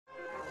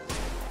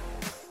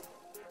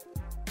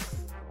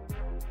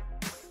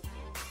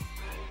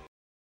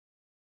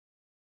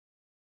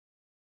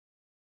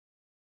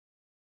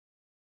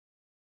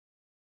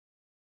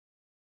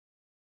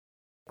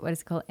what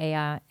is it called?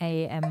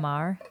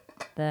 AMR.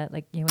 The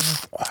like you know.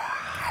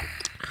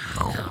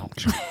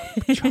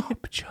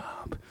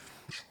 Chomp.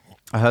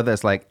 I heard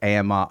there's like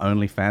AMR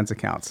OnlyFans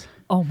accounts.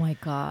 Oh my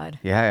god.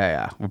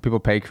 Yeah. Where people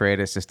pay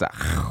creators just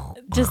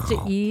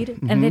to eat,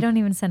 and they don't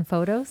even send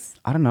photos.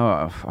 I don't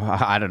know.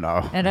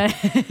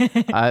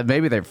 And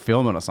Maybe they're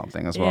filming or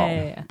something as well.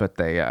 Yeah. But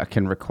they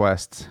can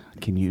request,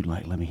 can you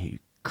like let me hear you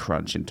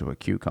crunch into a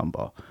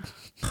cucumber?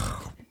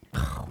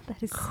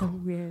 that is so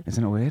weird.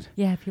 Isn't it weird?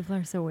 Yeah, people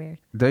are so weird.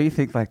 Don't you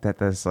think like that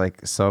there's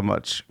like so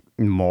much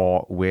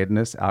more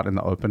weirdness out in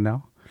the open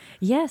now?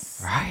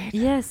 Yes. Right.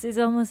 Yes, it's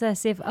almost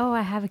as if,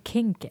 I have a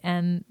kink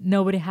and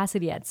nobody has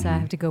it yet, so I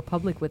have to go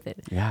public with it.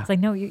 Yeah. It's like,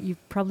 no, you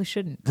probably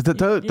shouldn't.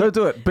 Don't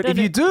do it. But if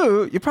you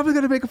do, you're probably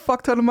going to make a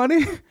fuck ton of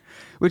money,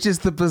 which is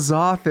the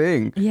bizarre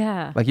thing.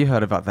 Yeah. Like you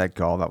heard about that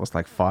girl that was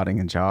like farting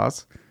in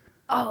jars.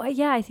 Oh,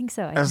 yeah, I think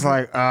so. I was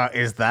like,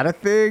 is that a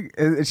thing?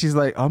 And she's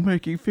like, I'm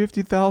making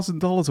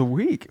 $50,000 a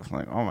week. I'm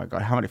like, oh my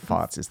God, how many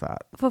farts is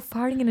that? For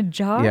farting in a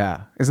jar?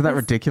 Yeah. Isn't that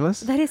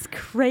ridiculous? That is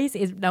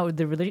crazy. No,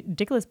 the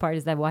ridiculous part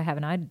is that why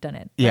haven't I done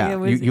it? Yeah,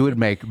 Like, you would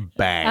make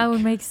bank. I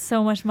would make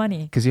so much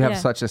money. Because you have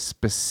such a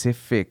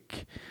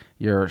specific,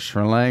 you're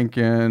Sri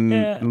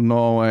Lankan,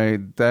 Norway,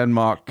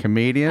 Denmark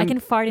comedian. I can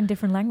fart in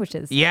different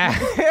languages. Yeah.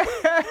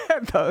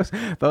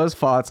 those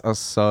farts are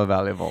so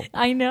valuable.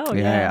 I know.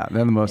 Yeah.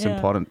 They're the most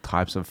important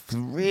types of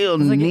real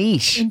It's like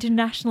niche.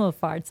 International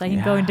farts. I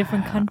can go in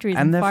different countries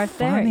and they're fart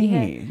funny. there.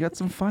 Yeah. You got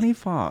some funny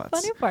farts.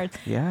 Funny farts.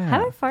 Yeah.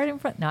 Have I farted in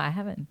front? No, I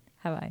haven't.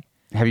 Have I?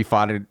 Have you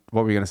farted?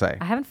 What were you going to say?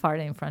 I haven't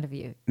farted in front of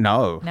you.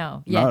 No.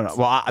 No, No. yet.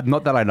 Well,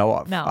 not that I know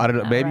of. No, I don't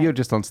know. no, Maybe right. you're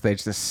just on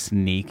stage just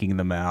sneaking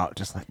them out.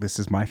 Just like, this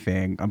is my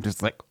thing. I'm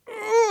just like,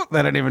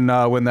 they don't even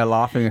know when they're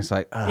laughing. It's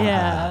like,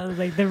 Yeah,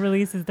 like the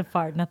release is the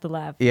fart, not the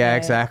laugh. Yeah,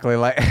 exactly.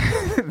 Like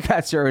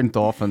that's your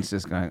endorphins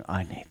just going,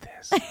 I need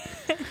this.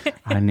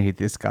 I need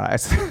this,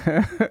 guys.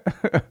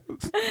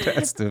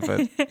 That's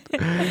stupid.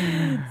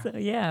 So,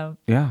 yeah.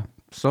 Yeah.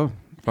 So,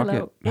 fuck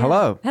Hello. it. Yeah.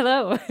 Hello.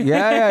 Hello.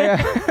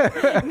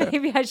 Yeah.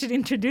 Maybe I should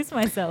introduce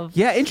myself.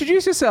 Yeah,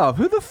 introduce yourself.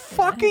 Who the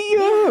fuck are Yeah,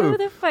 you? who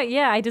the fuck?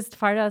 Yeah, I just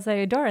farted outside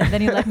your door and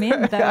then you let me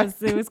in.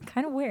 It was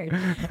kind of weird.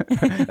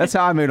 That's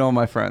how I meet all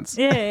my friends.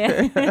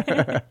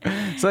 Yeah.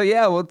 So,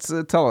 yeah,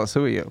 tell us,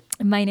 who are you?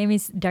 My name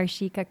is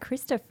Darshika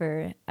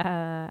Christopher.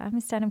 I'm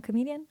a stand-up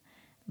comedian,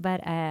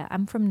 but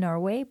I'm from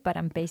Norway, but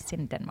I'm based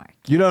in Denmark.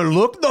 You don't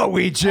look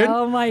Norwegian.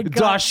 Oh my God.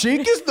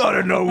 Dashik is not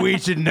a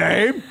Norwegian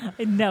name.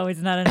 No,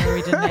 it's not a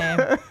Norwegian name.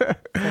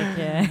 Like,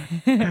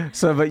 yeah.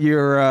 So, but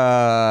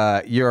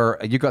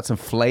you got some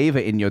flavor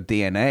in your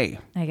DNA.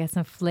 I got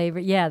some flavor.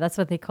 Yeah, that's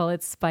what they call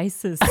it,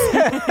 spices.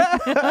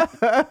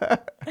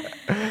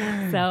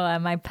 So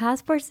my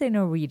passport's in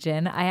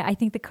Norwegian. I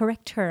think the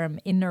correct term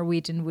in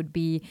Norwegian would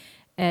be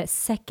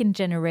second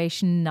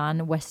generation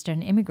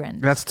non-Western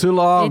immigrant. That's too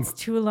long. It's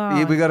too long.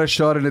 Yeah, we got to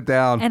shorten it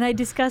down. And I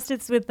discussed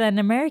it with an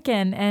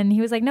American, and he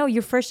was like, no,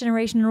 you're first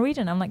generation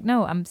Norwegian. I'm like,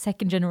 no, I'm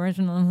second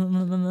generation.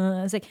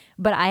 I was like,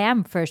 but I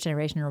am first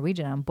generation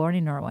Norwegian. I'm born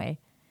in Norway.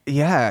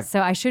 Yeah.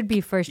 So I should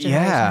be first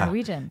generation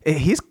Norwegian.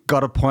 He's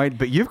got a point,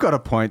 but you've got a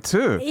point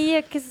too.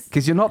 Yeah, because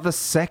Because you're not the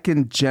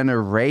second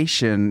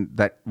generation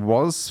that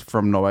was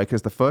from Norway,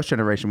 because the first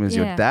generation was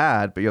your Yeah.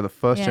 dad, but you're the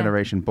first Yeah.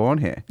 generation born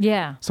here.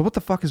 yeah. So what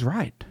the fuck is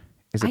right?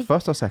 Is it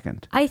first or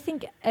second? I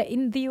think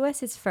in the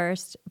US it's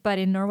first, but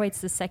in Norway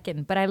it's the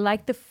second. But I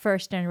like the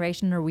first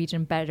generation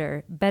Norwegian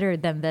better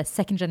than the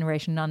second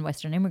generation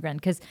non-Western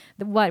immigrant. Because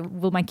what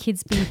will my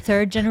kids be?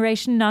 Third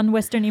generation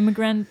non-Western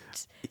immigrant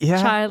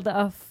child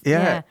of?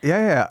 Yeah.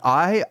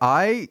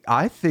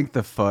 I think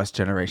the first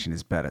generation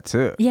is better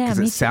too. Yeah, because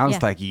me it too, sounds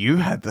yeah. like you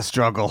had the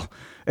struggle.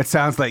 It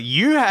sounds like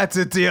you had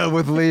to deal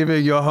with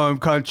leaving your home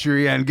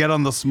country and get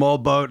on the small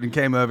boat and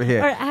came over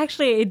here. Or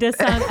actually, it does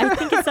sound. I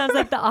think it sounds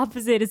like the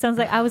opposite. It sounds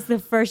like I was the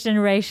first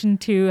generation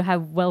to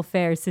have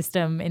welfare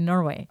system in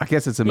Norway. I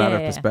guess it's a matter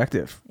Yeah. of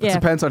perspective. It Yeah.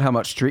 depends on how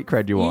much street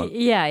cred you want.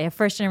 Yeah,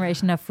 first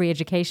generation of free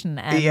education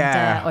and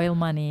Yeah. oil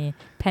money,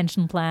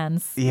 pension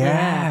plans.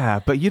 Yeah,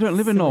 but you don't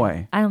live in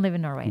Norway. I don't live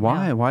in Norway.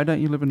 Why? No. Why don't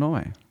you live in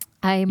Norway?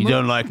 I You moved-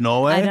 don't like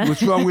Norway? I don't-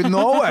 What's wrong with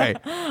Norway?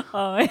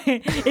 Oh,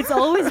 it's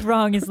always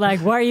wrong. It's like,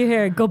 why are you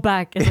here? Go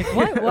back. It's like,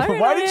 what? Why did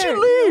you Why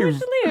leave?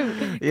 did you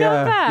leave? Yeah, Go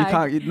you back.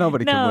 can't-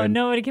 nobody can win.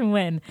 No, nobody can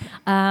win.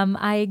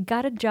 I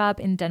got a job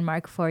in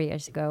Denmark 4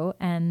 years ago,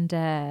 and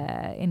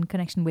in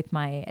connection with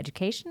my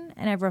education,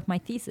 and I wrote my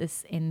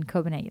thesis in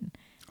Copenhagen.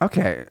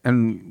 Okay,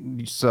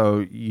 and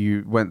so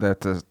you went there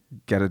to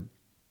get a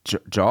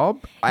job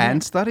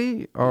and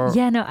study? Or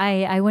Yeah, no,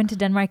 I went to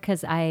Denmark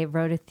because I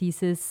wrote a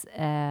thesis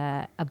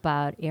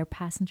about air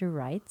passenger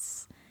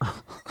rights.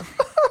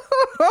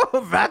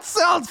 Oh, that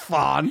sounds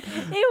fun.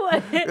 It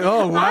was.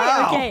 Oh,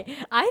 wow.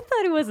 I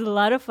thought it was a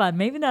lot of fun.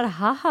 Maybe not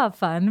haha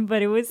fun,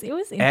 but it was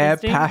interesting. Air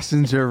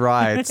passenger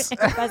rights.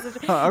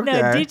 No,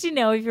 Okay. did you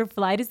know if your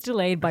flight is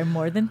delayed by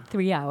more than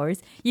 3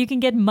 hours, you can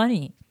get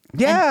money?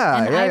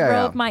 Yeah, and yeah, I yeah,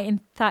 wrote yeah.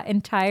 my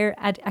entire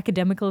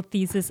academical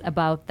thesis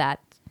about that.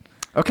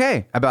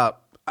 Okay, about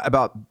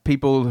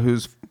people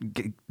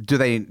do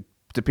they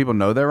Do people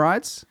know their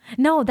rights?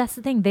 No, that's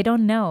the thing. They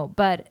don't know.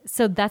 But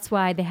so that's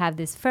why they have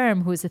this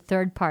firm who's a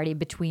third party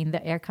between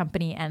the air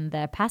company and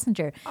the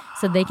passenger.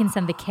 So they can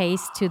send the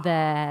case to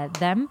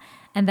them,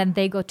 and then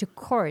they go to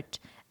court.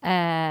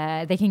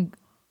 They can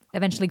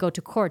eventually go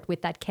to court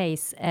with that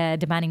case,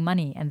 demanding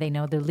money, and they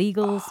know the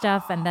legal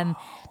stuff. And then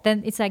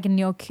it's like a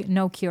no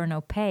cure,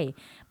 no pay.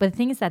 But the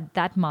thing is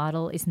that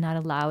model is not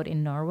allowed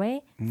in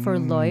Norway for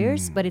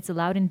lawyers, but it's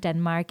allowed in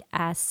Denmark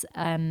as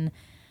a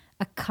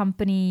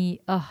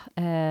company,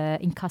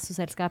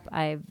 inkassoselskap.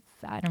 I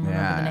don't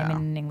remember the name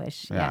in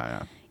English.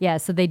 Yeah,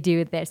 so they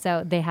do it there.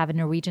 So they have a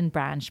Norwegian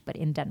branch, but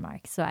in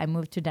Denmark. So I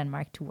moved to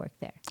Denmark to work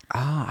there.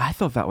 I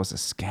thought that was a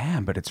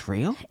scam, but it's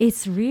real?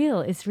 It's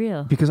real. It's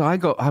real. Because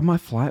my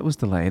flight was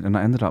delayed and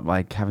I ended up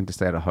like having to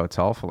stay at a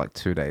hotel for like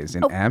 2 days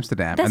in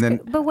Amsterdam. And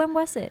then, but when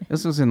was it?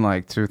 This was in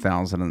like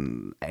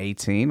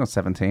 2018 or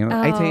 17,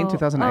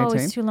 2018. Oh,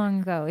 it's too long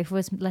ago. If it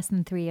was less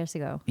than 3 years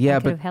ago, yeah, I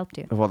could have helped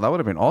you. Well, that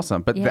would have been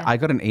awesome. But I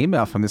got an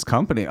email from this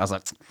company. I was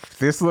like,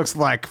 this looks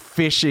like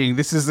phishing.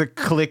 This is a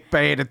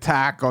clickbait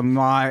attack on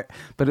my...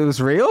 But it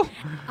was real?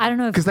 I don't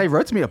know if... Because they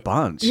wrote to me a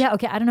bunch. Yeah,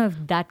 okay. I don't know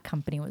if that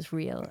company was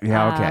real.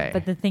 Yeah, okay.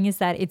 But the thing is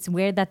that it's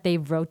weird that they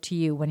wrote to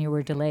you when you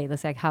were delayed.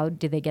 It's like, how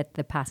did they get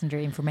the passenger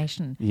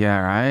information? Yeah,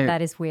 right.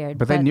 That is weird.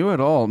 But they knew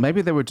it all.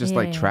 Maybe they were just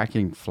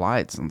tracking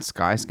flights and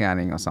sky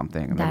scanning or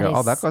something. And they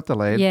go, that got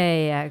delayed.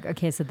 Yeah.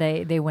 Okay, so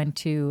they went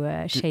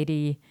to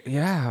shady...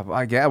 Yeah,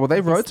 well, they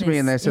wrote to me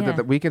and they said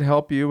that we could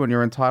help you and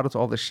you're entitled to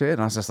all this shit.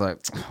 And I was just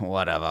like,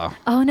 whatever.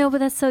 Oh, no, but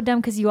that's so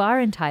dumb because you are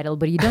entitled,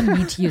 but you don't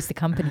need to use the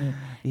company.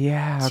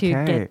 To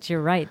get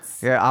your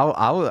rights.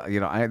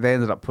 Yeah, they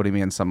ended up putting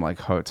me in some like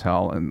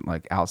hotel and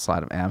like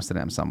outside of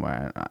Amsterdam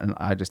somewhere, and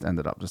I just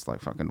ended up just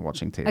like fucking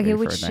watching TV. Okay,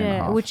 for a day and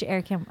a half. which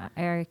air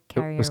carrier?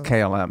 It was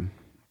KLM.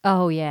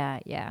 Oh yeah.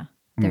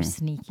 They're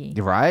sneaky.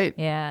 Right?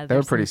 Yeah. They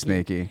were pretty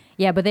sneaky.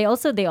 Yeah, but they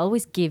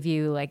always give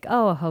you like,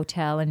 a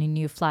hotel and a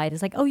new flight.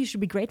 It's like, you should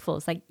be grateful.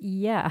 It's like,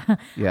 yeah.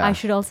 I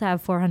should also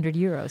have 400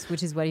 euros,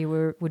 which is what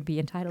you would be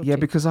entitled to. Yeah,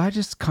 because I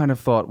just kind of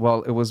thought,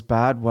 well, it was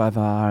bad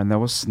weather and there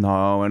was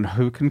snow and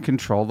who can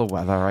control the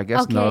weather? I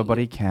guess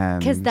nobody can.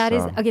 Because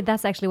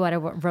that's actually what I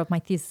wrote my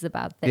thesis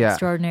about, the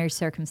extraordinary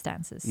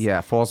circumstances.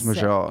 Yeah, force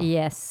majeure.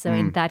 Yes. So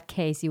in that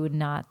case, you would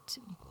not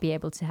be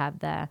able to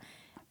have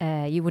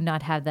you would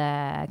not have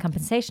the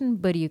compensation,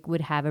 but you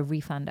would have a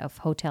refund of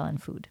hotel and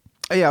food.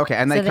 Oh, yeah, okay.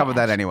 And they covered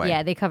that anyway.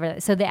 Yeah, they covered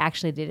it. So they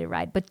actually did it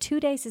right. But 2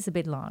 days is a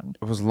bit long.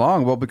 It was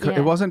long. Well, because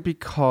it wasn't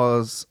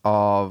because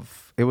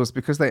of... It was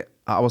because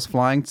I was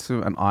flying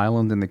to an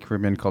island in the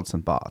Caribbean called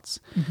St. Bart's.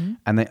 Mm-hmm.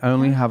 And they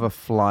only have a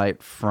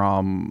flight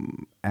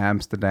from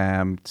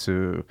Amsterdam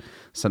to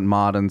St.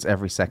 Martin's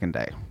every second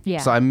day. Yeah.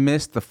 So I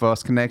missed the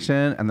first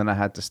connection and then I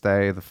had to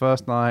stay the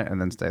first night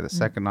and then stay the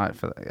second night.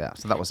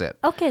 So that was it.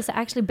 Okay, so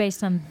actually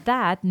based on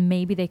that,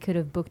 maybe they could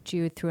have booked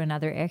you through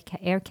another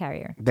air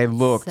carrier. We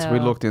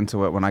looked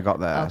into it when I got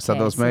there. So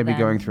there was maybe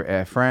going through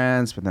Air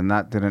France, but then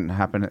that didn't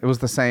happen. It was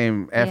the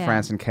same, Air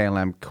France and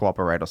KLM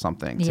cooperate or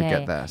something to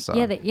get there. So.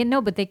 Yeah,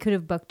 but they could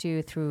have booked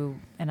you through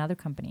another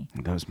company.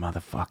 Those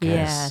motherfuckers.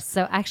 Yeah,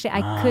 so actually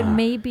I could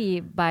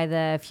maybe, by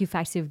the few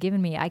facts you've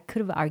given me, I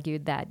could have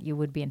argued that you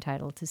would be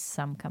entitled to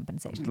some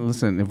compensation.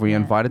 Listen, if we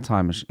invite a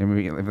time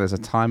machine, if there's a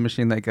time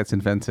machine that gets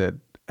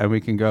invented and we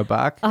can go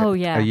back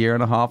a year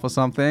and a half or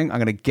something, I'm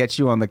going to get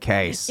you on the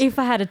case. If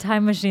I had a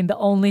time machine, the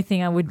only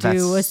thing I would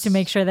do was to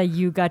make sure that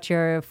you got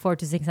your 400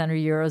 to 600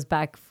 euros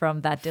back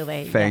from that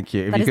delay. Thank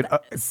you. If that you is could,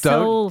 the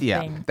sole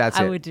thing that's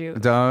I it. would do.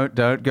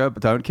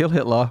 Don't kill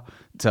Hitler.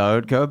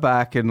 Don't go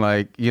back and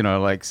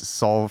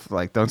solve,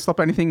 don't stop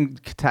anything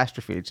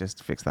catastrophe.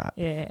 Just fix that.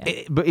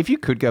 Yeah. But if you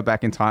could go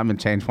back in time and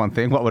change one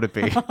thing, what would it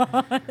be?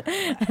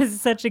 That's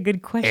such a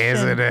good question.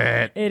 Isn't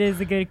it? It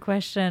is a good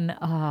question.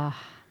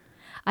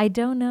 I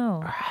don't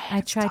know.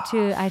 I try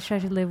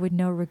to live with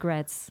no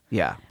regrets.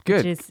 Yeah,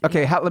 good.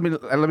 Okay, let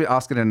me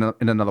ask it in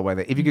another way.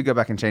 Then, if you could go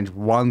back and change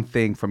one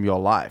thing from your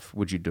life,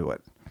 would you do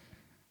it?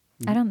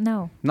 I don't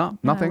know. No,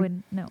 nothing. I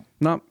wouldn't, no.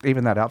 Not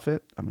even that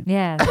outfit.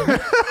 Yeah.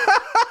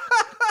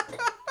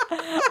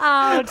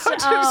 Ouch.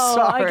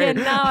 Sorry. Okay,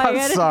 now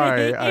I'm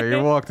sorry.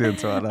 You walked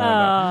into it.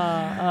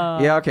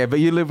 Yeah, okay. But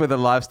you live with a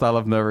lifestyle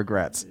of no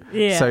regrets.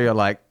 Yeah. So you're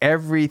like,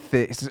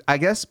 everything. I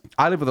guess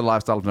I live with a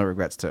lifestyle of no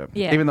regrets too.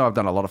 Yeah. Even though I've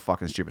done a lot of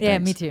fucking stupid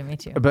things. Yeah, me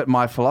too. But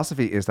my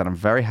philosophy is that I'm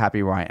very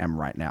happy where I am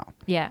right now.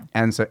 Yeah.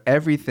 And so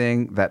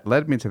everything that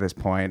led me to this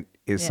point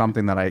is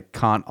something that I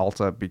can't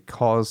alter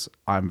because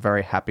I'm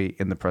very happy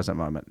in the present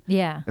moment.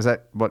 Yeah. Is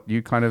that what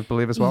you kind of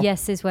believe as well?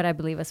 Yes, is what I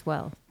believe as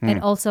well.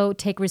 And also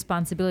take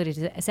responsibility.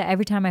 So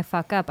every time I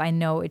fuck up, I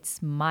know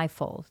it's my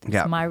fault.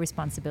 It's my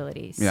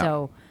responsibility. Yeah.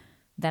 So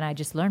then I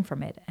just learn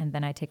from it and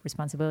then I take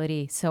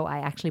responsibility. So I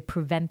actually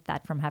prevent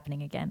that from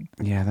happening again.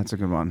 Yeah, that's a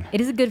good one.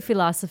 It is a good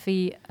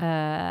philosophy.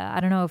 I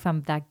don't know if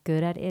I'm that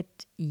good at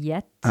it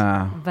yet,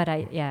 but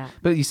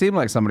But you seem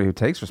like somebody who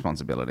takes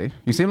responsibility.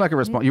 You seem like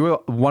you were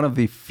one of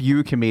the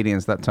few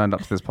comedians that turned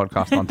up to this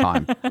podcast on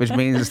time, which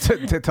means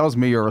it tells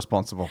me you're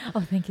responsible.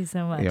 Oh, thank you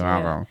so much. You're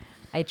welcome.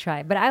 I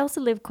try. But I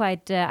also live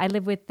I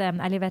live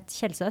at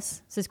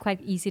Kjelsås, so it's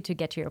quite easy to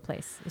get to your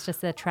place. It's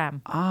just a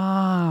tram.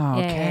 Ah,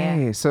 Yeah,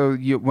 okay. yeah. So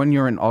when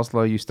you're in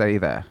Oslo, you stay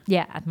there?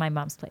 Yeah, at my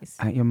mom's place.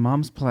 At your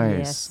mom's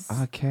place?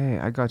 Yes. Okay,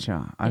 I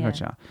gotcha. I Yeah.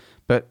 gotcha.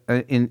 But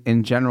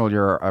in general,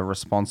 you're a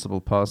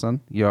responsible person.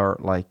 You're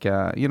like,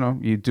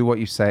 you do what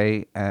you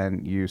say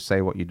and you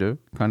say what you do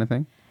kind of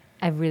thing?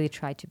 I really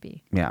try to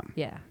be. Yeah.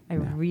 Yeah, I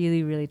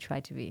really, really try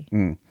to be.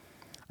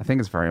 I think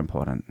it's very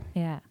important.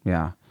 Yeah.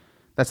 Yeah.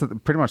 That's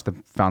pretty much the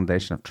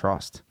foundation of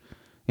trust.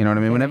 You know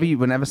what I mean?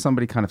 Whenever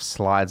somebody kind of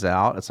slides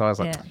out, it's always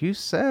like, Yeah. you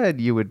said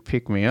you would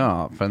pick me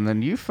up and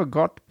then you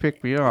forgot to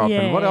pick me up.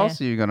 Yeah, and what yeah.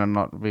 else are you going to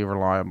not be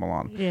reliable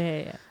on?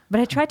 Yeah. But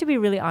I try to be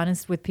really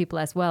honest with people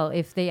as well.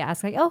 If they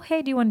ask like, oh,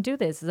 hey, do you want to do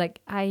this? It's like,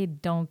 I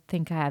don't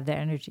think I have the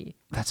energy.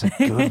 That's a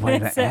good way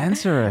to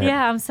answer it.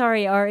 Yeah, I'm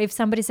sorry. Or if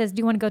somebody says, do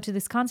you want to go to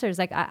this concert? It's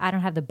like, I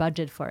don't have the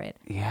budget for it.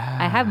 Yeah.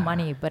 I have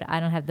money, but I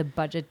don't have the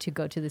budget to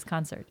go to this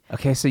concert.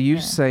 Okay, so you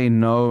say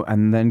no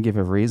and then give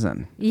a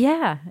reason.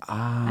 Yeah,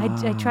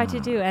 I try to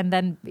do. And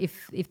then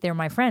if they're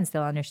my friends,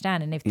 they'll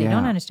understand. And if they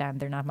don't understand,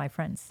 they're not my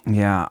friends.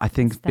 Yeah, I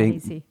think It's that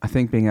easy.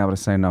 being able to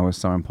say no is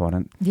so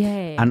important.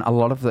 Yeah. And a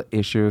lot of the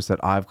issues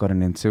that I've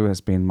gotten into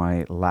has been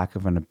my lack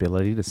of an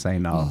ability to say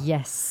no.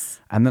 Yes.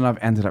 And then I've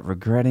ended up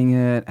regretting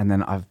it. And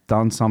then I've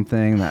done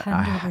something that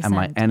and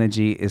my 100%.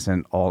 energy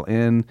isn't all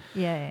in.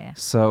 Yeah.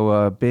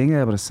 So being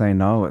able to say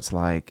no, it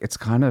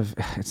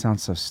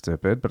sounds so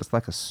stupid, but it's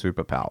like a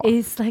superpower.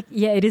 It's like,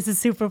 it is a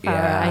superpower,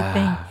 I Yeah.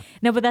 think.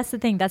 No, but that's the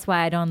thing. That's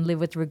why I don't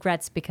live with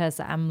regrets, because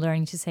I'm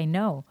learning to say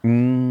no.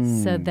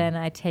 So then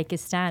I take a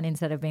stand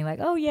instead of being like,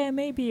 oh, yeah,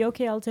 maybe.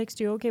 Okay, I'll text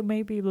you. Okay,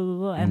 maybe. Blah, blah,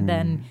 blah. And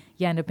then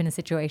you end up in a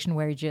situation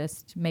where you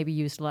just maybe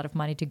used a lot of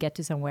money to get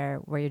to somewhere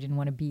where you didn't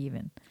want to be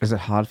even. Is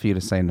it hard for you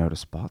to say no to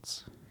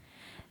spots?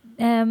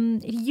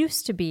 It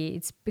used to be.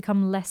 It's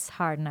become less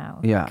hard now.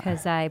 Yeah.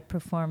 Because I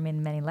perform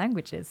in many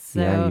languages.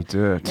 So Yeah, you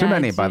do. Too yeah,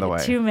 many, by the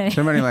way. Too many.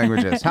 Too many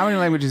languages. How many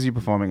languages are you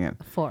performing in?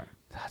 4.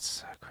 That's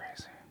so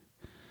crazy.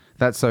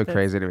 That's so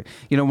crazy to me.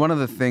 You know, one of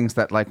the things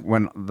that, like,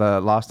 when the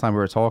last time we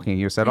were talking,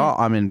 you said, oh,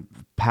 I'm in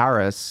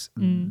Paris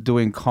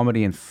doing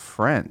comedy in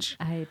French.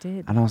 I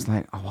did. And I was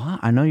like, oh, what?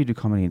 I know you do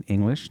comedy in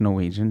English,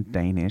 Norwegian,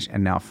 Danish,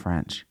 and now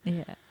French.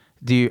 Yeah.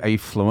 Are you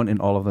fluent in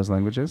all of those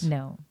languages?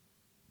 No.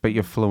 But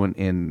you're fluent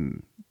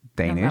in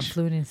Danish? I'm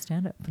fluent in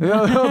stand-up.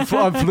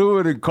 I'm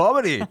fluent in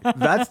comedy.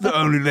 That's the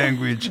only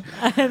language.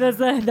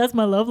 That's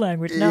my love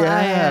language. No,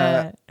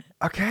 Yeah.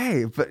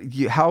 Okay, but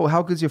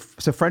how good's your...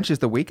 So French is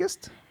the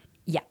weakest?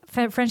 Yeah,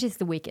 French is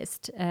the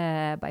weakest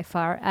by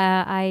far.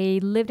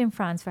 I lived in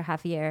France for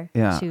half a year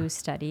to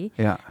study,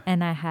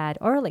 and I had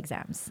oral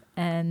exams,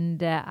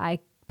 and I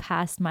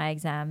passed my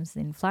exams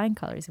in flying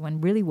colors. It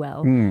went really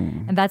well,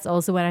 and that's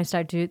also when I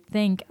started to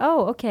think,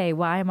 oh, okay,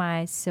 why am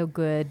I so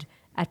good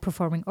at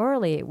performing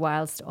orally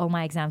whilst all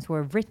my exams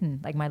were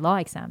written, like my law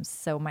exams?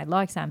 So my law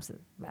exams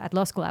at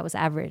law school, I was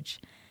average,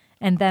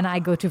 and then I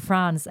go to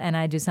France and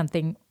I do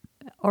something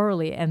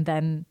orally, and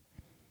then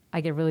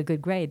I get really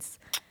good grades.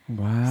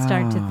 Wow.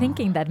 Start to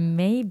thinking that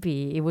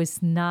maybe it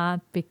was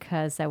not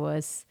because I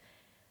was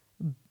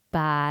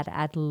bad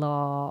at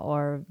law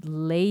or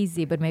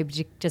lazy, but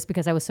maybe just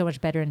because I was so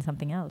much better in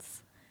something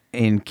else.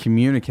 In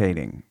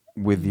communicating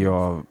with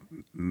your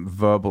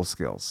verbal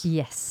skills.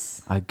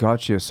 Yes. I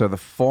got you. So the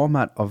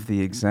format of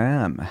the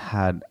exam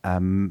had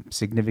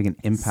significant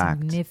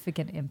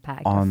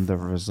impact on the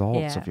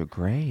results of your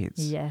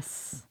grades.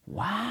 Yes.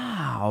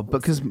 Wow.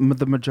 Because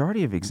the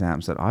majority of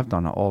exams that I've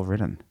done are all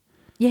written.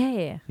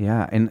 Yeah.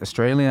 Yeah, in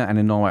Australia and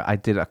in Norway, I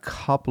did a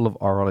couple of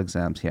oral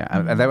exams here.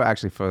 And they were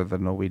actually for the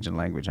Norwegian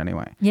language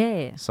anyway.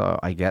 Yeah. So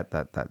I get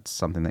that that's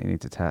something that you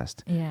need to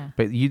test. Yeah.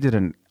 But you did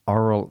an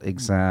oral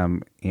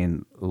exam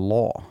in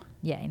law.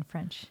 Yeah, in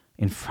French.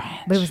 In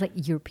French. But it was like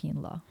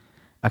European law.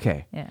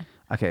 Okay. Yeah.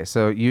 Okay,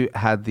 so you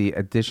had the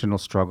additional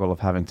struggle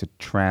of having to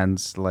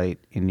translate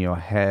in your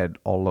head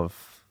all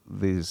of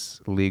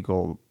these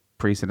legal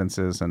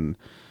precedences and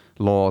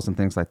laws and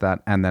things like that,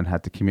 and then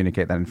had to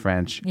communicate that in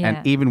French. Yeah.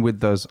 And even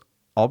with those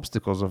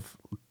obstacles of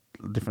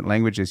different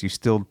languages, you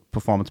still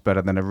performed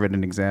better than a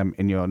written exam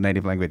in your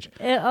native language.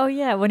 Oh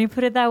yeah, when you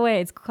put it that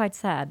way, it's quite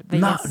sad. But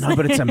No,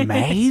 but it's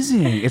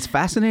amazing. It's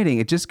fascinating.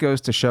 It just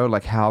goes to show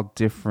like how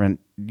different,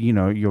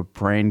 your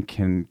brain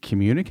can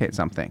communicate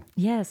something.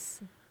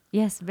 Yes,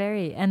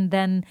 very. And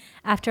then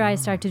after I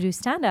started to do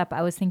stand-up,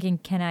 I was thinking,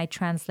 can I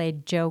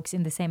translate jokes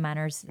in the same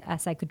manners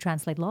as I could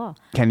translate law?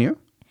 Can you?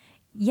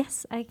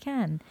 Yes, I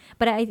can.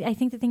 But I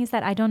think the thing is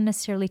that I don't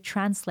necessarily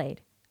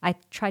translate. I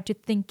try to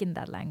think in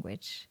that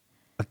language.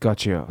 I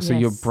got you. So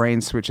your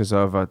brain switches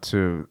over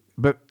to...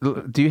 But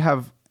do you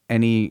have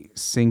any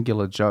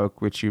singular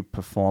joke which you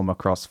perform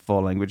across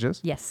 4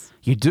 languages? Yes.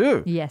 You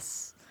do?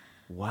 Yes.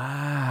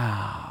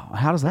 Wow.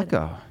 How does that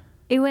go?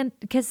 It went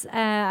because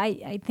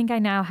I think I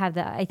now have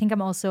I think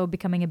I'm also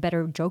becoming a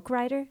better joke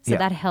writer. So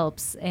that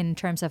helps in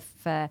terms of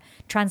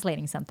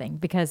translating something,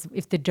 because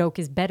if the joke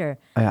is better,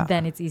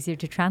 then it's easier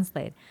to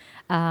translate.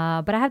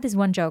 But I have this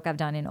one joke I've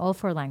done in all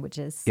 4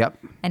 languages. Yep.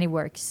 And it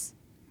works.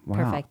 Wow.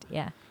 Perfect.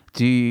 Yeah.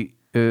 Do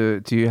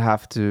you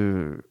have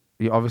to...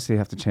 you obviously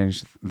have to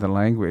change the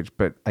language,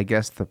 but I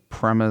guess the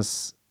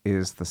premise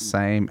is the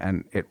same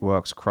and it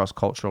works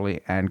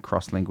cross-culturally and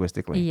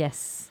cross-linguistically.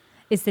 Yes.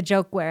 It's the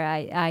joke where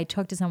I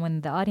talk to someone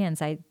in the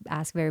audience. I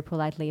ask very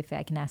politely if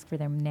I can ask for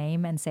their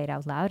name and say it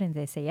out loud. And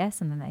they say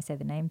yes. And then I say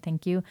the name,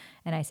 thank you.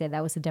 And I say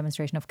that was a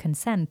demonstration of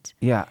consent.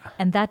 Yeah.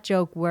 And that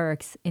joke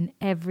works in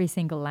every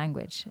single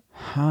language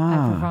I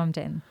Huh. performed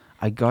in.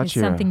 I got It's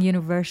you. something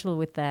universal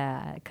with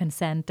the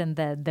consent and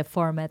the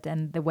format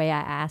and the way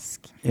I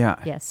ask. Yeah.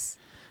 Yes.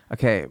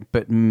 Okay,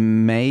 but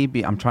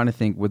maybe I'm trying to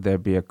think, would there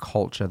be a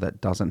culture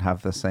that doesn't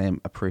have the same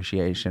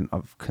appreciation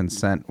of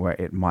consent where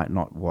it might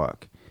not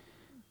work?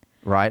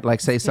 Right? Like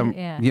say some,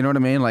 yeah. you know what I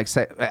mean? Like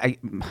say,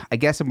 I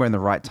guess we're in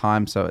the right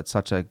time, so it's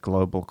such a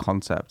global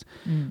concept.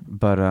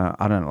 But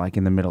I don't know, like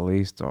in the Middle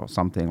East or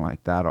something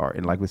like that, or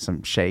in, like with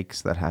some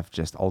sheikhs that have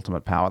just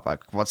ultimate power,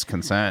 like what's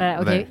consent?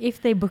 But, okay,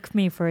 if they book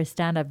me for a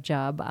stand-up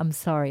job, I'm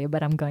sorry,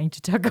 but I'm going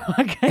to talk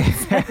about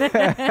consent.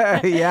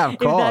 Yeah, of If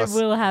course. that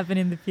will happen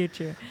in the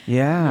future.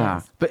 Yeah,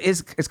 Yes. but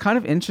it's kind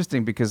of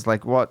interesting because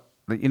like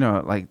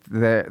like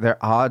there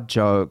are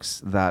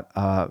jokes that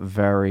are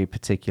very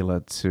particular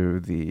to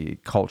the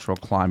cultural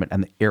climate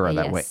and the era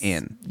that we're Yes.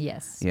 in.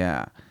 Yes.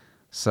 Yeah.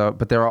 So,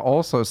 but there are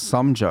also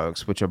some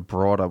jokes which are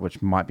broader,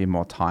 which might be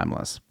more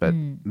timeless, but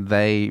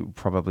they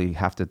probably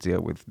have to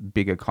deal with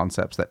bigger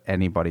concepts that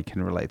anybody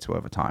can relate to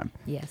over time,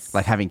 Yes.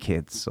 like having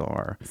kids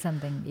or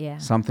something, yeah.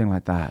 something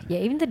like that. Yeah,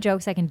 even the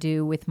jokes I can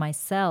do with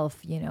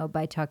myself,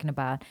 by talking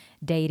about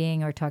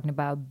dating or talking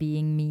about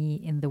being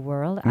me in the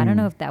world. I don't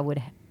know if that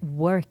would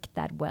work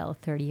that well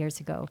 30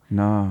 years ago,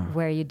 No.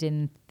 where you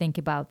didn't think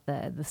about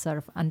the sort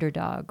of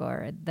underdog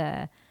or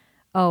the,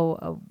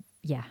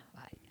 yeah,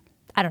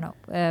 I don't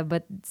know.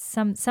 But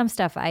some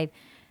stuff I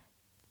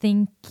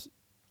think,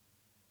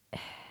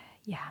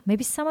 yeah,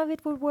 maybe some of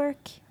it would work.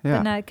 Yeah.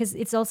 But not, because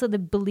it's also the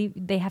belief,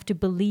 they have to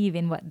believe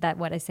in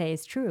what I say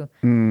is true.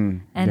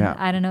 Mm, And yeah.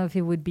 I don't know if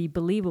it would be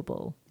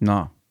believable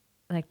No.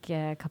 like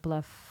a couple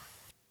of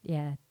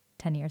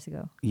 10 years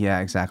ago. Yeah,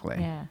 exactly.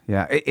 Yeah.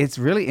 Yeah. It's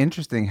really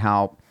interesting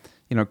how,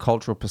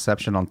 cultural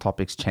perception on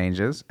topics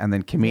changes and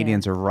then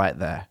comedians are right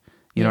there.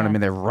 You know what I Yeah.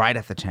 mean? They're right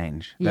at the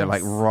change. They're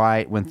like Yes.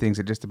 right when things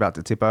are just about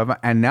to tip over.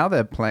 And now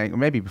they're playing, or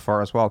maybe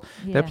before as well,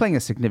 Yeah. they're playing a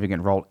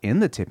significant role in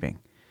the tipping.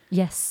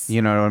 Yes.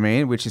 You know what I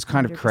mean? Which is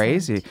kind of 100%.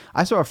 crazy.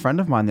 I saw a friend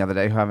of mine the other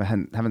day who I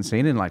haven't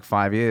seen in like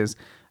 5 years.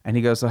 And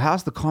he goes, so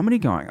how's the comedy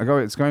going? I go,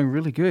 it's going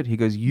really good. He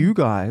goes, you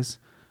guys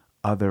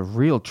are the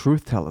real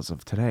truth tellers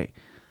of today.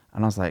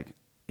 And I was like,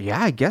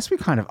 yeah, I guess we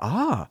kind of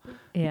are.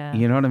 Yeah.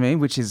 You know what I mean?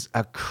 Which is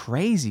a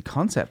crazy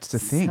concept to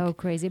think. So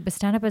crazy. But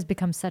stand-up has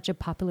become such a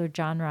popular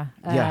genre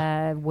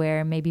Yeah.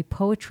 where maybe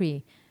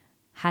poetry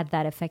had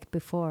that effect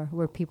before,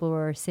 where people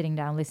were sitting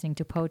down listening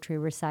to poetry,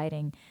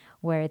 reciting,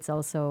 where it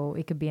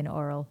could be an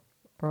oral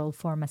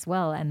form as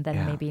well. And then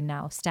Yeah. maybe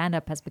now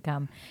stand-up has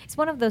become, it's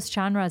one of those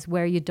genres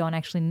where you don't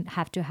actually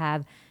have to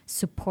have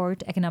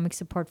economic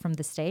support from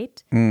the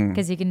state,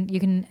 because you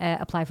can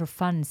apply for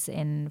funds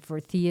for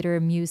theater,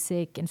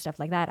 music and stuff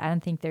like that. I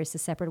don't think there's a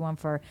separate one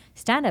for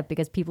stand-up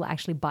because people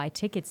actually buy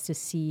tickets to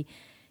see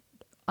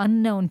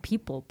unknown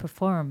people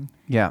perform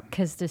Yeah.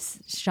 because this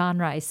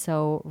genre is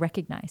so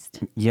recognized.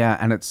 Yeah.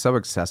 And it's so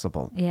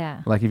accessible.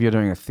 Yeah. Like if you're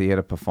doing a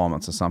theater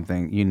performance or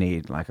something, you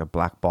need like a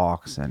black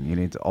box and you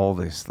need all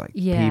this like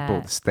Yeah.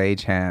 people,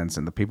 stage hands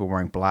and the people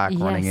wearing black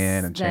running Yes,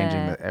 in and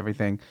changing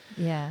everything.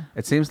 Yeah.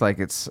 It seems like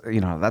it's,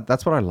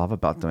 that's what I love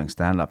about doing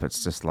stand-up.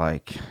 It's just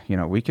like,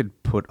 we could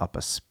put up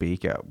a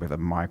speaker with a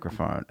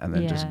microphone and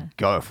then just Yeah.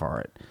 go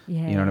for it.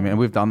 Yeah. You know what I mean? And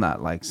we've done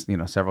that like,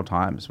 several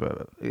times.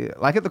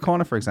 Like at the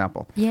corner, for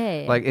example.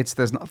 Yeah. Like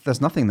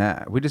there's nothing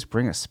there. We just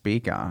bring a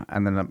speaker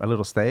and then a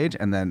little stage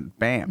and then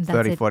bam, That's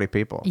 30, it. 40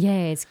 people.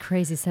 Yeah, it's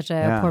crazy. Such a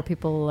Yeah. poor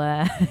people.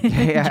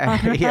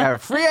 Yeah.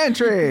 Free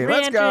entry. Free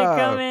Let's entry, go.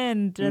 come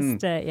in.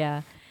 Just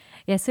yeah.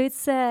 So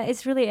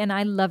it's really, and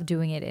I love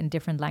doing it in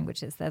different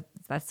languages.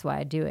 That's why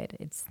I do it.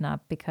 It's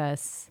not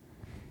because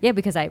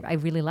I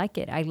really like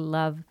it. I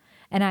love,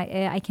 and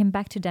I came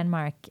back to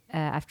Denmark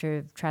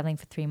after traveling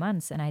for 3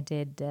 months, and I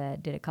did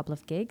a couple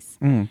of gigs,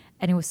 and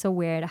it was so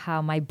weird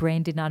how my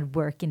brain did not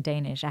work in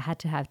Danish. I had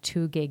to have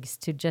 2 gigs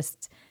to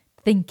just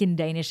think in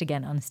Danish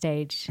again on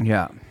stage.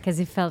 Yeah. Because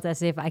it felt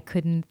as if I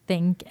couldn't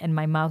think and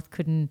my mouth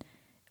couldn't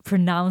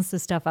pronounce the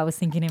stuff I was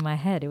thinking in my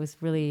head. It was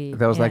really...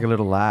 There was like a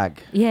little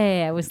lag.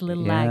 Yeah, it was a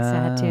little lag, so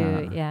I had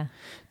to... Yeah.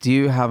 Do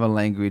you have a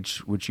language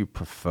which you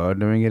prefer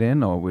doing it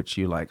in, or which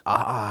you like,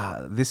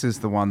 this is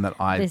the one that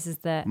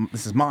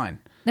this is mine?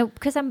 No,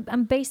 because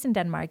I'm based in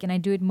Denmark and I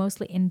do it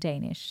mostly in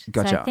Danish.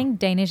 Gotcha. So I think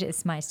Danish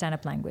is my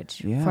stand-up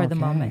language Yeah, for the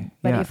okay. moment.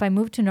 But Yeah. if I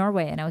moved to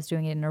Norway and I was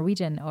doing it in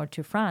Norwegian or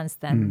to France,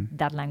 then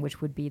that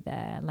language would be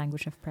the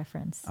language of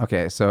preference.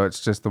 Okay, so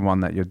it's just the one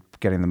that you're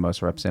getting the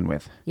most reps in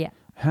with. Yeah.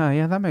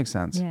 Yeah, that makes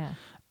sense. Yeah.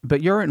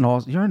 But you're in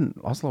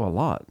Oslo a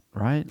lot,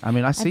 right? I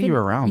mean, I see you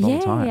around all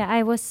the time. Yeah,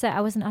 I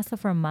was in Oslo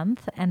for a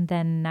month, and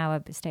then now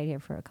I've stayed here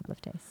for a couple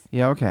of days.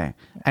 Yeah, okay.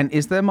 And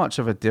is there much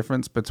of a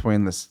difference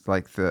between this,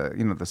 like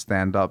the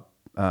stand-up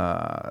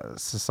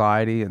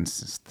society and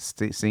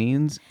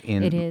scenes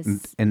in It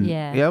is, in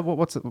yeah.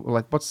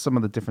 what's some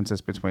of the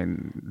differences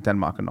between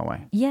Denmark and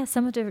Norway? Yeah,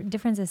 some of the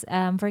differences.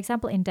 For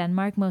example, in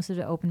Denmark, most of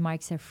the open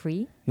mics are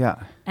free. Yeah.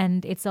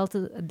 And it's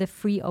also the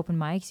free open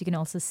mics. You can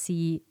also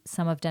see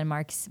some of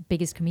Denmark's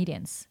biggest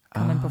comedians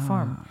come and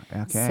perform.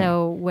 Okay.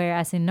 So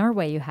whereas in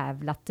Norway you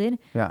have Latter,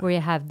 Yeah. where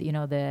you have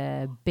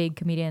the big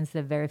comedians,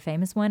 the very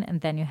famous one,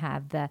 and then you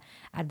have the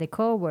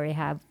RDK, where you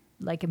have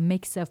like a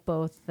mix of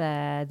both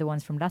the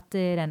ones from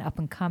Latter and up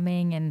and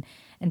coming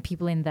and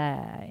people in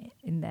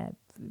the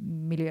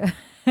milieu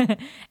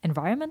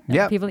environment.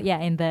 Yeah. People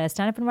in the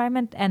stand-up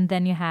environment, and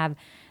then you have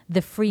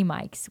the free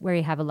mics where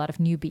you have a lot of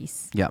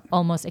newbies. Yeah.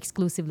 Almost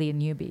exclusively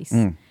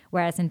newbies.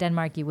 Whereas in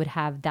Denmark you would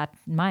have that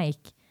mic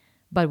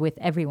but with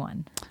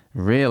everyone.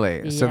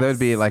 Really? So there'd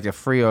be Yes. like a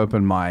free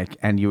open mic,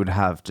 and you would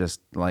have just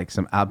like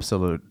some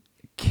absolute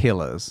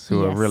killers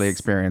who are really Yes.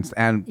 experienced,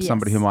 and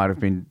somebody who Yes. might have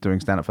been doing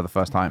stand-up for the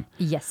first time.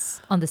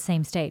 Yes, on the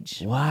same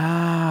stage.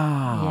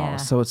 Wow. Yeah.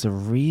 So it's a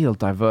real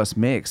diverse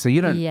mix. So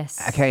you don't... Yes.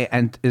 Okay,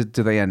 and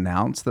do they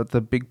announce that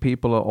the big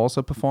people are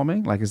also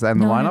performing? Like, is that in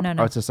the lineup?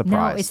 No. Or it's a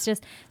surprise? No, it's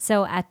just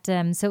so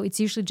so it's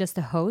usually just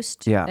the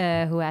host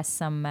who has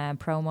some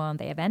promo on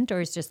the event, or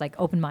it's just like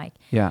open mic.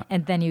 Yeah.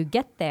 And then you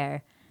get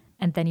there,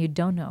 and then you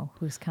don't know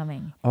who's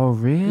coming. Oh,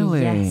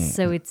 really? Yes.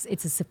 So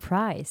it's a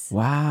surprise.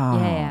 Wow.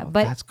 Yeah.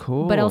 But that's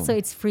cool. But also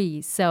it's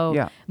free. So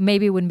Yeah.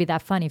 maybe it wouldn't be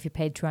that fun if you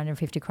paid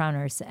 250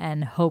 kroners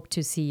and hoped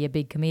to see a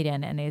big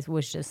comedian, and it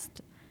was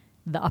just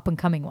the up and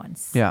coming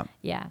ones. Yeah.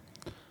 Yeah.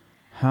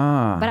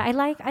 Huh. But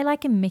I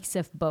like a mix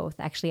of both,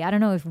 actually. I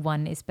don't know if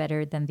one is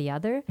better than the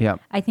other. Yeah.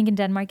 I think in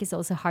Denmark it's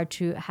also hard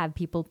to have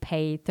people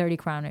pay 30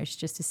 kroners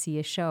just to see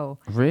a show.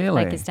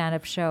 Really? Like a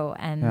stand-up show.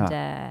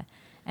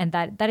 And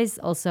that is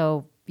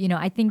also,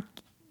 I think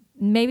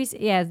maybe,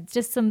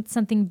 just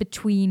something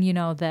between,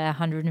 the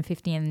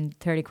 150 and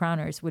 30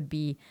 kroners would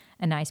be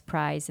a nice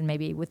price, and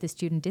maybe with the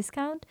student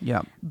discount.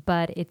 Yeah.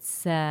 But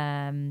it's,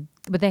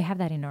 but they have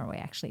that in Norway,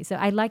 actually. So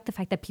I like the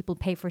fact that people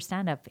pay for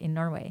stand-up in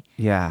Norway.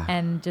 Yeah.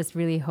 And just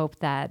really hope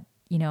that,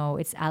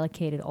 it's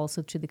allocated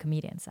also to the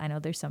comedians. I know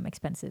there's some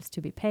expenses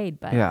to be paid,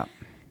 but Yeah.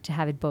 to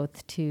have it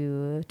both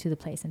to the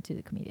place and to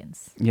the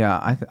comedians.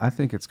 Yeah, I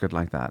think it's good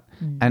like that.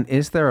 And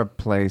is there a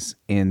place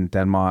in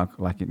Denmark,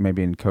 like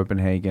maybe in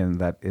Copenhagen,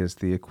 that is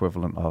the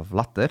equivalent of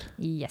Latter?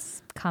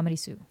 Yes, Comedy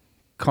Zoo.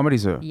 Comedy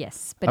Zoo?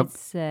 Yes, but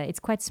it's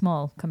quite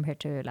small compared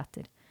to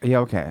Latter.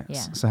 Yeah, okay.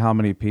 Yeah. So how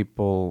many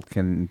people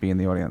can be in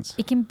the audience?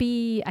 It can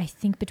be, I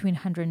think, between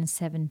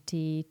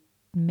 170,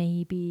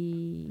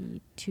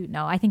 maybe two.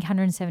 No, I think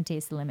 170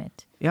 is the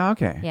limit. Yeah,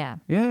 okay. Yeah.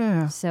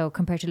 Yeah. So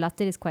compared to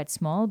Latter, it's quite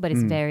small, but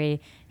it's very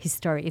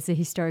historic. It's a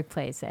historic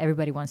place.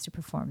 Everybody wants to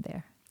perform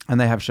there. And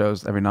they have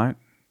shows every night?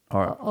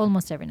 Or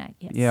Almost every night,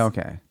 yes. Yeah,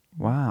 okay.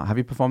 Wow. Have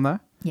you performed there?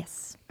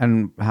 Yes.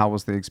 And how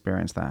was the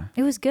experience there?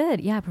 It was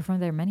good. Yeah, I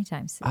performed there many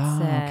times.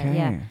 Okay.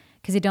 Yeah.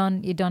 Because you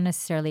don't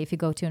necessarily, if you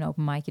go to an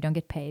open mic, you don't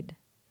get paid.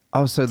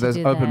 Oh, so there's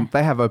do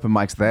they have open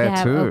mics there They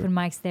have too. open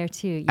mics there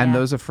too. Yeah. And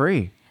those are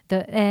free.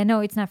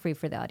 No, it's not free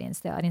for the audience.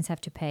 The audience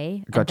have to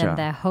pay. Gotcha. And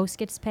then the host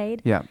gets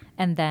paid. Yeah.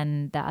 And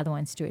then the other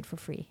ones do it for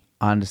free.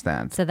 I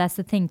understand. So that's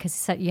the thing,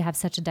 because you have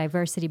such a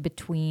diversity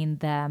between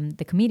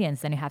the comedians,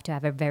 then you have to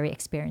have a very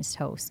experienced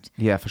host.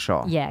 Yeah, for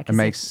sure. Yeah, It 'cause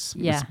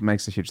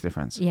makes a huge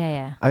difference.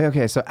 Yeah. Oh,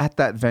 okay, so at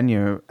that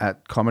venue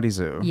at Comedy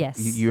Zoo, Yes.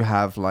 you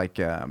have like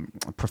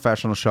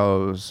professional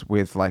shows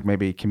with like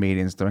maybe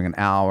comedians doing an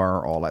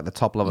hour, or like the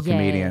top level Yeah,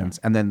 comedians,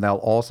 and then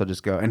they'll also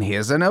just go, and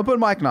here's an open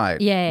mic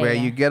night where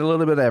you get a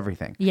little bit of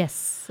everything.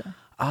 Yes.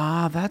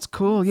 Ah, that's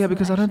cool. Yeah, So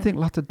because I don't actually-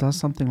 think Latter does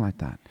something like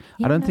that.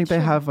 Yeah, I don't not think they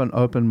sure. have an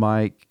open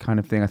mic kind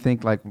of thing. I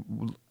think like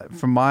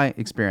from my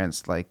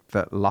experience, like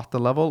the Latter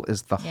level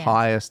is the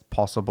highest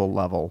possible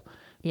level,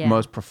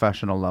 most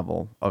professional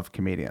level of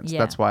comedians. Yeah.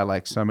 That's why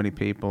like so many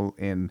people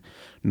in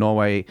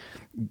Norway,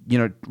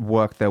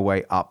 work their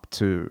way up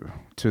to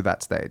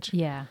that stage.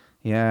 Yeah.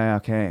 Yeah,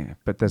 okay.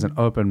 But there's an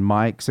open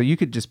mic. So you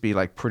could just be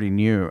like pretty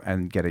new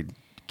and get a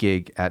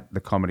gig at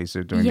the Comedy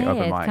Zoo doing the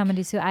open mic.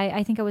 Comedy Zoo.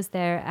 I think I was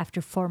there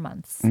after 4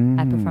 months.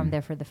 I performed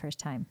there for the first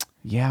time.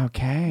 Yeah,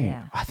 okay.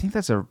 Yeah. I think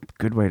that's a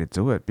good way to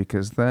do it,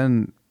 because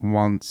then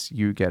once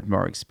you get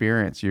more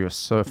experience, you're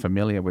so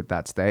familiar with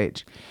that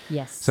stage.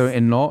 Yes. So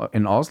in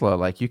Oslo,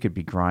 like you could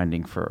be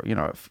grinding for,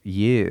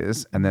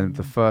 years, and then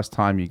the first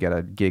time you get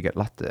a gig at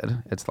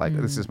Latter, it's like,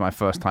 this is my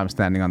first time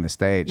standing on this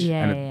stage.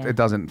 Yeah, and it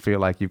doesn't feel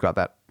like you've got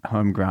that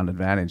home ground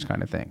advantage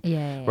kind of thing.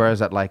 Yeah.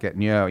 Whereas at like at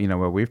Nyo,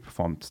 where we've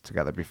performed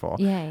together before,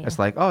 it's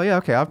like, oh yeah,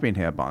 okay, I've been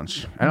here a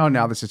bunch. And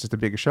now this is just a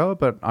bigger show,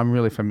 but I'm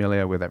really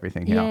familiar with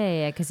everything here.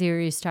 Yeah, because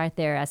you start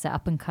there as an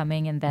up and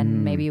coming, and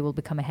then maybe you will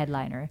become a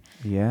headliner.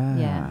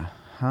 Yeah.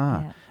 Huh.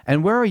 Yeah.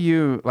 And where are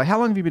you? Like, how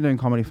long have you been doing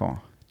comedy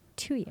for?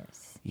 2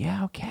 years.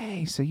 Yeah.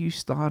 Okay. So you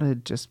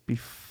started just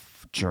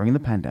during the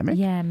pandemic?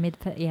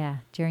 Yeah,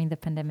 during the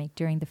pandemic,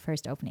 during the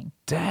first opening.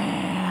 Damn.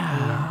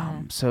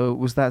 Yeah. So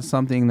was that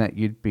something that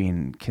you'd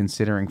been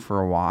considering for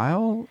a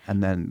while,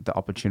 and then the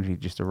opportunity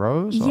just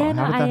arose? Or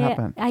how did that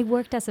happen? I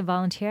worked as a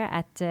volunteer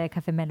at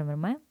Café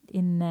Mellomrommet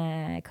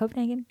in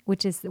Copenhagen,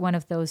 which is one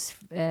of those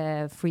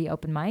free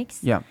open mics.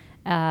 Yeah.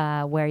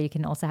 Where you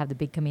can also have the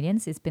big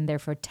comedians. It's been there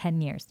for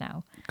 10 years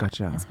now.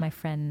 Gotcha. It's my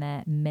friend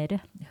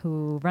Mette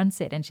who runs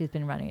it, and she's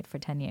been running it for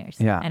 10 years.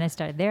 Yeah. And I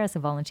started there as a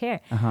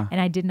volunteer.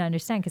 And I didn't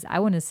understand because I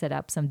wanted to set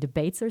up some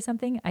debates or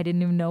something. I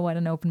didn't even know what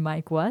an open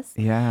mic was.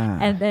 Yeah.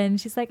 And then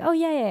she's like, oh,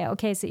 yeah.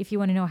 Okay, so if you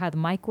want to know how the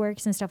mic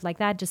works and stuff like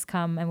that, just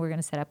come and we're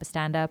going to set up a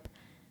stand-up.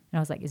 And I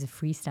was like, is it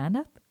free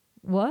stand-up?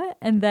 What?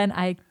 And then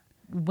I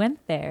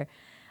went there.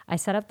 I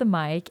set up the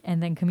mic,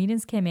 and then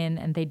comedians came in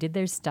and they did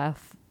their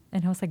stuff.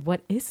 And I was like,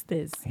 what is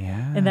this?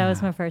 Yeah. And that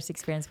was my first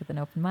experience with an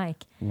open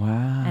mic.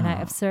 Wow. And I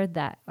observed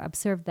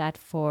that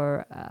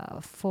for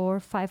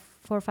 4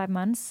 or 5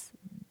 months.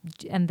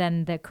 And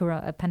then the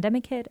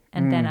pandemic hit.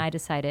 And then I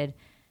decided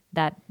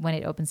that when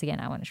it opens again,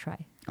 I want to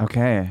try.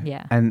 Okay.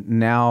 Yeah. And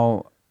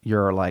now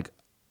you're like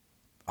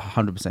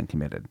 100%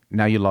 committed.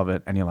 Now you love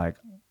it. And you're like,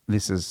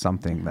 this is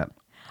something that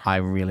I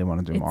really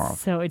want to do more of.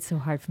 So it's so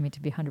hard for me to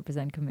be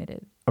 100%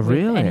 committed.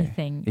 Really? With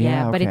anything.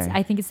 Yeah, But okay.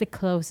 I think it's the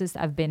closest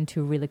I've been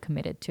to really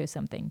committed to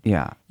something.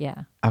 Yeah.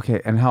 Yeah.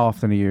 Okay. And how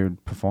often are you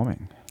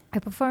performing? I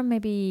perform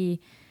maybe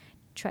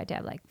try to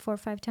have like 4 or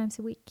 5 times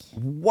a week.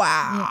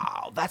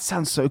 Wow. That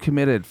sounds so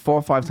committed. 4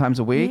 or 5 times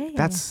a week.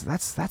 Yeah.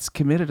 That's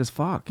committed as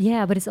fuck.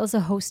 Yeah, but it's also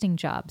hosting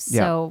jobs.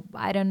 Yeah. So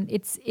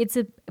it's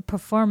a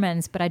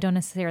performance, but I don't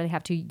necessarily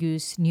have to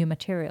use new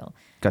material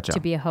Gotcha. to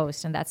be a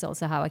host. And that's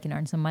also how I can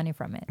earn some money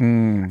from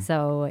it.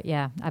 So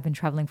yeah, I've been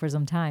traveling for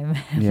some time.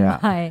 Yeah.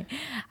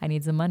 I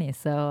need some money.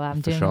 So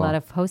I'm doing sure. a lot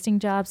of hosting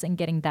jobs and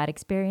getting that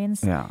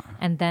experience. Yeah.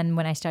 And then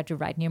when I start to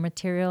write new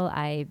material,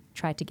 I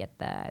try to get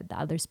the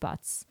other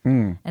spots.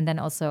 And then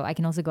also I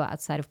can also go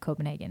outside of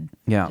Copenhagen.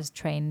 Yeah. Just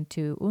train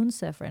to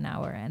Odense for an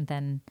hour and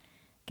then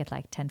get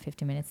like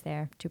 10-15 minutes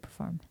there to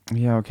perform.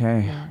 Yeah.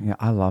 Okay. Yeah. Yeah.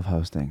 I love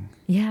hosting.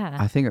 Yeah.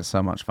 I think it's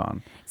so much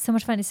fun. So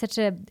much fun. It's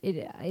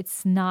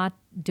it's not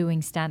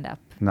doing stand-up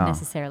No.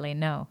 necessarily,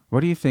 no. What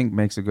do you think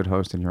makes a good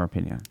host in your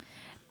opinion?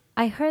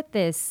 I heard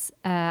this,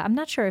 I'm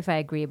not sure if I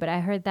agree, but I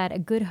heard that a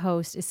good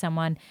host is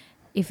someone,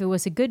 if it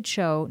was a good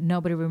show,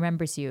 nobody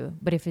remembers you.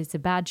 But if it's a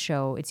bad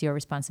show, it's your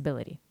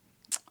responsibility.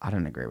 I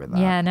don't agree with that.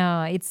 Yeah,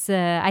 no, it's.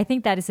 I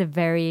think that is a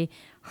very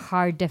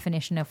hard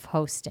definition of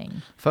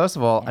hosting. First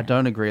of all, I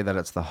don't agree that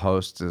it's the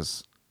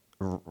host's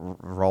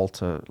role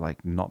to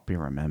like not be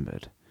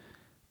remembered.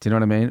 Do you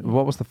know what I mean?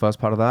 What was the first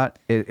part of that?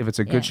 If it's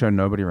a good show,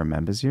 nobody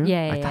remembers you.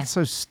 Yeah, like, yeah, that's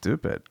so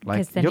stupid.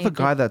 Like then you're the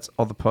you guy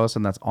or the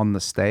person that's on the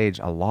stage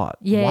a lot.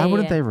 Yeah, Why yeah,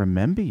 wouldn't yeah. they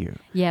remember you?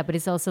 Yeah, but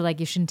it's also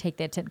like you shouldn't take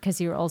that because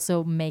you're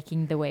also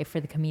making the way for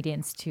the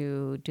comedians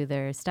to do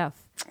their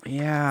stuff.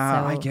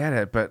 Yeah, I So- get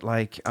it, but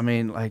like, I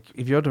mean, like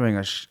if you're doing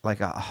a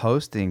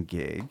hosting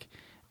gig,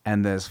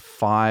 and there's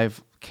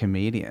 5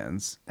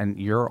 comedians, and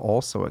you're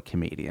also a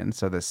comedian,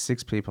 so there's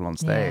 6 people on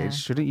stage. Yeah.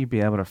 Shouldn't you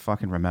be able to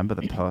fucking remember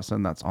the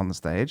person that's on the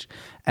stage?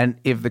 And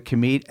if the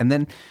and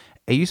then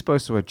are you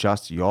supposed to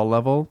adjust your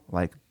level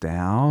like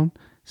down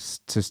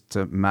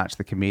to match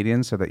the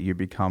comedian so that you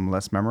become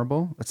less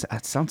memorable?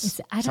 It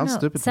sounds I don't sounds know.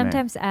 stupid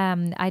Sometimes to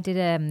me. I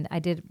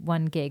did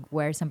one gig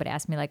where somebody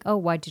asked me like, "Oh,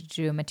 why did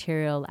you do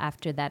material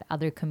after that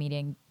other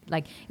comedian?"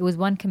 Like it was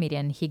one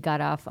comedian, he got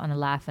off on a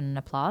laugh and an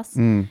applause,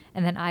 and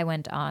then I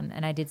went on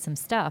and I did some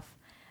stuff.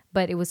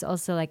 But it was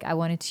also like I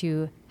wanted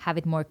to have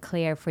it more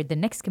clear for the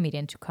next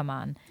comedian to come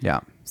on.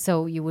 Yeah.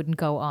 So you wouldn't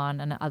go on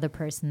another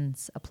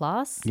person's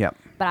applause. Yeah.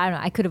 But I don't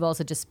know. I could have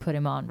also just put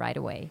him on right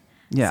away.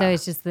 Yeah. So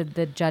it's just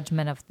the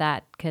judgment of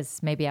that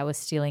because maybe I was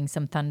stealing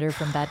some thunder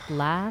from that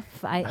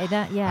laugh. I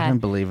don't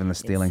believe in the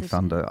stealing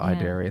thunder yeah.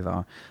 idea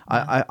either.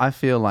 I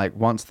feel like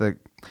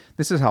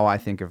this is how I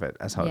think of it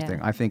as hosting.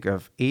 Yeah. I think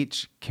of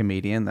each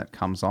comedian that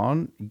comes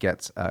on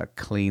gets a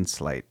clean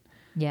slate.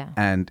 Yeah.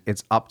 And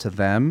it's up to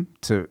them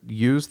to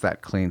use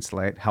that clean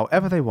slate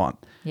however they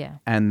want. Yeah.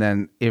 And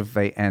then if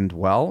they end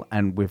well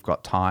and we've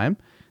got time,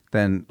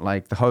 then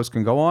like the host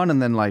can go on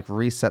and then like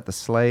reset the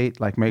slate,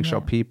 like make sure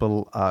Yeah.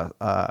 people are,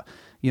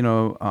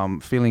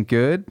 feeling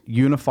good,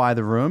 unify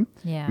the room,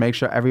 Yeah. make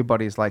sure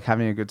everybody's like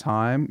having a good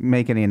time,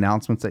 make any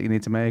announcements that you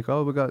need to make.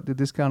 Oh, we got the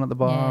discount at the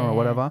bar Yeah. or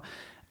whatever.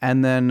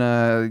 And then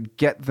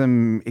get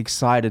them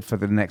excited for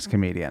the next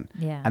comedian.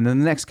 Yeah. And then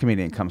the next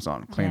comedian comes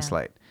on, clean Yeah.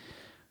 slate.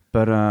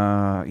 But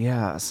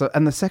so,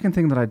 and the second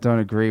thing that I don't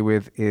agree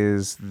with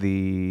is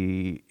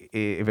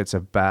if it's a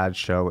bad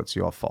show, it's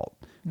your fault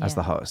as Yeah.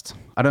 the host.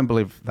 I don't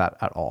believe that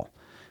at all,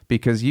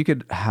 because you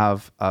could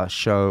have a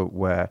show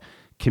where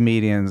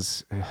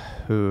comedians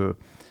who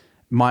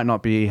might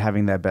not be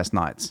having their best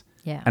nights.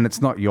 Yeah. And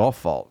it's not your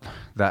fault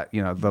that,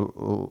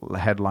 the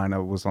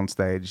headliner was on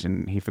stage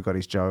and he forgot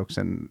his jokes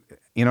and,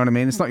 you know what I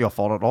mean? It's not your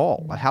fault at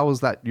all. Like, how is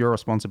that your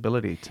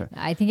responsibility to?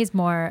 I think it's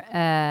more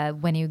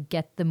when you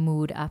get the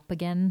mood up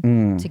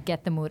again, to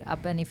get the mood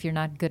up. And if you're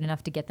not good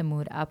enough to get the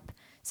mood up,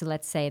 so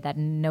let's say that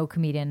no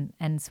comedian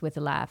ends with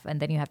a laugh and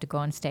then you have to go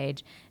on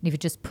stage. And if you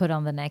just put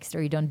on the next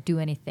or you don't do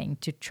anything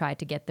to try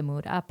to get the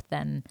mood up,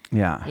 then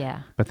Yeah.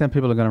 Yeah. But then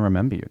people are going to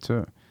remember you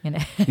too. You know.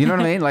 You know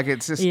what I mean? Like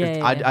it's just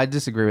Yeah. I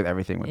disagree with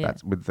everything with Yeah.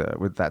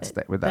 that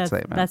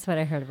statement. That's what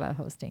I heard about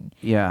hosting.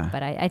 Yeah.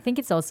 But I think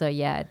it's also,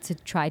 to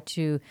try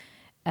to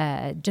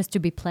just to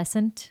be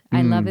pleasant.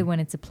 I love it when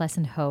it's a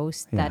pleasant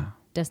host that Yeah.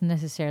 doesn't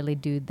necessarily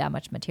do that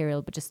much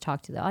material, but just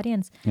talk to the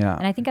audience. Yeah.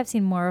 And I think I've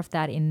seen more of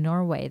that in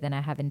Norway than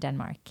I have in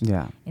Denmark.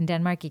 Yeah. In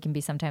Denmark, it can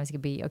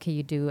be, okay,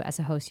 you do, as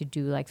a host, you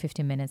do like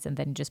 15 minutes and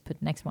then you just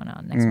put next one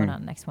on, next one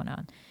on, next one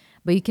on.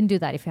 But you can do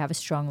that if you have a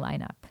strong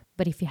lineup.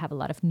 But if you have a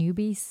lot of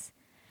newbies,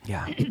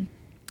 Yeah.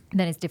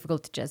 then it's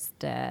difficult to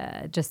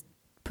just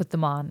put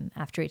them on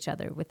after each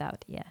other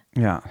without, Yeah.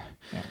 Yeah.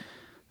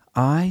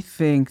 I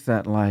think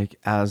that like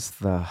as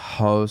the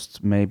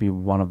host, maybe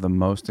one of the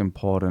most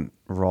important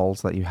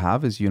roles that you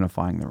have is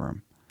unifying the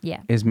room.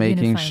 Yeah. Is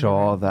making Unifying the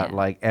sure room, that yeah.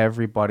 like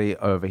everybody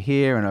over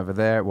here and over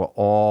there, we're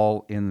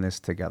all in this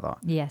together.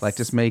 Yes. Like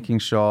just making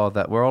sure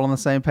that we're all on the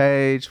same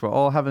page, we're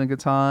all having a good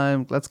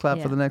time. Let's clap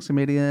for Yeah. the next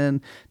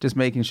comedian. Just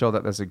making sure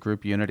that there's a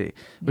group unity,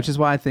 which is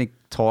why I think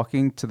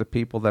talking to the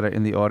people that are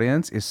in the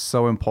audience is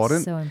so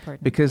important. So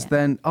important, Because yeah.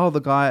 then,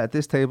 the guy at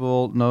this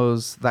table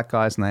knows that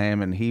guy's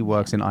name and he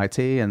works in IT,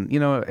 and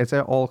it's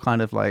all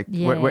kind of like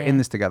we're in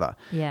this together.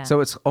 Yeah. So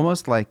it's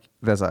almost like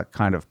there's a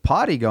kind of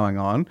party going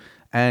on.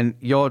 And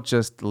you're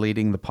just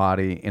leading the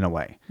party in a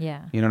way. Yeah.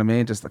 You know what I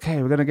mean? Just like,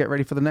 hey, we're going to get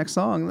ready for the next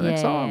song. The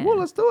next song. Yeah. Well,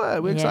 let's do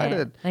it. We're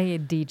excited. Like a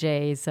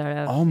DJ sort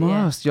of.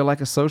 Almost. You're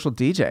like a social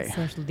DJ. Yeah.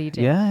 Social DJ.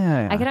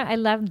 Yeah. I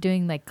love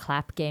doing like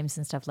clap games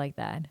and stuff like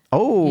that.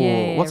 Oh,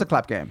 Yeah. what's a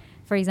clap game?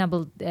 For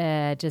example,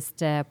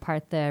 just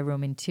part the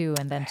room in two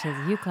and then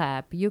just you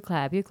clap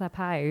higher, you clap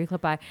higher.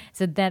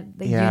 So that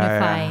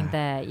unifying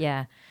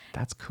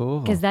That's cool.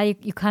 because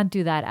that you can't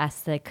do that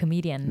as the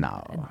comedian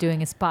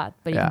doing a spot,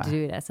 but you Yeah. can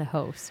do it as a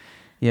host.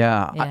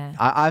 Yeah, Yeah.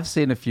 I've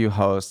seen a few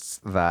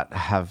hosts that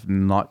have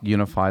not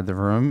unified the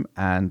room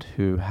and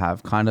who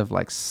have kind of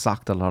like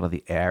sucked a lot of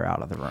the air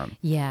out of the room.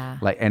 Yeah.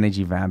 Like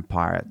energy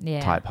vampire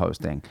Yeah. type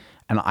hosting.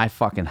 And I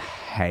fucking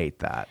hate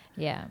that.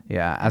 Yeah.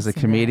 Yeah, as a I've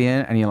seen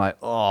comedian, and you're like,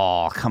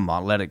 oh, come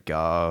on, let it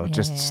go.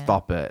 Just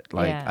stop it.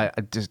 Like, Yeah.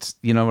 I just,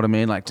 you know what I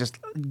mean? Like, just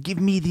give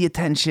me the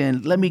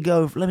attention. Let me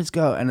go. Let us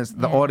go. And it's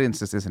the audience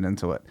just isn't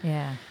into it.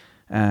 Yeah.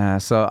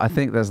 So I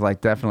think there's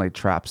like definitely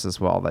traps as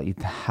well that you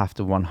have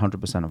to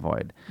 100%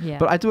 avoid. Yeah.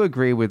 But I do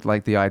agree with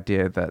like the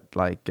idea that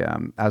like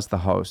as the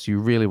host, you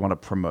really want to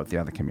promote the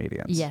other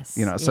comedians. Yes,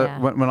 So yeah.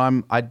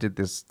 when I did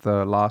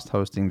the last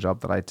hosting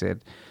job that I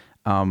did,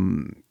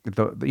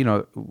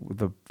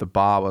 the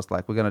bar was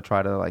like, we're going to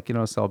try to like,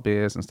 sell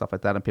beers and stuff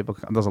like that. And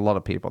there's a lot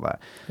of people there.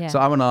 Yeah. So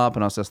I went up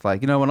and I was just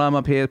like, when I'm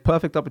up here,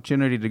 perfect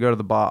opportunity to go to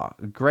the bar,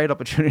 great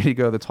opportunity to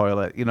go to the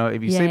toilet.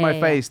 If you see my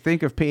face,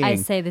 think of peeing. I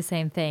say the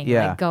same thing.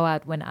 Yeah. Like go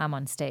out when I'm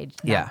on stage,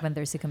 not when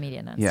there's a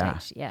comedian on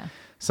stage. Yeah.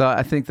 So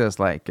I think there's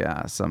like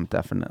some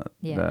definite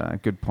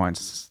good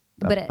points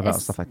about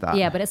stuff like that.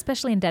 Yeah, but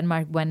especially in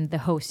Denmark when the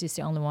host is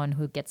the only one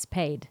who gets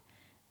paid.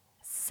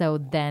 So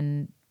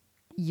then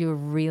you're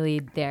really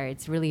there.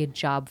 It's really a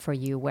job for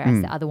you,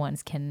 whereas the other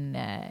ones can,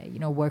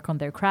 work on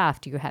their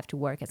craft. You have to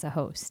work as a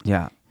host.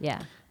 Yeah.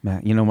 Yeah.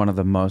 Man, one of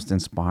the most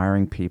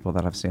inspiring people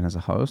that I've seen as a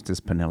host is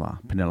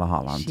Pernilla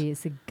Harland. She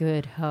is a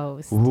good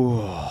host.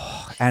 Ooh,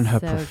 and her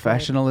So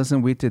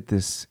professionalism. We did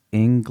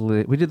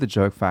the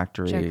Joke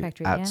Factory, at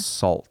yeah.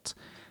 Salt,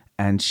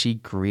 and she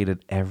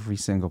greeted every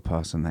single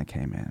person that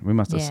came in. We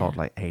must have Yeah. sold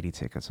like 80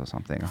 tickets or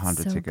something,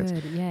 100 so tickets.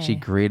 good, yeah. She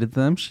greeted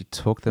them, she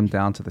took them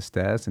down to the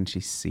stairs, and she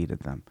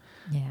seated them.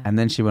 Yeah. And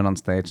then she went on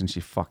stage and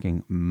she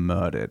fucking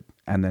murdered.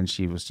 And then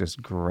she was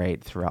just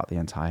great throughout the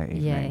entire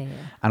evening. Yeah.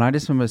 And I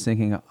just remember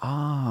thinking,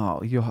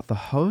 the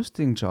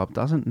hosting job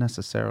doesn't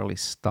necessarily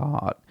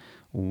start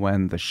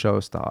when the show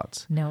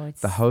starts. No,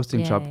 it's The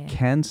hosting job yeah.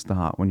 can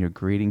start when you're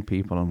greeting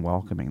people and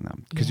welcoming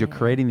them because you're Yeah.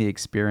 creating the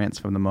experience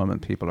from the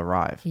moment people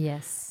arrive.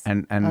 Yes.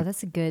 And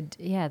that's a good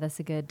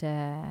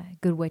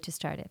good way to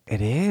start it.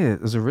 it is.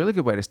 It's a really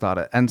good way to start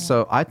it. And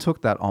so I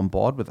took that on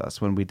board with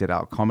us when we did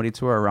our comedy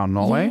tour around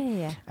Norway.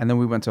 Yeah. And then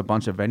we went to a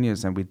bunch of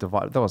venues and we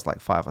divided, there was like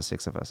 5 or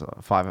 6 of us,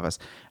 or 5 of us.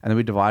 And then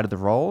we divided the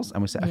roles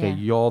and we said, okay, Yeah.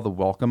 you're the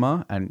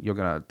welcomer and you're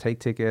going to take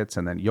tickets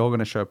and then you're going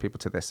to show people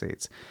to their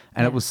seats.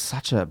 And it was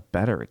such a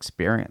better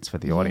experience for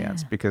the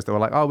audience because they were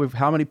like,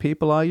 how many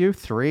people are you?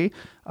 3?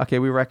 Okay,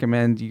 we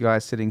recommend you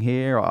guys sitting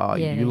here. Or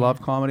you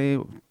love comedy.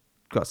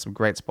 Got some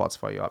great spots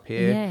for you up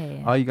here.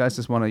 Yeah. Oh, you guys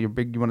just want you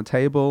want a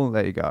table?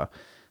 There you go.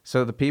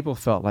 So the people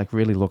felt like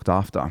really looked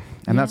after.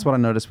 And that's what I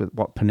noticed with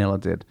what Pernilla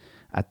did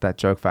at that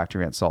Joke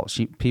Factory at Salt.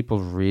 People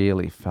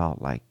really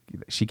felt like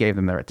she gave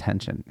them her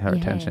attention,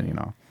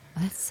 Oh,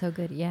 that's so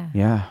good. Yeah.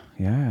 Yeah.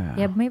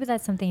 Yeah, maybe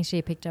that's something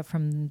she picked up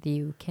from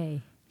the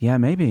UK. Yeah,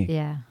 maybe.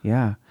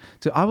 Yeah.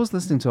 So I was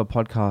listening to a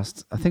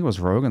podcast, I think it was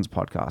Rogan's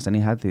podcast, and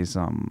he had these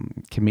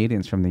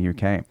comedians from the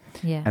UK.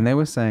 Yeah. And they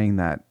were saying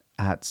that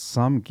at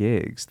some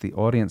gigs, the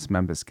audience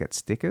members get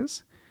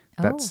stickers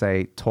that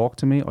say, talk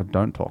to me or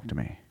don't talk to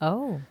me.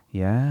 Oh.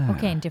 Yeah.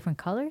 Okay, in different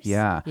colors?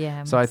 Yeah.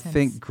 Yeah. So I makes sense.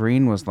 think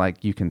green was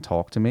like, you can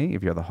talk to me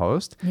if you're the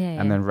host. Yeah,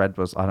 And then red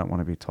was, I don't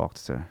want to be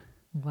talked to.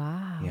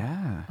 Wow.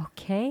 Yeah.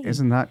 Okay.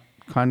 Isn't that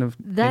kind of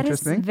That is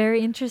interesting?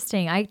 very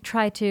interesting. I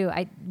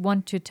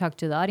want to talk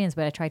to the audience,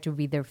 but I try to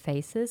read their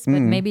faces.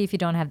 But maybe if you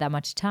don't have that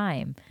much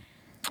time,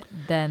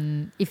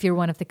 then if you're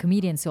one of the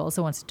comedians who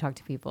also wants to talk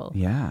to people,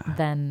 Yeah.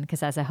 then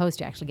because as a host,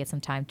 you actually get some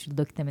time to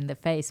look them in the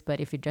face. But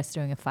if you're just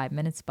doing a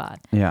 5-minute spot,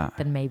 Yeah.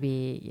 then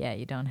maybe,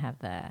 you don't have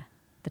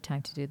the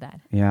time to do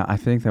that. Yeah, I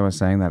think they were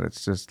saying that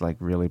it's just like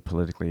really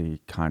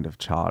politically kind of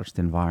charged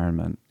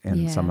environment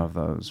in some Yeah. of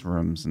those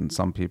rooms, and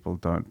some people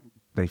don't.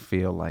 They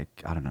feel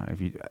like, I don't know,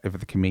 if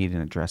the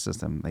comedian addresses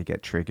them, they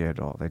get triggered,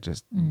 or they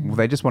just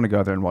want to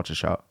go there and watch a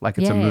show like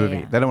it's a Yeah, movie.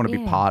 yeah. They don't want to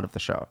be Yeah. part of the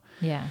show.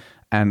 Yeah.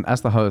 And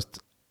as the host,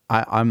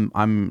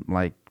 I'm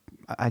like,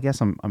 I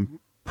guess I'm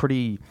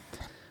pretty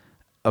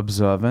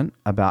observant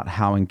about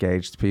how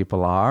engaged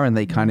people are, and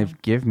they kind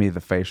of give me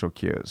the facial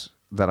cues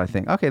that I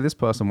think, okay, this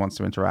person wants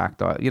to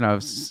interact, or you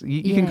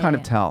can kind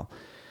of tell.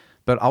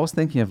 But I was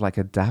thinking of like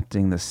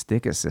adapting the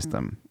sticker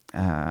system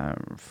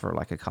for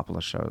like a couple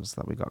of shows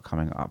that we got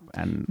coming up,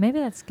 and Maybe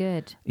that's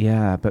good.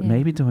 but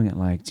maybe doing it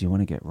like, do you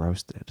want to get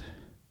roasted?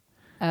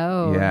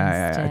 Oh,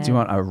 Yeah. Do you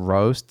want a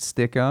roast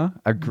sticker?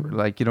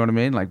 Like, you know what I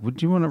mean? Like,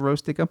 would you want a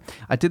roast sticker?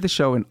 I did the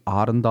show in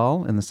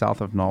Arendal in the south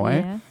of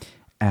Norway. Yeah.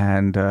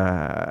 And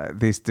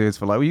these dudes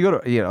were like,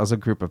 well, it was a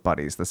group of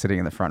buddies that sitting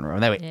in the front row,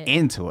 and they were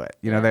into it.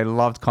 They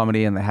loved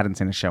comedy, and they hadn't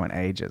seen a show in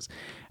ages.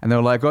 And they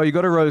were like, oh, you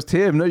got to roast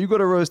him. No, you got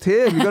to roast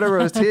him. You got to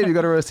roast him. You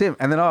got to roast him.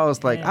 And then I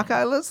was like,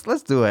 okay, let's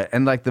do it.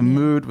 And like the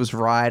mood was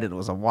right. It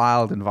was a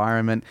wild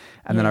environment.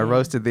 And then I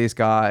roasted these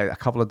guys, a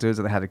couple of dudes,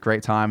 and they had a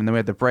great time. And then we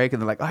had the break,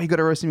 and they're like, oh, you got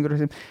to roast him. You got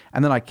to roast him.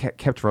 And then I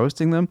kept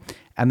roasting them.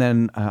 And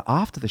then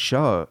after the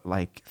show,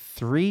 like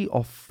 3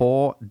 or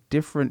 4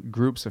 different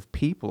groups of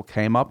people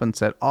came up and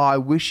said, oh, I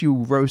wish you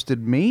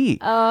roasted me.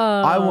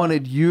 I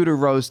wanted you to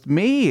roast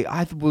me.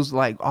 I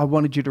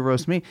wanted you to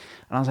roast me.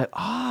 And I was like,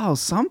 oh,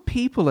 some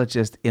people are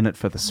just in it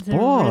for the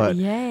sport.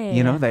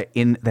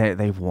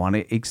 They want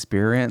to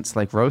experience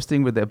like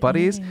roasting with their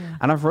buddies.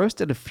 And I've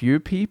roasted a few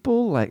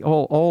people, like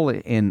all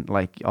in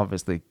like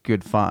obviously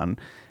good fun.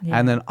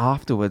 And then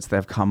afterwards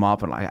they've come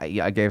up, and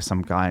I gave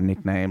some guy a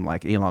nickname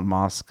like Elon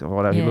Musk or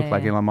whatever. He looked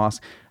like Elon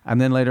Musk. And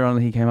then later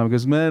on he came up and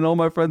goes, man, all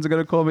my friends are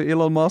going to call me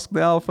Elon Musk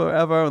now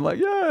forever. And like,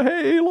 yeah,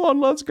 hey Elon,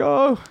 let's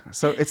go.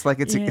 So it's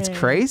like, it's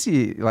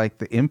crazy, like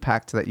the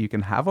impact that you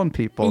can have on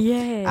people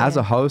as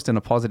a host in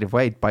a positive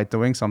way by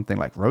doing something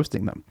like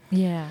roasting them.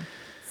 Yeah.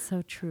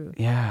 So true.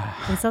 Yeah.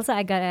 It's also,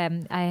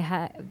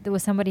 there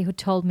was somebody who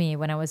told me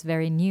when I was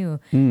very new,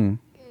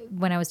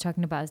 when I was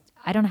talking about,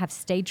 I don't have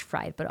stage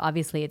fright, but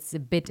obviously it's a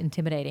bit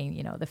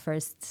intimidating, the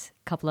first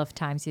couple of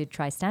times you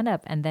try stand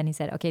up. And then he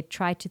said, okay,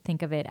 try to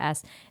think of it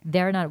as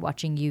they're not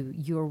watching you,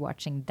 you're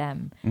watching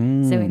them.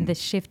 So in the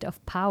shift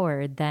of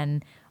power,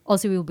 then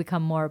also we will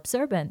become more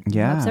observant,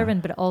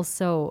 but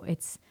also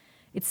it's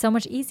so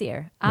much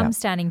easier. I'm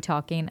standing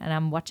talking and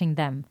I'm watching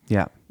them.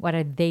 Yeah. What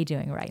are they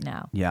doing right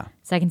now? Yeah.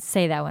 So I can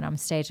say that when I'm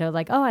stage. I was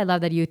like, oh, I love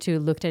that you two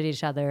looked at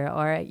each other,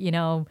 or,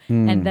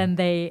 and then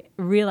they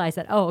realize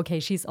that, oh, okay,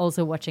 she's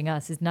also watching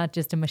us. It's not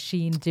just a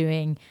machine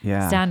doing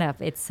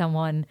stand-up. It's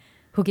someone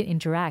who can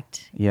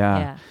interact.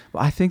 Yeah.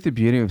 Well, I think the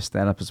beauty of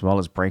stand-up as well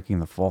is breaking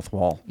the fourth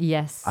wall.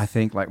 Yes. I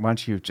think like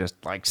once you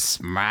just like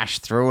smash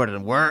through it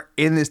and we're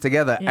in this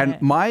together. Yeah.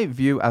 And my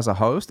view as a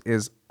host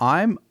is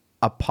I'm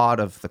a part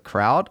of the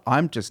crowd.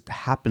 I'm just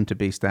happen to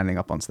be standing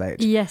up on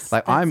stage. Yes.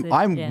 Like I'm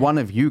one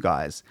of you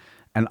guys,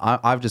 and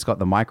I've just got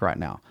the mic right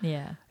now.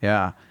 Yeah.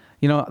 Yeah.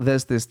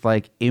 There's this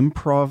like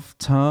improv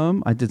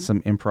term. I did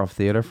some improv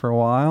theater for a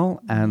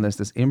while, and there's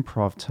this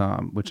improv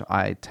term which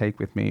I take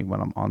with me when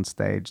I'm on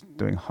stage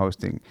doing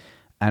hosting,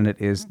 and it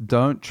is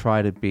don't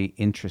try to be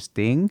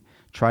interesting,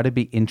 try to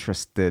be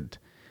interested.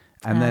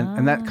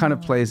 And that kind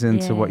of plays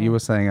into what you were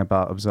saying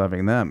about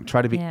observing them.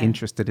 Try to be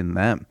interested in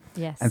them.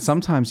 Yes. And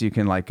sometimes you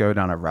can like go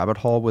down a rabbit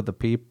hole with the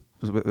people,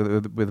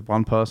 with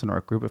one person or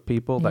a group of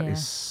people that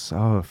is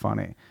so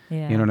funny.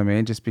 Yeah. You know what I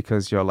mean? Just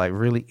because you're like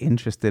really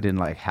interested in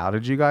like, how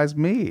did you guys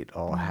meet?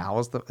 Or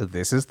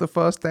this is the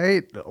first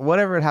date?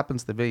 Whatever it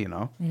happens to be,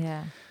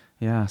 Yeah.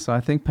 Yeah. So I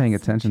think paying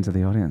attention to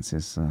the audience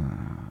is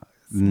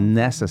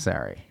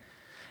necessary.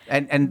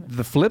 And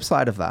the flip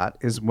side of that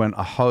is when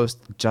a host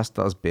just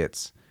does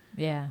bits.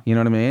 Yeah. You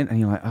know what I mean?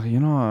 And you're like, oh,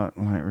 you're not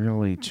like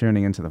really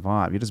tuning into the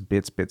vibe. You're just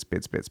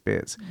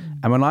bits.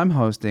 And when I'm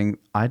hosting,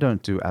 I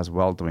don't do as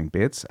well doing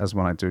bits as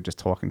when I do just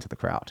talking to the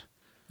crowd.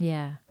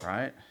 Yeah.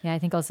 Right? Yeah, I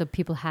think also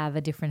people have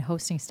a different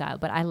hosting style,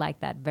 but I like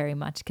that very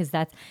much because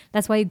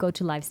that's why you go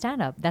to live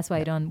stand-up. That's why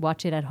you don't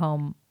watch it at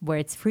home where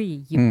it's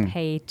free. You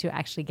pay to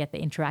actually get the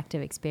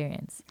interactive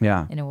experience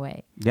in a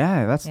way.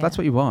 Yeah, that's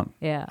what you want.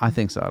 Yeah. I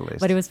think so, at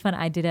least. But it was fun.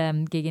 I did a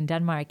gig in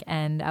Denmark,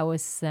 and I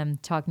was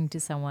talking to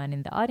someone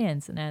in the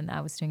audience, and then I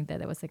was doing that.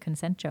 There was a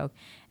consent joke.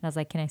 And I was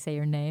like, can I say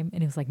your name?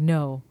 And he was like,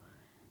 no.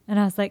 And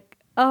I was like,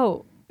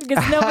 oh. Because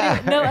and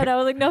I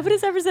was like,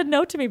 nobody's ever said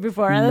no to me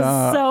before. And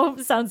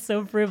that sounds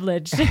so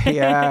privileged.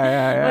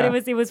 Yeah.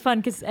 But it was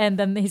fun and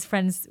then his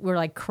friends were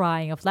like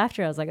crying of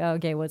laughter. I was like, oh,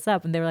 okay, what's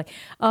up? And they were like,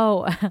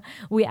 oh,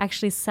 we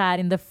actually sat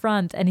in the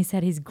front, and he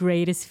said his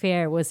greatest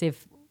fear was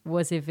if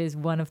was if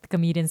one of the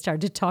comedians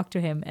started to talk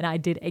to him, and I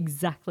did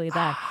exactly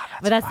that.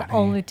 But that's funny. the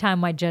only time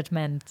my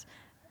judgment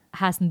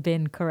hasn't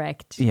been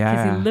correct. Yeah.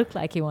 Because he looked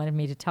like he wanted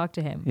me to talk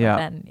to him. Yeah. But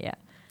then, yeah.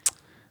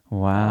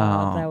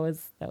 Wow.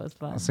 That was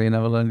fun. So you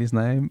never learned his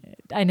name?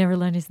 I never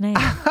learned his name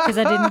because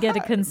I didn't get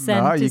a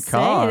consent No, to you say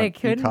can't. it. I You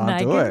couldn't. can't I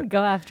do couldn't it.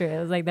 go after it. It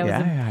was like that was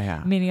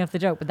the meaning of the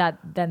joke. But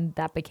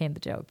that became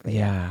the joke. But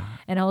Yeah.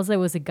 And also, there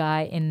was a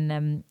guy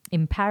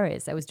in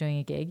Paris. I was doing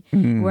a gig.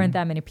 Mm. Weren't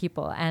that many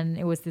people, and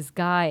it was this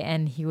guy,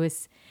 and he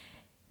was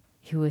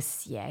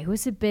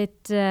a bit.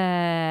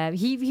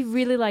 He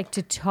really liked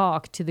to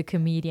talk to the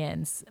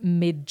comedians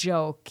mid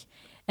joke.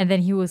 And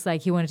then he was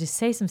like, he wanted to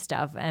say some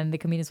stuff. And the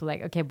comedians were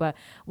like, okay, but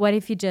what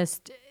if you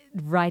just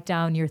write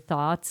down your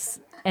thoughts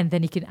and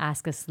then you can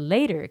ask us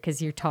later because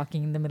you're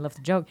talking in the middle of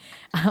the joke.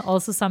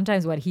 Also,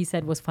 sometimes what he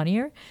said was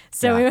funnier.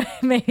 So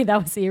maybe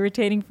that was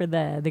irritating for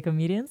the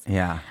comedians.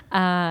 Yeah.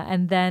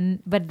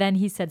 But then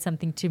he said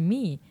something to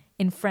me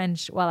in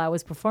French while I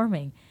was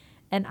performing.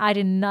 And I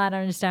did not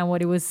understand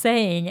what he was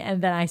saying.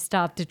 And then I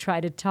stopped to try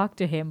to talk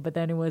to him. But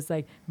then it was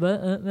like,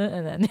 and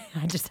then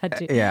I just had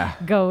to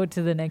go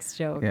to the next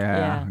joke.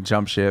 Yeah.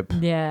 Jump ship.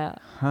 Yeah.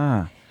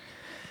 Huh.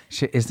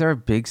 Shit, is there a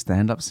big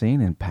stand-up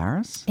scene in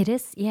Paris? It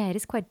is. Yeah, it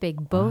is quite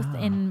big, both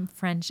in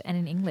French and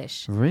in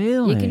English.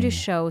 Really? You can do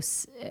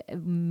shows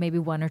maybe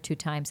 1 or 2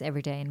 times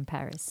every day in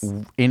Paris.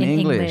 In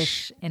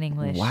English? In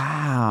English.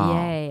 Wow.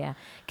 Yeah.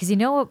 Because you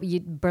know what?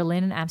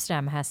 Berlin and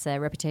Amsterdam has a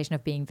reputation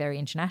of being very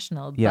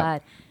international. Yeah.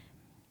 But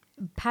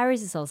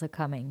Paris is also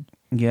coming.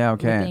 Yeah,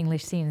 With the okay.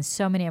 English scene.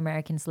 So many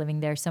Americans living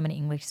there, so many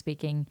English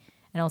speaking,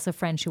 and also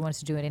French who wants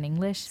to do it in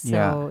English.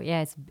 So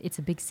it's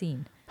a big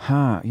scene.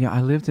 Huh. Yeah,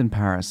 I lived in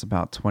Paris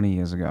about 20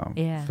 years ago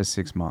for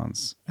 6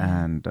 months.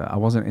 Yeah. And I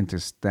wasn't into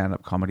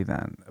stand-up comedy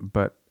then.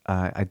 But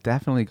I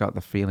definitely got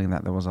the feeling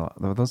that there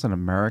was an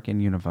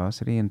American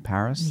university in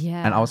Paris.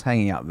 Yeah. And I was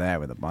hanging out there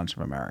with a bunch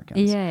of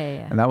Americans.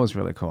 Yeah. And that was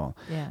really cool.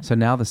 Yeah. So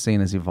now the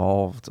scene has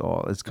evolved,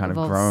 or it's kind of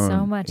Evolved grown.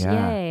 so much.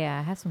 Yeah. Yeah.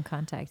 I have some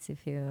contacts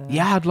if you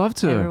Yeah, I'd love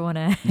to. ever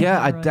wanna Yeah,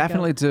 I ever wanna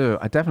definitely go. do.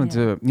 I definitely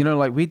do. You know,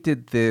 like we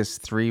did this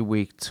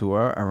 3-week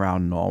tour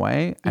around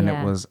Norway, and it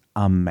Yeah. was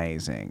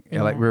amazing.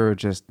 Yeah. Like Yeah. we were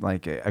just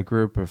like a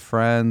group of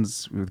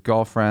friends with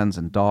girlfriends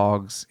and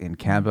dogs in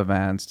camper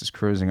vans, just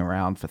cruising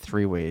around for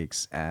 3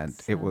 weeks, and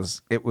it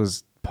was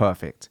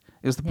perfect.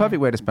 It was the perfect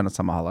way to spend a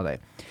summer holiday.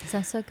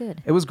 Sounds so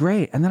good. It was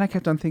great. And then I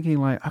kept on thinking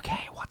like,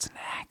 okay, what's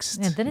next?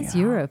 And then it's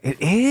You know? Europe. It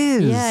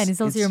is. Yeah, and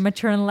it's also your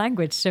maternal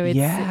language, so it's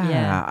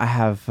I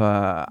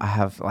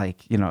have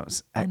like, you know,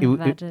 an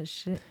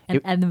advantage.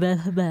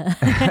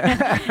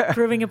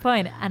 Proving a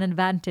point, an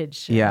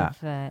advantage. Yeah.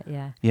 Of,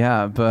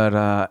 Yeah,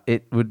 but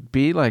it would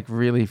be like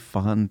really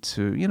fun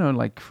to, you know,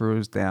 like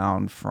cruise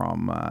down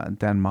from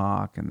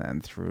Denmark and then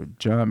through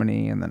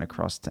Germany and then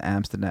across to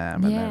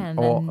Amsterdam and then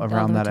all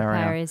around that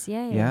area. Paris.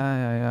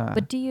 Yeah.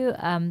 But do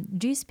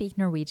you speak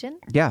Norwegian?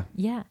 Yeah,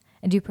 Yeah.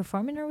 And do you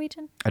perform in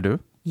Norwegian? I do.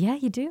 Yeah,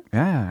 you do?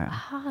 Yeah.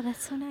 Oh,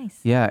 that's so nice.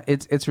 Yeah,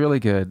 it's really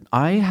good.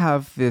 I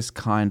have this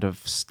kind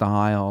of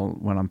style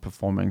when I'm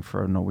performing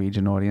for a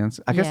Norwegian audience.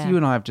 I guess you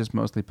and I have just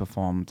mostly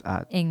performed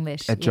at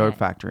English. Joke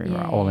Factory,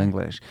 right? All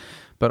English.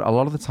 But a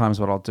lot of the times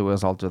what I'll do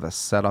is I'll do the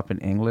setup in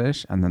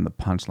English and then the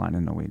punchline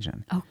in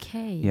Norwegian.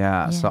 Okay.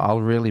 Yeah, so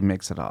I'll really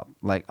mix it up.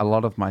 Like a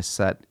lot of my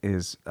set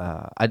is,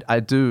 I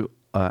do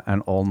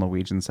an all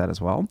Norwegian set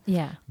as well.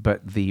 Yeah.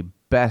 But the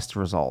best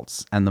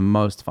results and the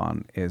most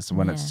fun is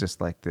when it's just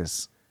like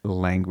this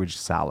language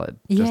salad.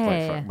 Just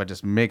but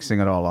just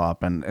mixing it all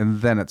up and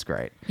then it's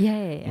great.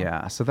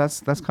 Yeah. So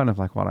that's kind of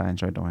like what I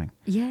enjoy doing.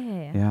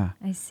 Yeah.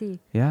 I see.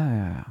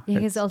 Yeah.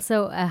 Because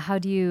also, how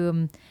do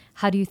you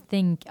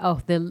think?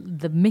 Oh,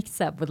 the mix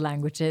up with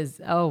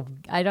languages. Oh,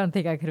 I don't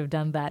think I could have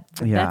done that.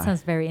 But that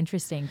sounds very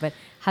interesting. But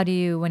how do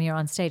you, when you're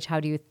on stage, how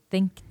do you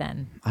think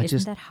then?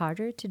 Isn't that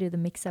harder to do the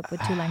mix up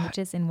with 2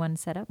 languages in one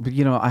setup? But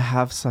you know, I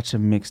have such a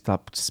mixed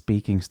up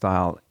speaking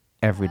style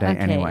every day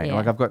anyway.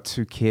 Like I've got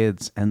 2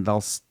 kids and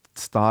they'll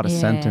start a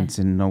sentence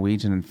in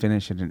Norwegian and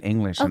finish it in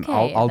English, and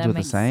I'll do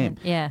the same.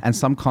 And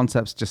some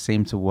concepts just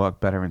seem to work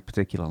better in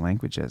particular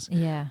languages.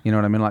 Yeah. You know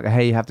what I mean? Like,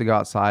 hey, you have to go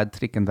outside,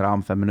 trikken drar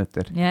om 5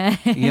 minutter. Yeah.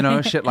 You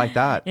know, shit like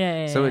that.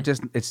 So Yeah.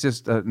 it's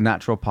just a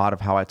natural part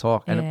of how I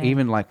talk. And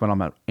even like when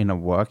I'm in a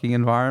working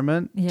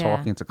environment,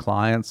 talking to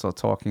clients or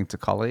talking to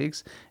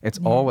colleagues, it's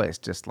always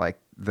just like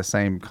the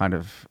same kind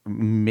of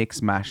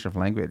mix mash of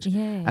language.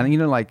 And you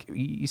know, like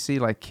you see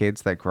like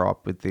kids that grow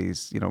up with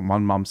these, you know,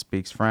 one mom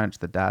speaks French,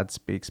 the dad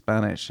speaks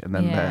Spanish, and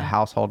then the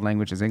household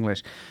language is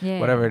English.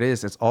 Whatever it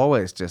is, it's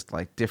always just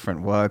like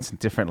different words and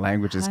different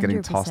languages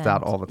getting tossed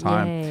out all the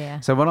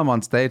time. So when I'm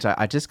on stage,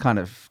 I just kind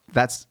of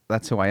that's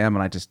who I am,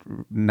 and I just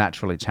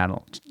naturally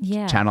channel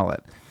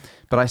it.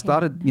 But I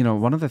started, you know,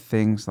 one of the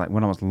things, like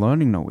when I was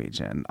learning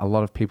Norwegian, a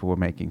lot of people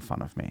were making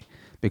fun of me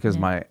because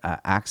my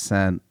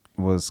accent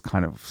was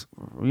kind of,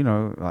 you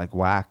know, like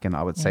whack, and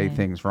I would say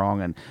things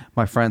wrong, and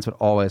my friends would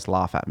always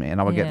laugh at me,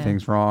 and I would get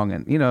things wrong,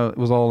 and you know, it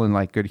was all in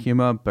like good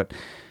humor. But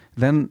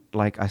then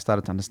like I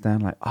started to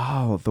understand like,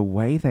 oh, the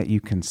way that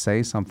you can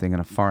say something in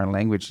a foreign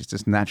language is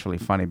just naturally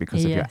funny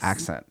because of your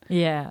accent.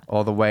 Yeah.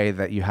 Or the way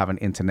that you have an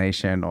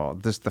intonation, or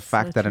just the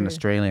fact that an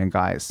Australian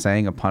guy is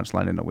saying a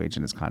punchline in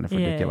Norwegian is kind of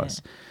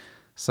ridiculous.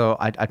 So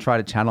I try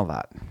to channel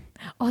that.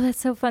 Oh, that's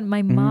so fun.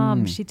 My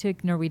mom, she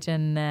took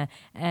Norwegian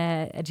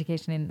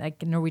education in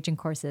like Norwegian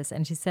courses,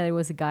 and she said it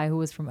was a guy who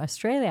was from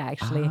Australia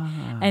actually,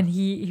 and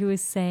he was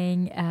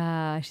saying,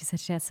 she said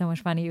she had so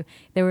much fun.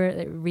 They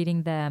were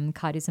reading the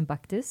Karius and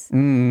Baktus,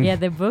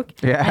 the book,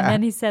 and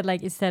then he said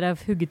like instead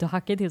of hugget og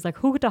hakket, he was like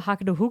hugget og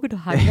hakket og hugget og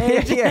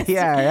hakket.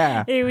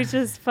 yeah. It was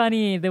just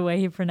funny the way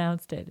he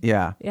pronounced it.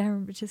 Yeah, I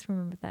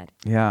remember that.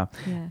 Yeah,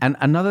 and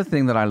another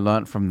thing that I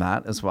learned from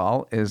that as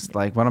well is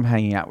like when I'm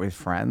hanging out with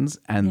friends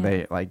and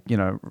they like, you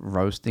know,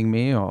 roasting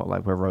me, or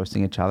like we're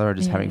roasting each other, or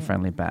just having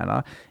friendly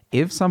banter.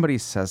 If somebody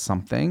says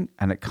something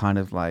and it kind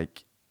of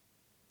like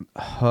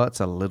hurts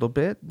a little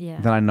bit,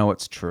 then I know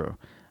it's true,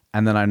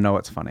 and then I know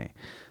it's funny.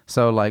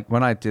 So like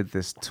when I did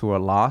this tour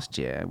last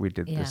year, we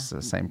did this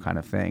same kind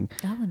of thing.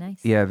 Oh,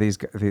 nice. Yeah, these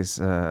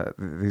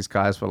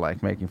guys were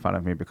like making fun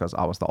of me because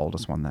I was the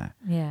oldest one there.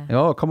 Yeah. And,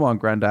 oh, come on,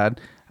 granddad.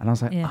 And I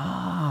was like,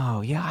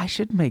 oh, yeah, I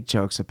should make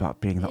jokes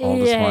about being the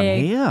oldest one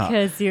here.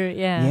 Because you're,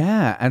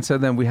 Yeah. And so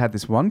then we had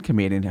this one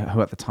comedian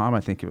who at the time, I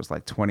think he was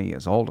like 20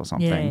 years old or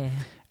something. Yeah.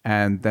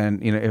 And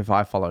then, you know, if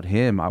I followed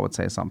him, I would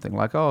say something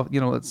like, oh,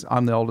 you know,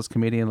 I'm the oldest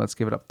comedian. Let's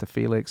give it up to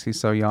Felix. He's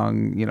so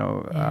young. You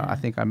know, I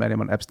think I met him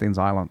on Epstein's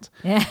Island.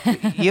 Yeah.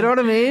 You know what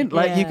I mean?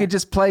 Like you could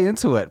just play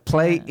into it,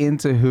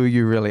 into who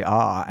you really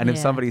are. And if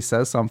somebody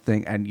says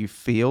something and you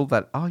feel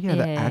that, oh,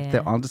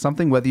 they're onto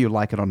something, whether you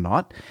like it or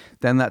not,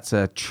 then that's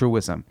a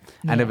truism.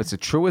 And if it's a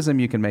truism,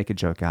 you can make a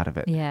joke out of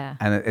it. Yeah.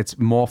 And it's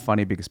more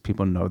funny because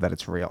people know that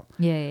it's real.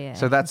 Yeah.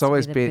 So that's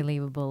always been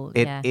believable.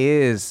 It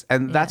is.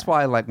 And that's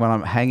why, like, when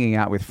I'm hanging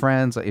out with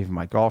friends, or even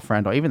my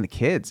girlfriend, or even the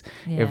kids,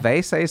 if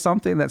they say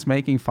something that's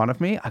making fun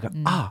of me, I go,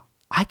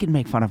 I can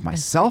make fun of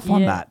myself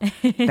on that.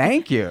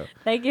 Thank you.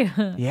 Thank you.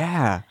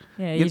 Yeah.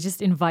 Yeah, you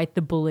just invite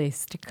the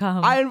bullies to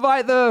come. I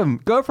invite them.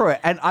 Go for it.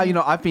 And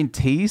I've been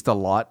teased a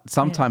lot,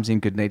 sometimes in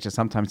good nature,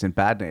 sometimes in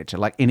bad nature.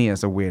 Like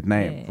Inea's a weird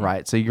name,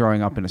 right? So you're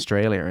growing up in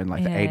Australia in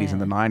like the 80s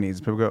and the 90s.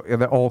 People go,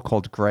 they're all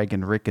called Greg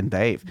and Rick and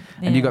Dave.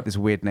 And you got this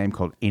weird name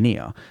called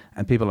Inea,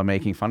 and people are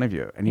making fun of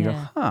you. And you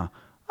go,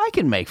 I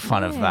can make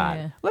fun of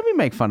that. Let me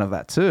make fun of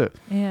that too.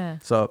 Yeah.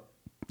 So,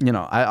 you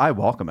know, I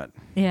welcome it.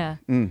 Yeah.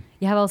 You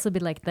have also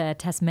been like the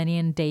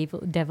Tasmanian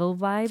devil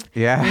vibe.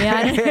 Yeah. Yeah,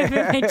 I don't know if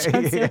you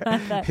make jokes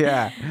about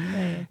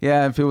that.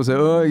 Yeah, and people say,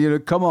 oh, you know,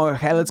 come on,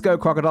 hey, let's go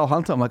crocodile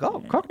hunter. I'm like,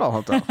 oh, crocodile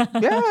hunter.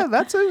 Yeah,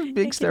 that's a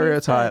big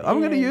stereotype. I'm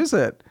going to use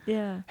it.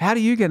 Yeah. How do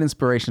you get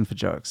inspiration for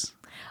jokes?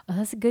 Oh,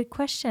 that's a good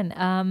question.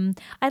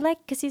 I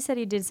like, because you said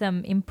you did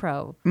some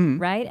improv,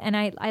 right? And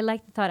I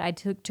like the thought. I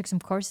took some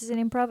courses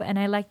in improv, and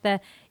I like the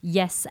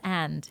yes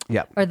and.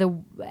 Yeah.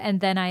 And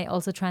then I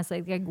also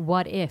translate like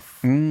what if.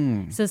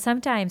 So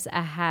sometimes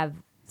I have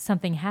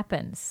something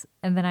happens,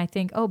 and then I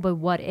think, oh, but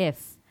what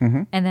if?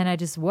 And then I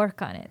just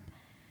work on it.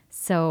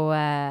 So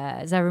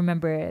as I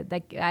remember,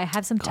 like I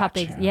have some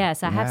topics.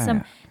 Yes, I have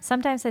some.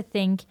 Sometimes I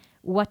think,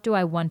 what do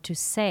I want to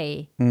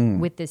say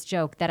with this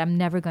joke that I'm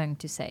never going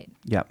to say?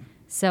 Yeah.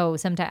 So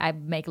sometimes I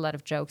make a lot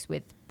of jokes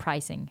with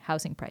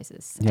housing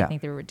prices. I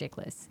think they're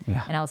ridiculous.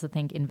 Yeah. And I also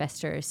think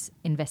investors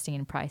investing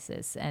in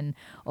prices, and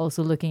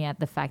also looking at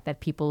the fact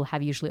that people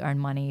have usually earned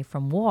money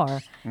from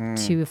war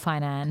to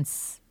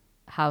finance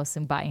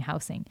buying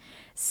housing.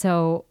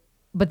 So,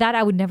 but that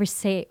I would never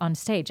say on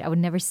stage. I would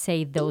never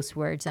say those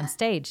words on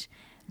stage.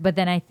 But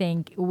then I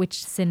think,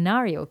 which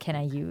scenario can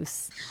I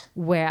use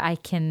where I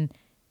can,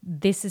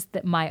 this is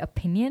my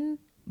opinion,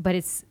 but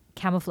it's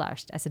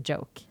camouflaged as a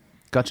joke.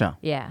 Gotcha.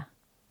 Yeah.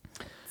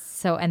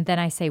 So, and then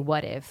I say,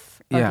 what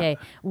if? Okay,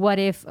 what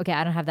if,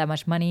 I don't have that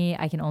much money.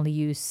 I can only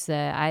use,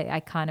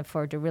 I can't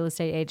afford a real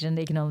estate agent.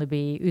 It can only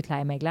be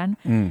utleiemegleren.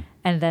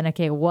 And then,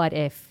 what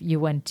if you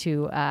went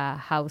to a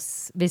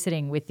house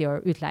visiting with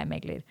your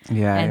utleiemegler?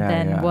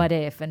 What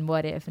if,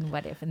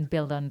 and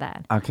build on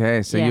that.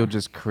 Okay, so you'll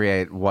just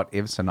create what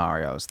if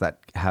scenarios that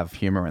have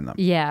humor in them.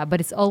 Yeah,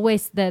 but it's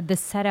always the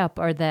setup,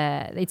 or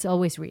it's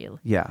always real.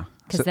 Yeah.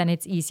 Because then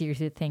it's easier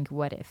to think,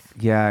 what if?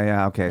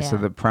 Yeah. Okay. So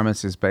the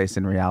premise is based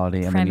in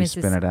reality, and then you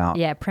spin it out.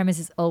 Yeah, premise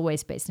is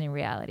always based in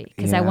reality.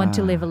 Because I want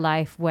to live a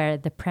life where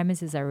the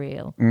premises are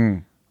real.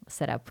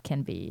 Setup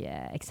can be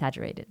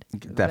exaggerated.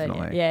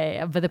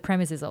 Definitely. But the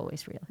premise is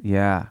always real.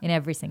 Yeah. In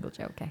every single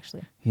joke,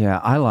 actually. Yeah,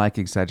 I like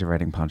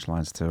exaggerating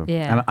punchlines too.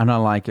 Yeah. And I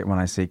like it when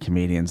I see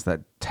comedians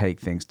that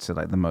take things to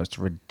like the most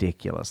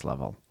ridiculous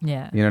level.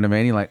 Yeah. You know what I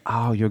mean? You're like,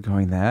 oh, you're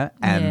going there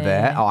and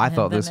there. Oh, I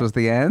thought this was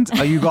the end.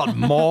 Oh, you got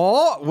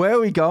more? Where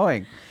are we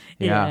going?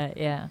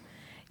 Yeah.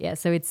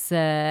 So it's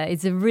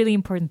a really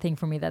important thing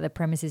for me that the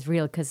premise is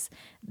real, because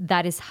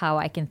that is how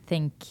I can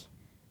think.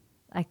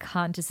 I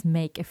can't just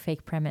make a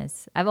fake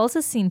premise. I've also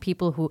seen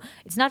people who,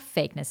 it's not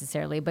fake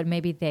necessarily, but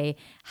maybe they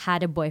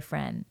had a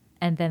boyfriend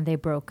and then they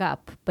broke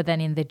up. But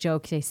then in the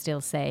joke, they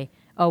still say,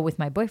 oh, with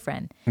my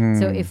boyfriend.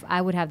 So if I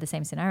would have the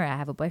same scenario, I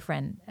have a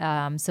boyfriend.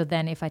 So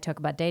then if I talk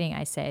about dating,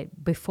 I say,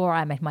 before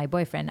I met my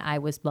boyfriend, I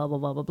was blah, blah,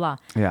 blah, blah, blah.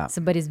 Yeah.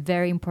 So, but it's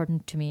very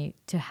important to me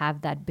to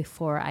have that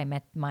before I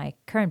met my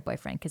current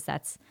boyfriend, because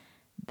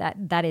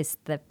that is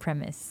the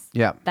premise.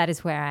 Yeah. That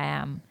is where I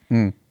am.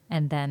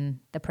 And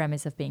then the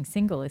premise of being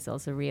single is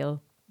also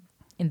real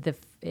in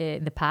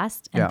the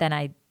past. And Yeah. then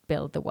I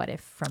build the what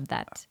if from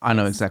that. I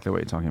know exactly what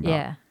you're talking about.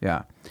 Yeah.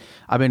 Yeah.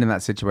 I've been in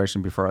that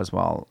situation before as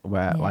well,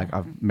 where Yeah. like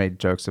I've made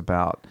jokes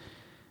about,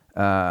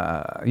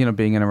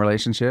 being in a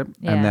relationship.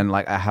 Yeah. And then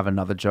like I have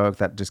another joke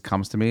that just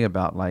comes to me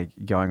about like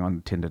going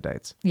on Tinder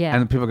dates. Yeah.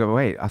 And people go,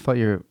 wait, I thought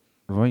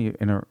weren't you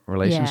in a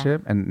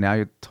relationship? And now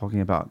you're talking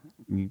about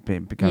you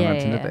going on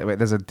Tinder date. Wait,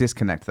 there's a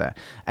disconnect there.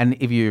 And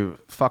if you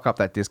fuck up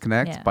that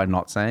disconnect by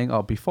not saying,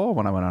 oh, before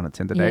when I went on a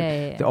Tinder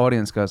date, the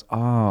audience goes,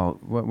 oh,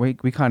 we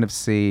kind of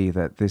see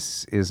that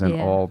this isn't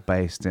all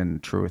based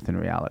in truth and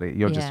reality.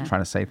 You're just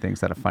trying to say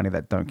things that are funny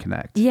that don't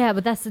connect. Yeah,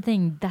 but that's the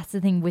thing. That's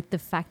the thing with the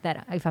fact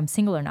that if I'm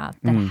single or not,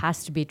 that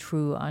has to be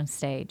true on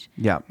stage.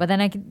 Yeah. But then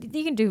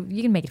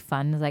you can make it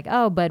fun. It's like,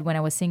 oh, but when I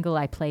was single,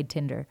 I played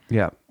Tinder.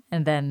 Yeah.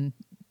 And then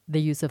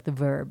the use of the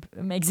verb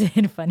makes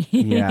it funny.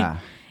 Yeah.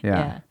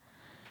 Yeah.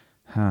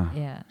 Huh.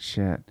 Yeah.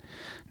 Shit.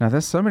 Now,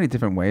 there's so many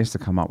different ways to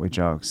come up with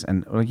jokes.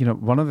 And,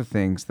 one of the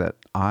things that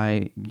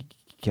I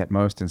get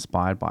most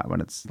inspired by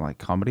when it's like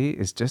comedy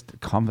is just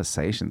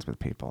conversations with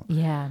people.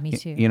 Yeah, me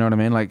too. You know what I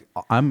mean? Like,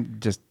 I'm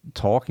just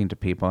talking to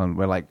people and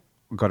we're like,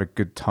 got a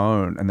good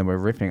tone, and then we're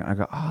riffing. And I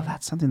go, oh,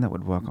 that's something that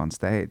would work on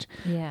stage.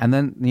 Yeah. And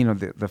then,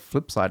 the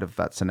flip side of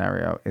that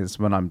scenario is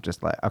when I'm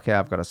just like, okay,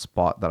 I've got a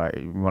spot that I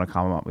want to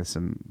come up with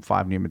some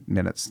 5 new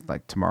minutes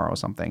like tomorrow or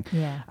something.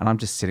 Yeah. And I'm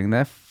just sitting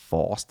there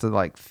forced to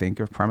like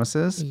think of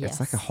premises. Yes. It's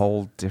like a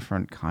whole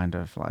different kind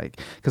of like,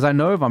 because I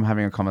know if I'm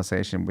having a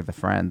conversation with a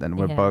friend and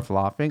we're both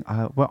laughing,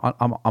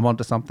 I'm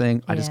onto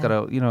something. I just got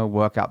to,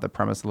 work out the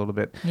premise a little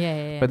bit.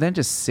 Yeah. But then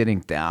just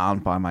sitting down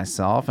by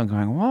myself and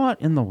going, what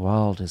in the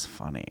world is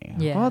funny?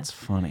 Yeah. What's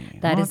funny?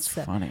 What's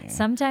funny?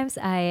 Sometimes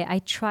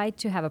I try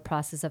to have a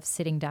process of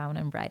sitting down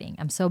and writing.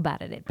 I'm so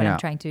bad at it, but I'm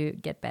trying to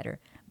get better.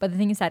 But the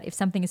thing is that if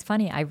something is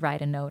funny, I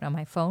write a note on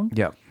my phone.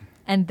 Yeah.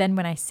 And then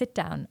when I sit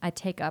down, I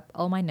take up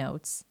all my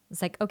notes.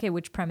 It's like, okay,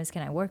 which premise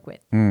can I work with?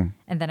 And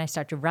then I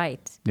start to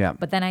write. Yeah.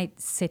 But then I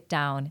sit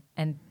down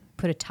and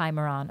put a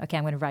timer on. Okay,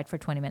 I'm going to write for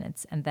 20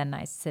 minutes. And then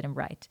I sit and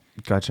write.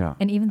 Gotcha.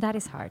 And even that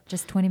is hard,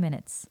 just 20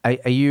 minutes.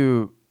 Are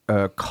you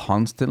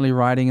constantly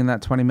writing in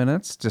that 20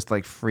 minutes? Just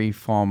like free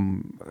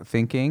form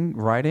thinking,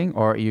 writing?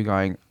 Or are you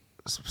going,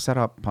 set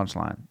up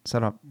punchline?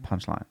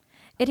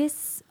 It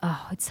is,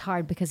 it's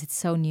hard because it's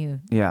so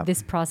new. Yeah.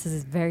 This process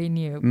is very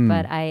new.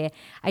 But I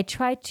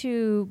try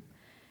to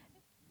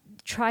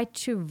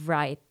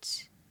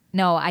write.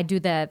 No, I do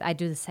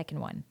the second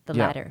one, the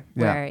latter,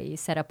 where you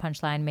set up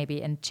punchline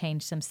maybe and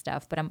change some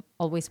stuff. But I'm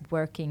always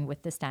working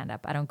with the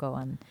stand-up. I don't go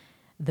on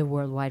the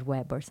World Wide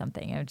Web or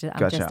something. I'm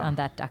just on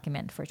that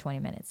document for 20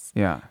 minutes.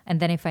 Yeah. And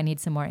then if I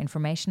need some more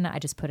information, I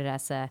just put it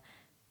as a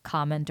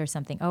comment or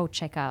something. Oh,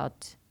 check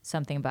out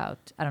something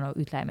about, I don't know,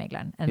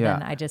 Utleiemegleren. And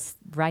then I just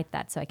write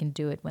that so I can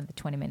do it when the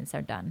 20 minutes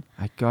are done.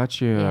 I got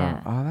you.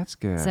 Yeah. Oh, that's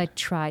good. So I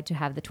try to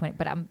have the 20,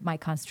 but my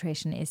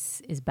concentration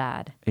is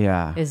bad.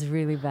 Yeah. Is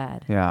really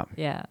bad. Yeah.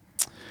 Yeah.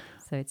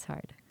 So it's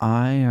hard.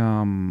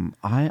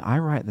 I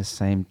write the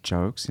same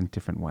jokes in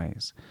different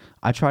ways.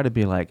 I try to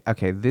be like,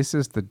 okay, this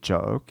is the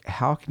joke.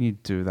 How can you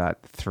do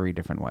that 3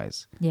 different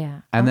ways?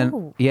 Yeah. And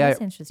that's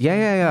interesting.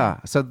 Yeah.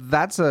 So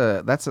that's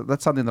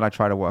something that I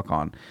try to work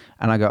on.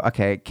 And I go,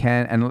 okay,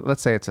 and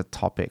let's say it's a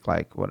topic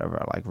like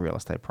whatever, like real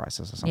estate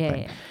prices or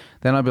something. Yeah.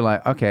 Then I'll be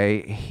like,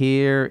 okay,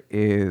 here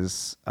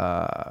is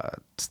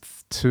let's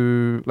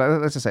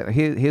just say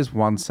here's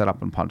one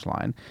setup and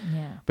punchline.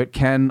 Yeah. But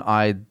can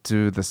I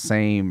do the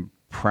same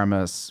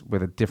premise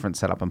with a different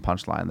setup and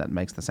punchline that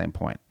makes the same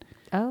point?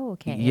 Oh,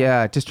 okay.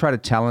 Yeah, just try to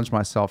challenge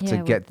myself to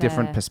get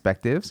different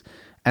perspectives.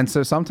 And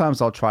so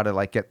sometimes I'll try to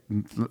like get,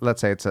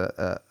 let's say it's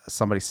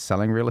somebody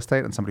selling real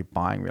estate and somebody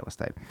buying real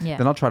estate. Yeah.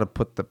 Then I'll try to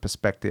put the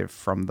perspective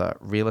from the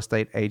real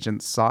estate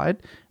agent's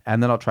side,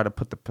 and then I'll try to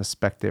put the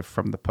perspective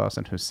from the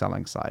person who's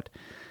selling side,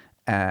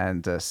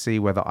 and see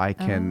whether I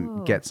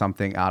can get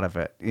something out of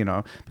it.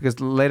 Because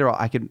later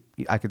I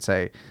could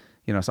say,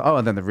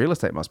 and then the real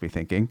estate must be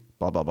thinking,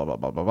 blah, blah, blah, blah,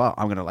 blah, blah, blah.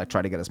 I'm going to like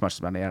try to get as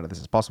much money out of this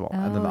as possible.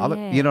 And then the other,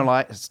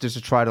 just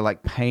to try to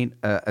like paint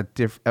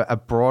a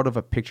broad of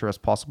a picture as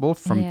possible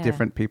from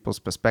different people's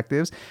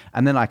perspectives.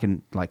 And then I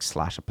can like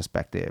slash a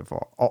perspective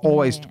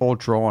or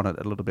draw on it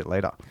a little bit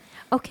later.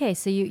 Okay,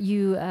 so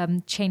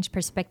you change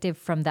perspective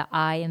from the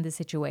I in the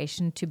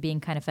situation to being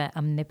kind of an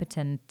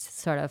omnipotent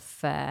sort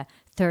of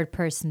third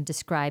person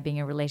describing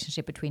a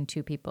relationship between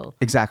two people.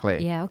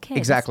 Exactly. Yeah, okay.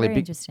 Exactly. That's very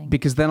interesting.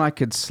 Because then I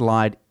could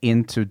slide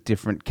into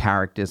different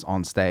characters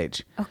on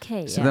stage.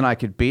 Okay. So then I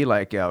could be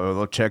like,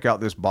 well, check out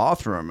this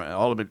bathroom.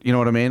 All of it. You know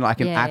what I mean? I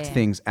can act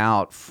things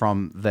out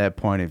from their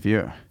point of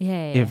view.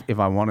 If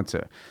I wanted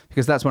to.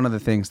 Because that's one of the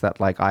things that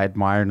like I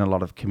admire in a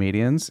lot of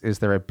comedians is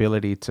their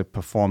ability to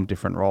perform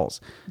different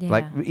roles.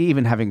 Like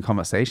even having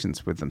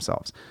conversations with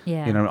themselves.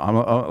 Yeah. You know, I'm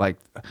like,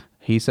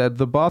 he said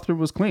the bathroom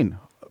was clean.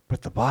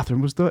 But the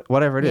bathroom was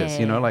whatever it is,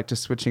 you know, like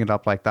just switching it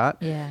up like that.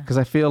 Yeah. Because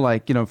I feel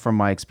like, you know, from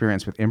my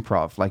experience with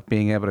improv, like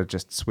being able to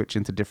just switch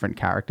into different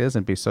characters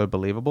and be so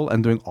believable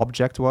and doing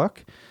object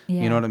work,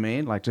 you know what I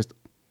mean? Like just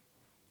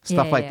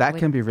stuff like that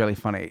can be really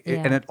funny.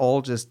 And it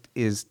all just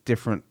is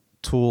different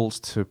tools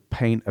to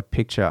paint a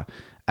picture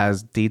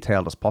as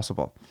detailed as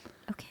possible.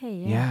 Okay.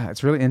 Yeah,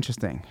 it's really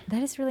interesting.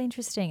 That is really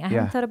interesting. I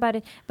hadn't thought about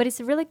it, but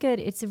it's a really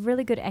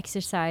good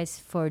exercise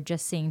for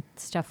just seeing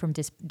stuff from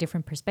this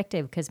different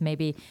perspective. Because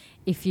maybe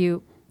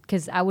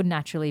because I would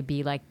naturally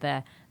be like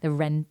the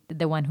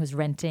one who's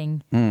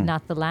renting,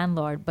 not the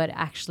landlord, but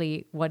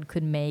actually one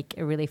could make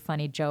a really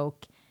funny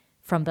joke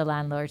from the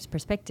landlord's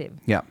perspective.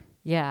 Yeah.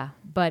 Yeah,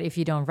 but if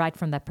you don't write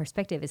from that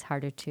perspective, it's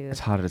harder to. It's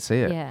harder to see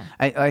it.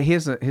 Yeah.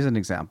 Here's an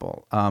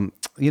example.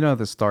 You know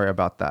the story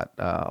about that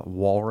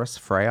walrus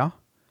Freya.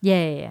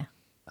 Yeah.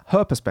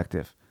 Her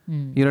perspective.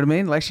 You know what I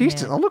mean? Like she's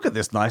just, oh, look at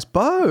this nice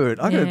boat.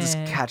 I'm going to just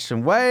catch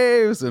some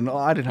waves and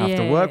I didn't have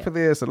to work for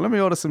this. And let me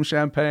order some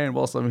champagne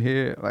whilst I'm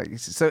here. Like,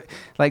 so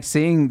like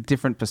seeing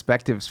different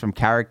perspectives from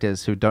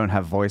characters who don't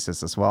have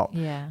voices as well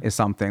is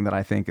something that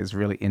I think is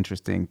really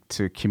interesting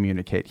to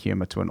communicate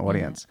humor to an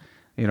audience.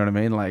 You know what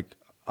I mean? Like,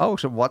 oh,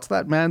 so what's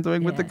that man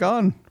doing with the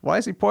gun? Why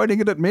is he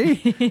pointing it at me?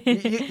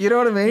 you know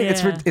what I mean?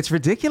 It's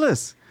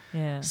ridiculous.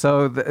 Yeah.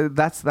 So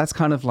that's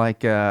kind of like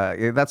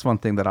that's one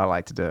thing that I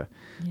like to do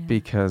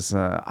because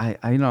I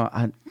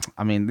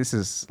mean this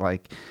is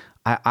like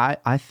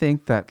I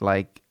think that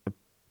like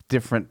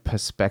different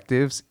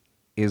perspectives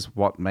is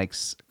what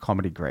makes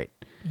comedy great.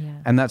 Yeah.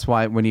 And that's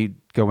why when you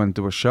go and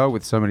do a show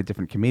with so many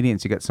different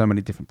comedians, you get so many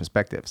different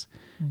perspectives.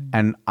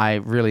 And I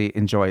really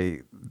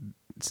enjoy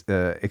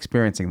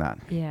experiencing that.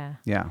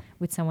 Yeah.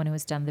 With someone who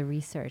has done the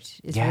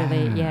research is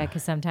really,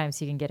 because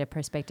sometimes you can get a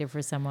perspective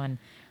for someone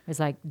who's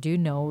like, do you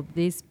know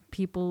these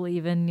people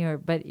even?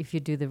 But if you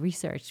do the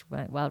research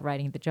while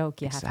writing the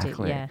joke, you have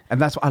to, And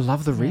that's what I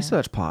love the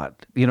research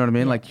part. You know what I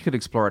mean? Like you could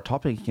explore a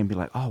topic, you can be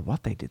like, oh,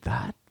 what, they did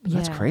that?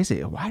 That's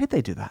crazy. Why did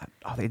they do that?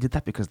 Oh, they did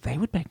that because they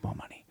would make more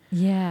money.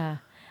 Yeah.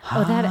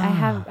 Oh, that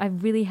I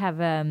really have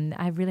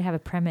a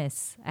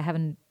premise.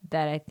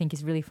 That I think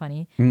is really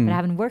funny, but I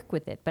haven't worked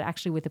with it. But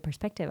actually, with the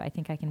perspective, I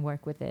think I can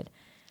work with it.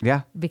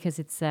 Yeah. Because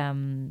it's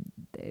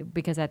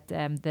because at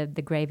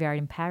the graveyard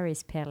in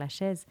Paris, Père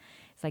Lachaise,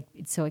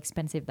 it's so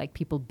expensive. Like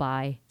people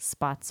buy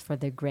spots for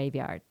the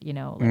graveyard,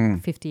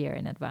 like 50 years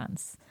in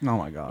advance. Oh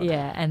my God.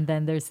 Yeah, and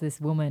then there's this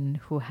woman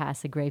who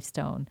has a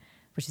gravestone.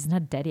 But she's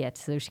not dead yet,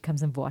 so she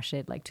comes and wash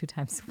it like 2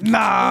 times a week. No!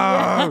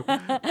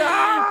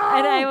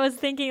 And I was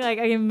thinking, like,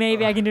 okay,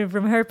 maybe I can do it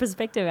from her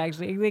perspective,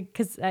 actually,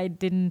 because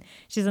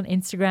she's on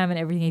Instagram and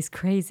everything is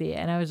crazy,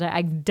 and I was like,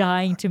 I'm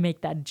dying to make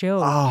that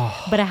joke,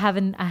 but I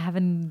haven't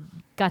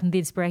gotten the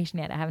inspiration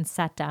yet. I haven't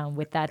sat down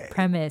with that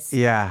premise,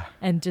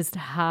 and just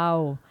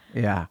how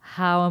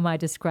am I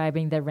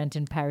describing that rent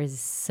in Paris is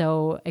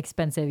so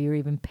expensive? You're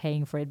even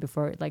paying for it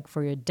before, like,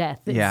 for your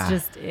death. It's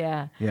just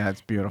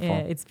it's beautiful. Yeah,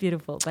 it's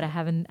beautiful, but I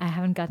haven't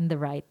gotten the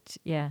right.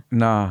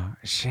 No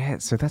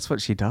shit. So that's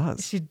what she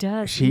does. She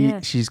does.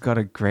 She's got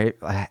a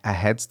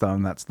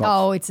headstone that's not.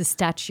 Oh, it's a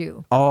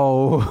statue.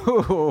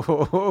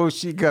 Oh,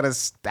 she got a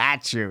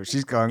statue.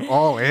 She's going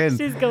all in.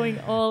 She's going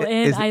all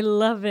in. I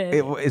love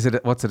it.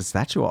 What's it a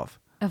statue of?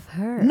 Of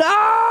her.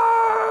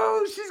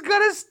 No, she's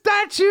got a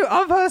statue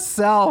of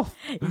herself.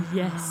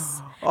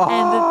 Yes.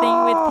 And the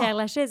thing with Père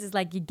Lachaise is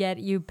like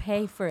you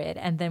pay for it,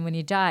 and then when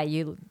you die,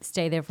 you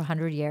stay there for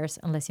 100 years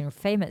unless you're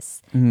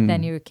famous.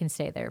 Then you can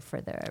stay there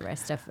for the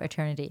rest of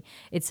eternity.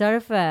 It's sort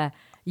of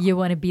you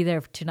want to be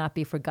there to not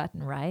be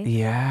forgotten, right?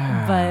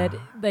 Yeah. But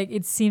like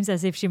it seems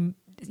as if she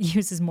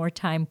uses more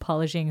time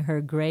polishing her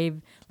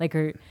grave,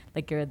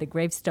 the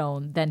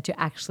gravestone, than to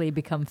actually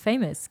become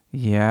famous.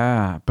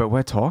 Yeah, but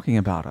we're talking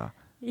about her.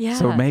 Yeah.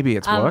 So maybe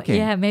it's working.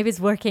 Yeah, maybe it's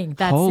working.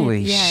 That's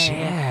Holy it. shit.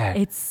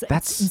 Yeah.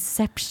 That's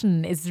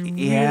Inception. It's really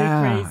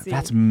crazy.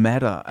 That's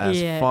meta as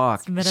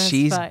fuck.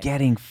 She's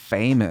getting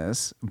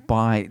famous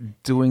by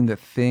doing the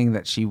thing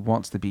that she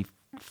wants to be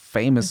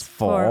famous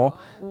for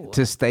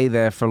to stay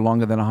there for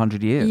longer than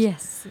 100 years.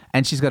 Yes.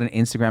 And she's got an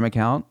Instagram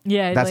account.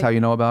 Yeah. That's how you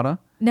know about her?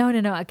 No,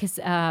 because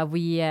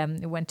we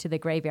went to the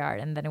graveyard,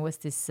 and then it was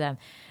this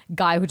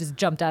guy who just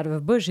jumped out of a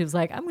bush. He was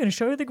like, I'm going to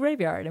show you the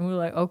graveyard. And we were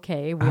like,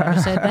 okay. We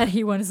understood that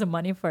he wanted some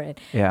money for it.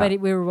 Yeah. But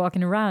we were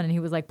walking around, and he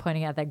was like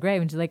pointing at that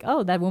grave, and she's like,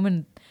 oh, that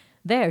woman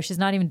there. She's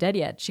not even dead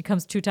yet. She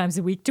comes 2 times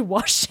a week to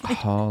wash it.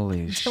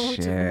 Holy Don't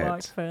just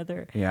walk shit.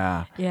 further.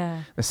 Yeah.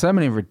 Yeah. There's so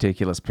many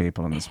ridiculous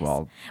people in this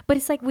world. But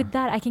it's like with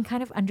that, I can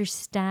kind of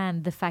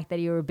understand the fact that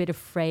you're a bit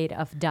afraid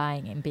of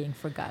dying and being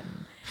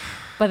forgotten.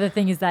 But the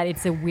thing is that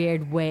it's a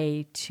weird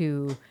way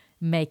to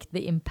make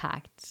the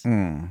impact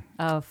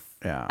of,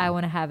 Yeah. I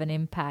want to have an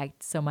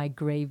impact so my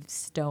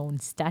gravestone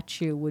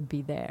statue would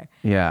be there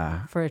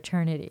Yeah. for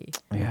eternity.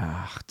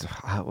 Yeah.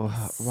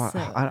 So-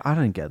 I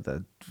don't get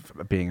the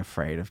being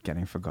afraid of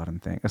getting forgotten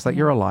thing. It's like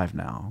you're alive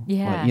now.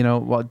 Yeah. Like, you know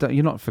what?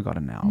 You're not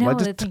forgotten now. No, like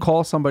the just thing-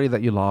 call somebody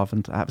that you love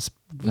and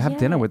have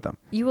dinner Yeah. with them.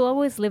 You will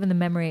always live in the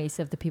memories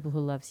of the people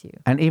who loves you.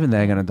 And even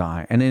they're going to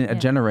die. And in a Yeah.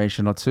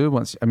 generation or two,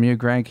 your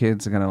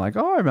grandkids are going to like,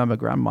 oh, I remember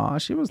grandma.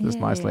 She was this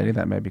nice lady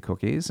that made me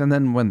cookies. And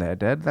then when they're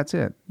dead, that's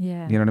it.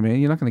 Yeah. You know what I mean?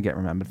 You're not going to get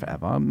remembered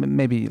forever.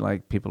 Maybe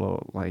like people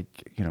are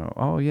like, you know,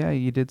 oh yeah,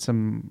 you did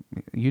some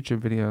YouTube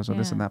videos or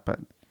this Yeah. and that. But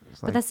it's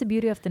But like, that's the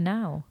beauty of the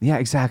now. yeah,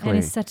 exactly. And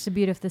it's such the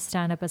beauty of the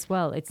stand-up as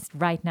well. It's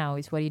right now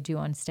is what you do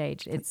on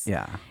stage.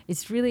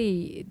 It's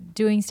really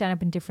doing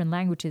stand-up in different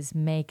languages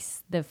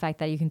makes the fact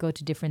that you can go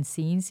to different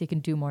scenes, you can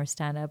do more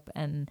stand-up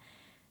and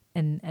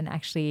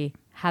actually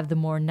have the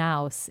more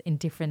nows in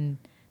different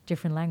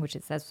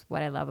languages. That's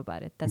what I love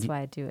about it. That's why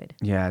I do it.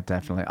 Yeah,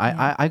 definitely.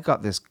 I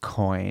got this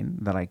coin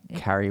that I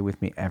carry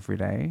with me every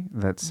day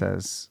that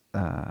says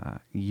I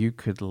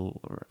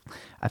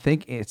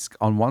think it's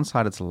on one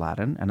side it's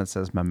Latin and it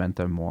says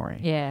memento mori.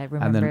 Yeah,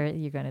 remember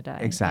you're going to die.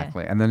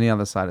 Exactly. And then the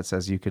other side it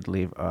says you could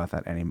leave Earth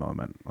at any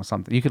moment or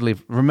something. You could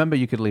leave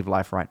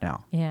life right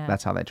now. Yeah.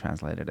 That's how they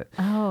translated it.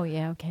 Oh,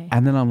 yeah, okay.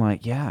 And then I'm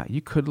like, yeah, you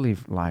could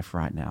leave life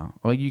right now.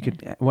 Or you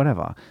could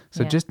whatever.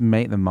 So Yeah. just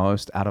make the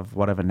most out of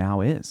whatever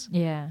now is.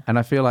 Yeah. And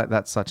I feel like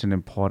that's such an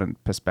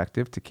important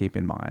perspective to keep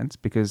in mind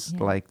because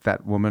like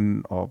that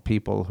woman or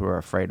people who are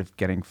afraid of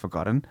getting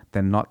forgotten,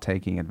 they're not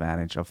taking advantage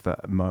of the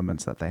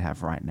moments that they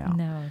have right now.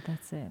 No,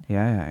 that's it.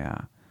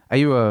 Yeah. Are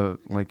you a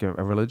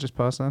religious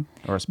person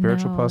or a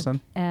spiritual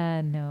person?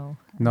 No.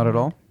 Not at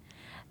all?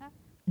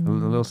 A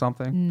little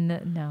something?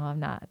 No, I'm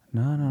not.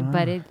 No.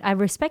 But I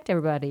respect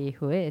everybody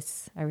who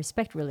is. I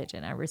respect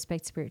religion. I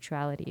respect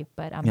spirituality,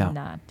 but I'm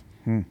not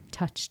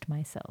touched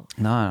myself.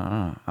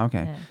 No.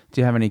 Okay. Yeah.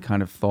 Do you have any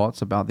kind of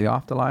thoughts about the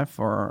afterlife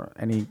or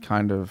any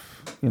kind of,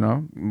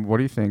 what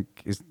do you think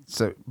is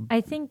so?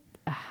 I think,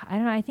 I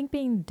don't know, I think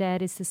being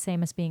dead is the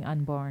same as being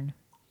unborn.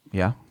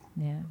 Yeah.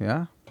 Yeah.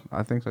 Yeah.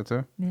 I think so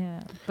too.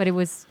 Yeah. But it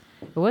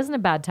wasn't a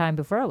bad time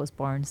before I was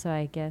born, so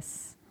I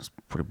guess. It's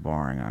pretty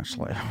boring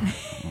actually.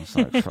 It's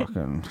like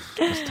fucking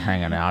just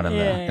hanging out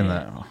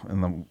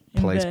in the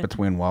place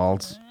between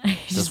worlds,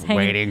 just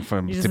waiting for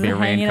You're to be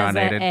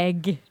reincarnated.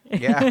 Egg.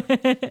 Yeah.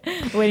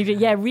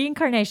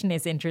 Reincarnation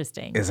is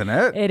interesting. Isn't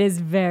it? It is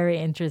very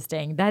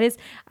interesting. That is,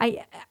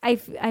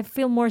 I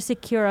feel more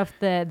secure of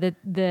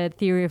the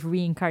theory of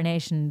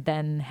reincarnation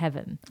than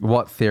heaven.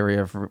 What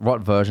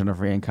version of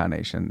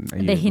reincarnation are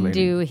you The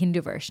leaning?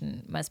 Hindu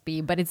version must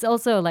be, but it's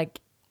also like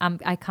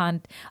I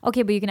can't.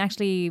 Okay, but you can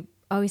actually.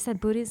 Oh, is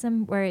that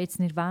Buddhism where it's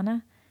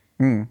nirvana?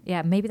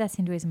 Yeah, maybe that's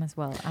Hinduism as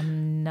well.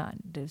 I'm not.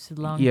 There's a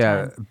long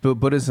time.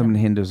 Buddhism and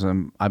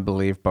Hinduism, I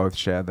believe, both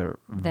share the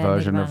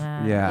version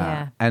nirvana, of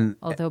yeah. And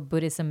Although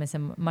Buddhism is a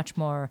much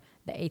more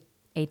the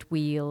eight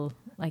wheel,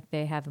 like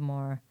they have a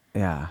more.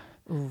 yeah,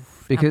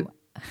 Oof, because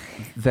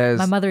there's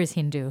my mother is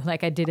Hindu.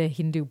 Like I did a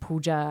Hindu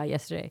puja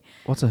yesterday.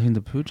 what's a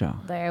Hindu puja?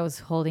 Like I was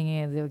holding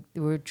it.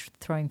 We were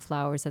throwing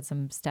flowers at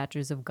some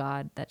statues of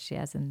God that she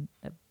has in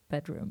a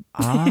bedroom.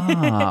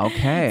 Ah,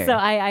 okay. So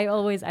I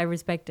always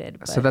respect it.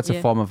 But So that's a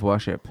form of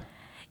worship.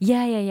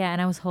 Yeah.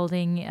 And I was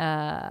holding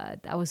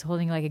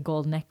like a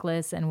gold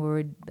necklace, and we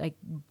were like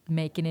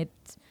making it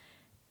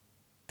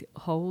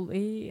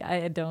holy.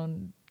 I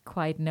don't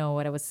quite know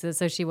what I was.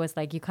 So she was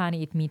like, "You can't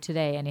eat meat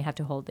today, and you have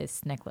to hold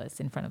this necklace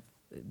in front of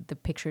the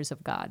pictures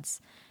of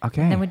gods."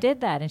 Okay. And then we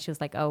did that, and she was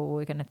like, "Oh,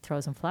 we're gonna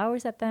throw some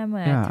flowers at them."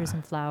 And I Yeah. threw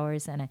some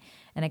flowers, and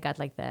I got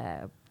like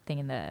the thing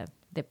in the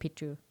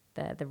pichu,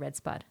 the red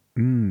spot.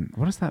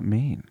 What does that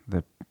mean?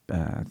 The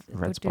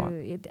red spot.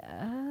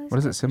 What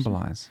does it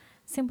symbolize?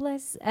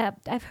 Symbolize.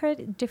 I've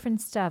heard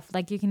different stuff.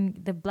 Like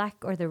the black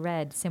or the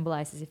red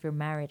symbolizes if you're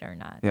married or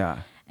not. Yeah.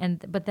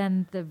 But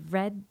then the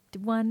red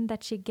one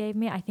that she gave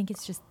me, I think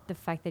it's just the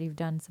fact that you've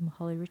done some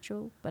holy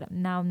ritual. But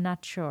now I'm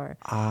not sure.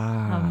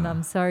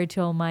 I'm sorry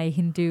to all my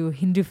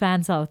Hindu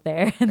fans out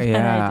there.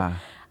 Yeah.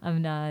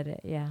 I'm not.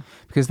 Yeah.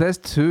 Because there's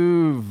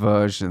two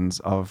versions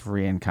of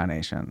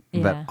reincarnation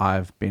that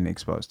I've been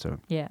exposed to.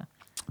 Yeah.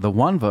 The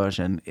one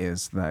version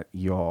is that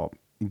you're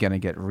going to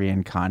get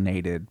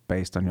reincarnated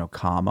based on your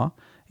karma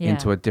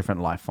into a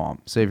different life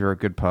form. So if you're a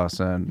good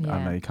person, I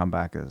don't know, you come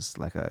back as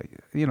like a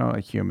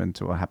human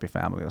to a happy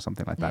family or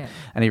something like that. Yeah.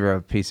 And if you're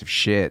a piece of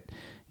shit,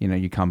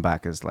 you come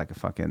back as like a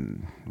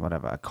fucking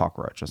a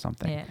cockroach or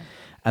something. Yeah.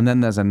 And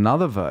then there's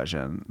another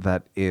version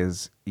that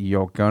is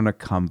you're going to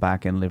come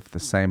back and live the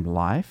same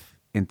life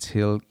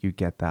until you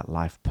get that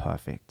life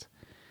perfect.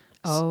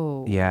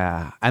 Oh.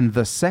 Yeah. And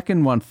the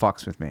second one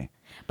fucks with me.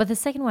 But the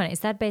second one,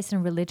 is that based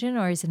on religion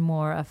or is it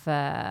more of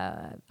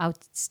a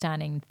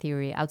outstanding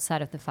theory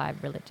outside of the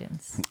 5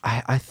 religions?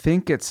 I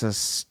think it's a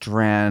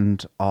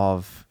strand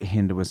of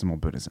Hinduism or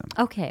Buddhism.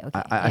 Okay.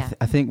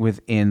 I think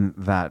within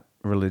that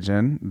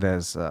religion,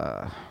 there's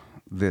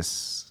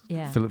this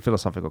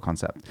philosophical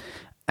concept.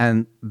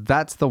 And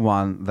that's the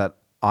one that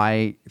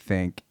I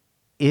think,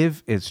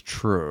 if it's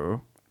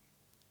true,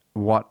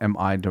 what am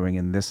I doing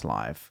in this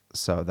life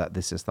so that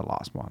this is the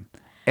last one?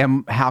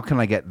 And how can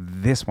I get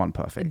this one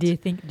perfect? Do you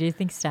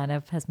think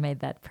stand-up has made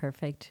that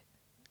perfect?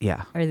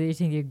 Yeah. Or do you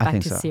think you're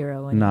back to so.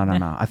 zero?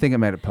 No. I think it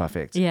made it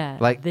perfect. Yeah.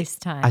 Like this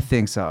time. I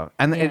think so.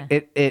 And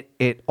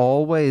it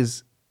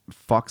always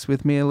fucks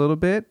with me a little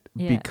bit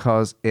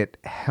because it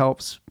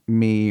helps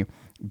me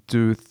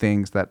do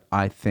things that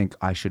I think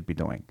I should be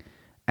doing.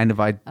 And if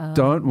I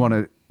don't want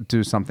to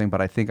do something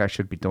but I think I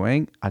should be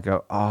doing, I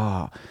go,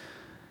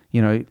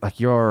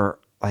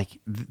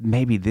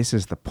 maybe this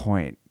is the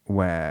point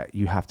where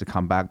you have to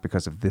come back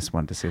because of this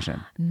one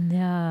decision.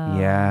 No.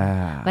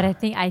 Yeah. But I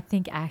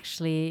think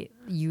actually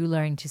you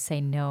learn to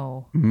say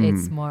no.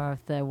 It's more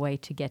of the way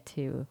to get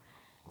to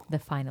the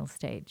final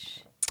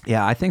stage.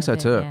 Yeah, I think so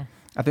too. Yeah.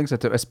 I think so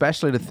too,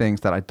 especially the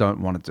things that I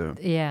don't want to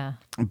do. Yeah.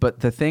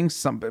 But the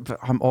things, but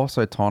I'm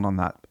also torn on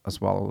that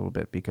as well a little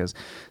bit because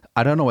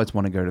I don't always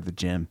want to go to the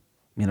gym.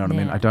 You know what I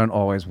mean? I don't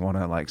always want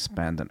to like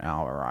spend an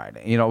hour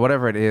riding,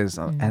 whatever it is.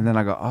 And then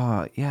I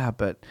go,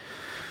 but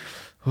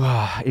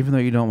even though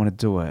you don't want to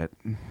do it,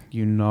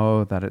 you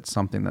know that it's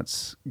something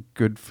that's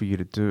good for you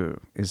to do.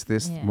 Is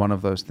this one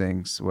of those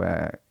things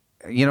where,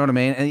 you know what I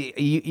mean? And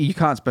you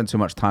can't spend too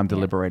much time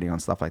deliberating on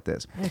stuff like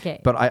this.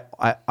 Okay. But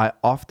I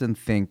often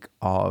think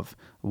of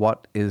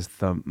what is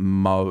the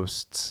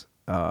most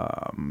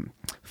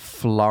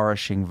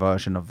flourishing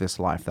version of this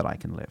life that I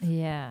can live.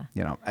 Yeah.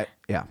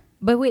 Yeah.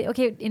 But wait,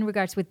 okay, in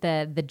regards with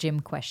the gym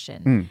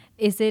question,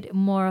 is it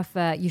more of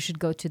a you should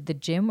go to the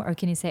gym, or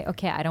can you say,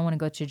 okay, I don't want to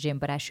go to the gym,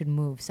 but I should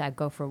move, so I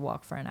go for a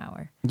walk for an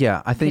hour?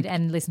 Yeah, I think...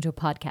 And listen to a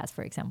podcast,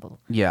 for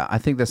example. Yeah, I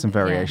think there's some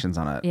variations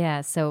on it.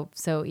 Yeah, so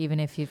even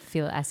if you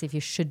feel as if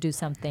you should do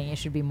something, it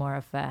should be more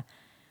of a,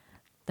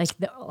 like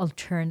the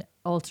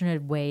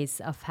alternate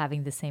ways of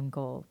having the same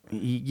goal.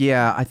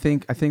 Yeah, I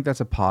think that's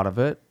a part of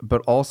it,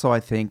 but also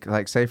I think,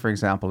 like, say for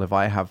example, if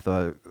I have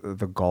the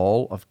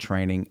goal of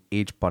training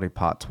each body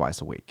part twice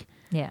a week,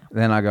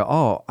 then I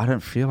go, I don't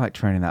feel like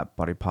training that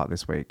body part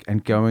this week,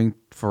 and going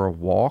for a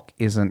walk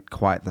isn't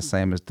quite the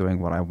same as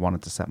doing what I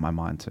wanted to set my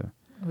mind to.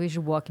 We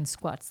should walk in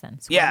squats then.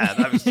 Yeah,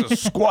 I was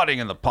just squatting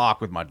in the park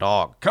with my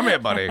dog. Come here,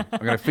 buddy. I'm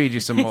going to feed you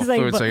some more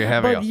food so you're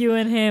heavier. But you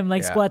and him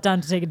squat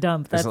down to take a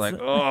dump. That's like,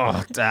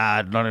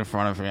 Dad, not in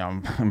front of me.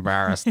 I'm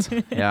embarrassed.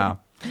 Yeah.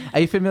 Are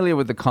you familiar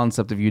with the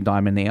concept of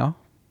eudaimonia?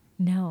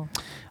 No.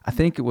 I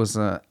think it was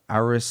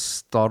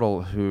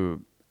Aristotle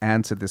who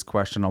answered this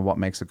question on what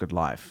makes a good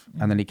life.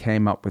 And then he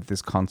came up with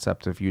this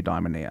concept of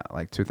eudaimonia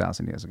like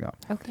 2,000 years ago.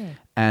 Okay.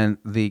 And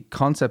the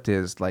concept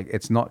is like,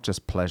 it's not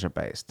just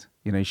pleasure-based.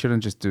 You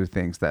shouldn't just do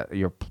things that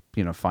you're,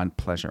 find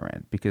pleasure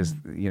in, because,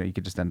 you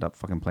could just end up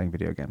fucking playing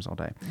video games all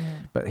day. Yeah.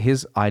 But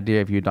his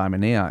idea of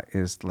eudaimonia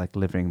is like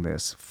living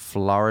this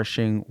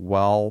flourishing,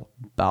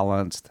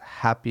 well-balanced,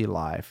 happy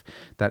life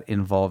that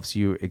involves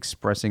you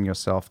expressing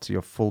yourself to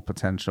your full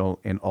potential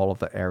in all of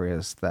the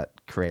areas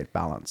that create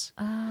balance.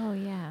 Oh,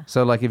 yeah.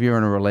 So like if you're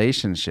in a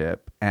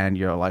relationship and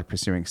you're like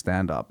pursuing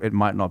stand-up, it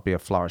might not be a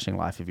flourishing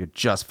life if you're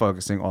just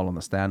focusing all on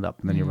the stand-up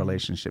and then your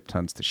relationship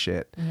turns to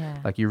shit. Yeah.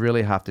 Like you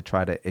really have to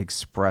try to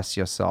express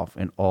yourself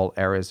in all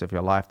areas of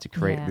your life to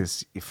create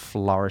this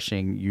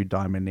flourishing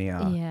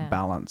eudaimonia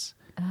balance.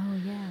 Oh,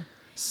 yeah.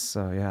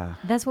 So, yeah.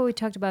 That's what we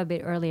talked about a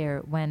bit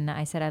earlier when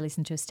I said I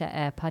listened to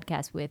a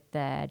podcast with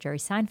Jerry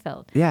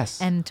Seinfeld.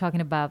 Yes. And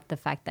talking about the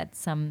fact that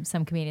some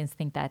comedians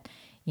think that,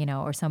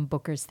 or some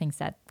bookers think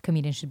that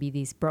comedians should be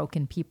these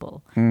broken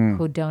people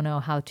who don't know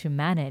how to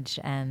manage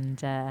and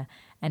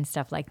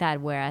stuff like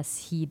that. Whereas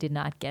he did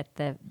not get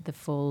the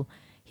full...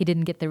 He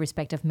didn't get the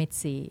respect of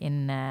Mitzi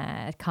in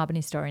a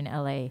Comedy Store in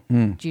LA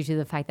due to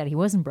the fact that he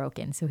wasn't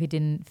broken. So he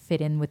didn't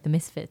fit in with the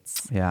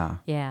misfits. Yeah.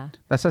 Yeah.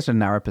 That's such a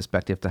narrow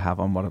perspective to have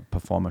on what a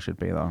performer should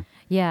be, though.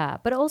 Yeah.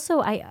 But also,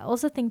 I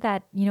also think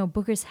that,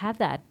 bookers have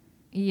that,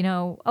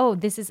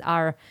 this is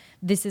our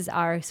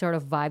sort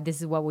of vibe.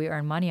 This is what we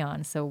earn money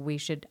on. So we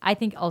should,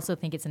 also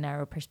think it's a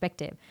narrow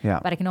perspective.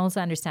 Yeah. But I can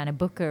also understand a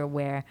booker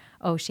where,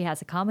 she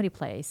has a comedy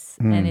place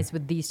and it's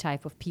with these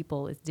type of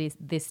people. It's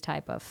this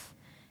type of...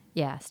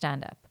 Yeah,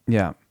 stand-up.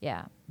 Yeah.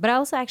 Yeah. But I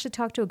also actually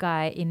talked to a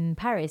guy in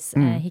Paris.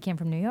 He came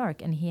from New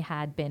York, and he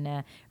had been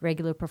a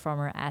regular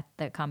performer at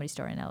the Comedy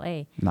Store in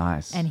LA.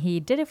 Nice. And he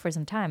did it for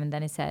some time, and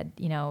then he said,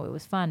 it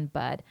was fun,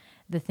 but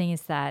the thing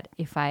is that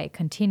if I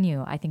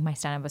continue, I think my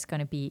stand-up was going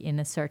to be in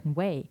a certain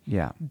way.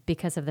 Yeah.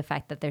 Because of the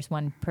fact that there's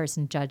one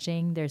person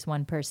judging, there's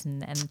one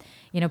person,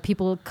 and,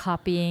 people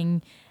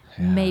copying...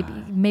 Yeah.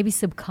 Maybe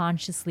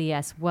subconsciously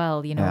as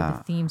well,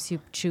 the themes you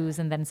choose,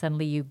 and then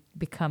suddenly you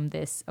become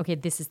this. Okay,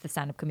 this is the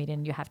stand-up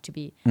comedian. You have to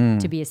be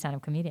a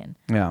stand-up comedian.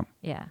 Yeah.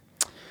 Yeah.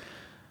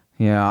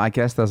 Yeah, I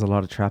guess there's a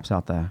lot of traps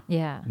out there.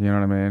 Yeah. You know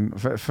what I mean?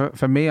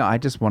 For me, I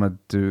just want to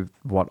do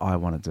what I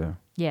want to do.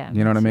 Yeah.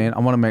 You know what I mean? I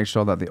want to make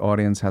sure that the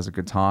audience has a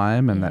good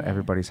time and that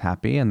everybody's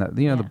happy and that,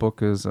 the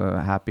bookers are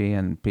happy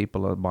and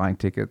people are buying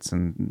tickets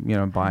and,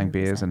 buying 100%.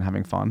 beers and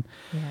having fun.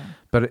 Yeah.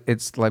 But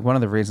it's like one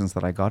of the reasons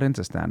that I got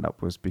into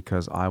stand-up was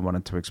because I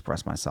wanted to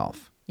express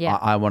myself. Yeah.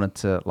 I wanted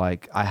to,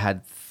 I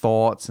had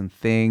thoughts and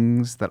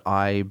things that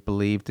I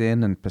believed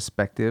in and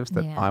perspectives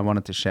that I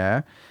wanted to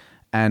share.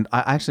 And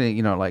I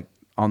actually,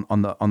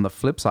 on the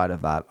flip side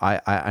of that,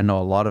 I know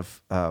a lot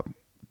of...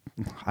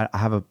 I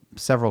have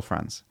several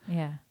friends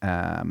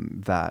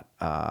that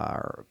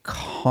are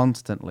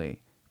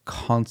constantly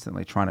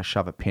trying to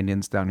shove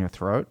opinions down your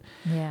throat.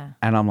 Yeah.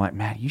 And I'm like,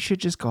 man, you should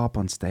just go up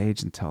on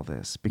stage and tell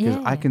this because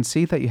I can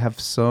see that you have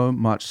so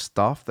much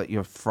stuff that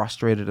you're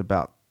frustrated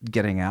about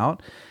getting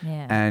out.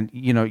 Yeah. And,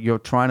 you're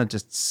trying to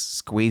just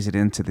squeeze it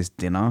into this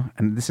dinner.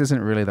 And this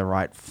isn't really the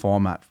right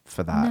format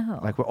for that. No.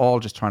 Like, we're all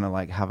just trying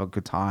to, have a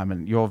good time.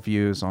 And your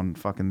views on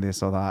fucking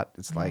this or that,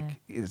 it's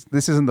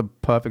this isn't the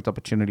perfect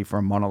opportunity for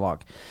a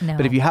monologue. No.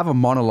 But if you have a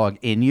monologue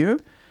in you,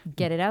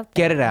 get it out.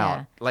 get it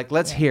out. Yeah.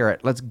 Let's hear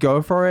it. Let's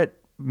go for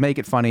it. Make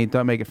it funny.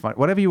 Don't make it funny.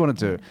 Whatever you want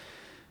to do.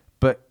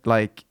 But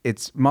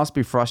it must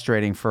be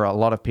frustrating for a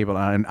lot of people,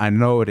 and I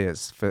know it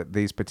is for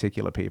these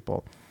particular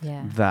people,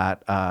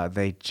 that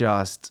they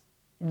just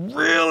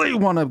really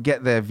want to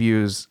get their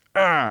views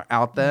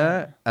out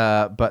there,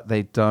 but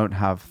they don't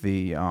have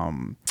the,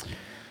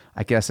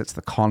 I guess it's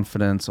the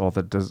confidence or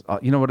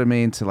you know what I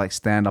mean, to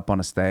stand up on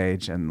a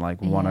stage and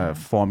want to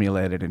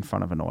formulate it in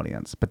front of an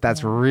audience. But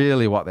that's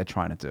really what they're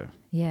trying to do.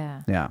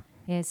 Yeah. Yeah.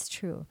 Yeah, it's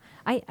true.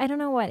 I don't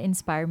know what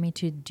inspired me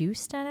to do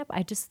stand-up.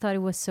 I just thought it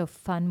was so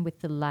fun with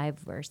the live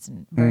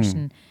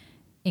version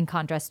in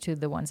contrast to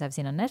the ones I've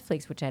seen on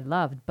Netflix, which I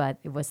loved, but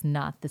it was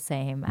not the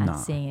same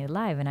as seeing it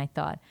live. And I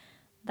thought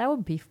that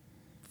would be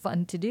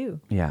fun to do.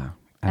 Yeah.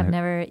 And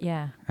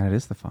it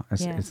is the fun.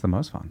 It's the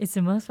most fun. It's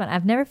the most fun.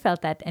 I've never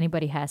felt that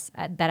anybody has,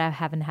 that I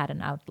haven't had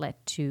an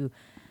outlet to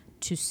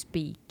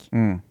speak.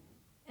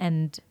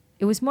 And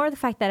it was more the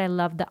fact that I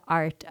love the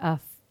art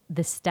of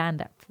the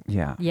stand-up.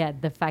 Yeah. Yeah,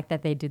 the fact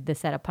that they did the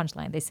setup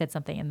punchline. They said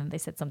something and then they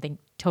said something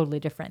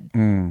totally different.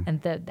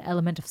 And the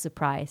element of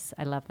surprise,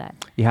 I love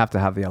that. You have to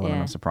have the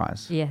element of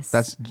surprise. Yes.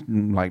 That's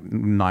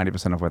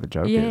 90% of where the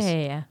joke is.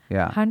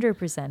 Yeah.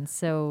 100%.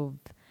 So,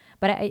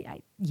 but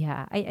I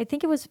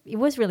think it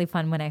was really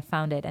fun when I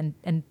found it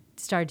and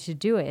started to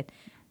do it.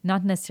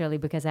 Not necessarily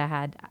because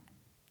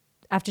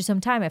after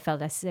some time I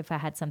felt as if I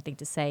had something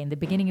to say. In the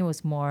beginning it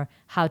was more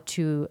how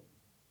to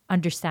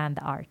understand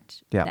the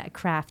art, that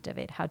craft of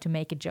it, how to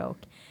make a joke.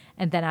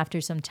 And then after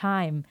some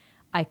time,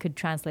 I could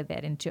translate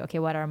that into, okay,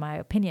 what are my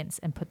opinions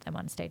and put them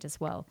on stage as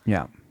well.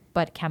 Yeah.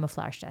 But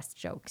camouflaged as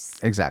jokes.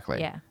 Exactly.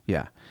 Yeah.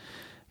 Yeah.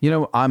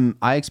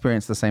 I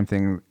experience the same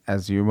thing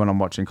as you when I'm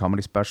watching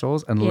comedy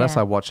specials, unless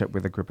I watch it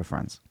with a group of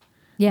friends.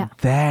 Yeah.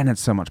 Then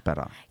it's so much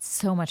better.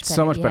 So much better.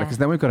 So much better because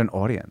then we've got an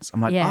audience.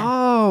 I'm like,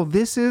 oh,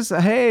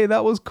 hey,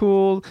 that was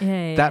cool.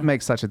 That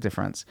makes such a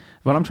difference.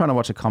 When I'm trying to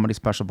watch a comedy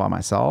special by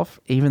myself,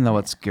 even though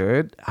it's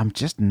good, I'm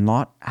just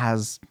not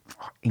as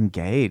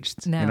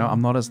engaged. No.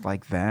 I'm not as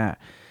there.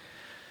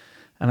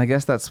 And I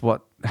guess that's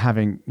what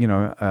having,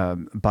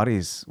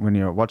 buddies when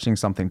you're watching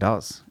something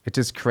does. It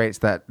just creates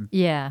that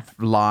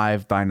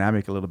live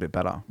dynamic a little bit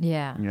better.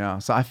 Yeah. Yeah.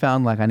 So I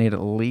found I need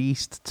at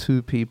least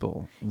 2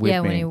 people with me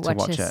when you to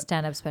watch it. a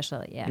stand-up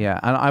special. Yeah. Yeah.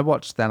 And I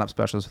watch stand-up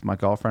specials with my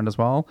girlfriend as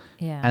well.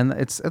 Yeah. And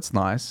it's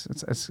nice.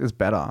 It's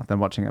better than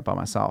watching it by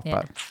myself.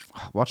 Yeah. But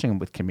watching them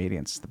with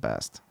comedians is the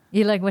best.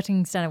 You like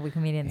watching stand-up with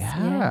comedians?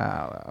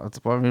 Yeah.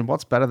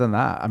 What's better than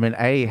that? I mean,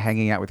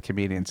 hanging out with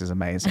comedians is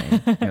amazing,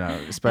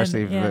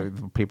 especially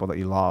the people that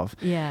you love.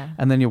 Yeah.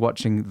 And then you're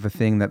watching the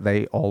thing that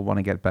they all want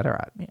to get better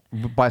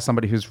at by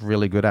somebody who's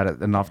really good at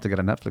it enough to get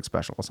a Netflix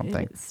special or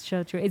something. It's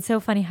so true. It's so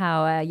funny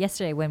how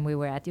yesterday when we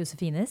were at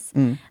Josefines,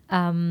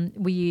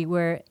 we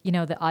were,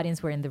 the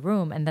audience were in the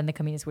room and then the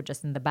comedians were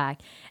just in the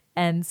back.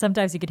 And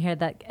sometimes you could hear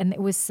that. And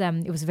it was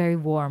very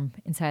warm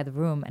inside the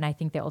room. And I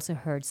think they also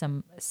heard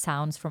some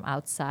sounds from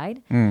outside.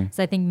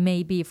 So I think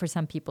maybe for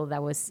some people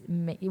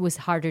it was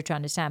harder to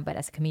understand, but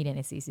as a comedian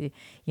it's easy.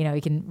 You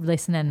can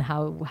listen and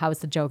how is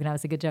the joke and how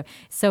is a good joke.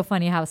 It's so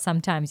funny how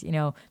sometimes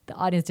the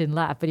audience didn't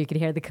laugh, but you could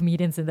hear the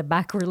comedians in the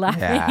back were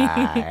laughing.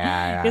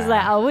 Yeah. It's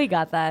like, oh, we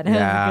got that. That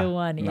was a good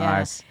one.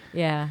 Nice.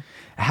 Yeah.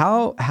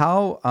 How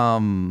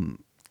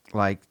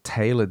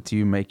tailored do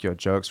you make your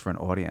jokes for an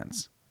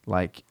audience?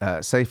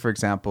 Say for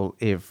example,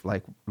 if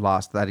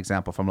that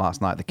example from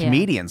last night, the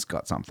comedians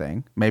got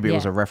something, maybe it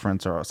was a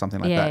reference or something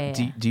like that.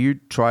 Yeah. Do you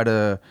try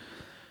to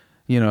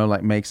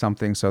like make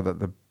something so that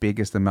the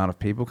biggest amount of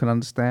people can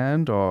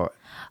understand? Or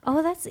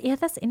Oh,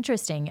 that's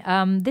interesting.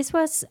 This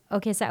was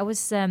okay. So I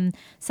was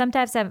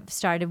sometimes I've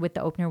started with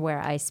the opener where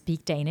I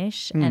speak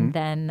Danish and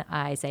then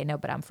I say no,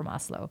 but I'm from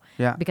Oslo.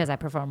 Yeah. Because I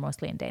perform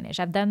mostly in Danish.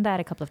 I've done that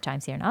a couple of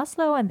times here in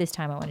Oslo, and this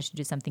time I wanted to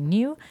do something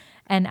new.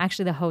 And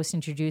actually, the host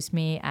introduced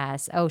me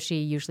as,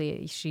 she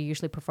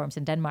usually performs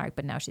in Denmark,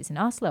 but now she's in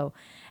Oslo.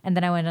 And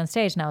then I went on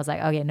stage and I was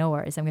like, okay, no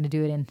worries, I'm going to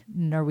do it in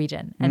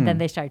Norwegian. And then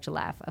they started to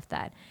laugh at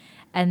that.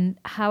 And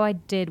how I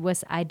did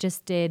was I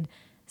just did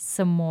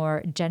some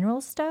more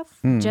general stuff.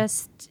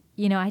 Just,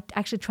 I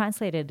actually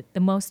translated the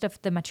most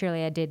of the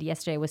material I did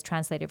yesterday was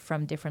translated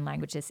from different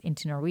languages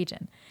into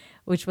Norwegian,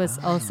 which was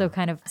also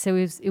kind of, so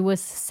it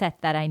was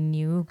set that I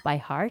knew by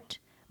heart,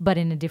 but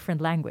in a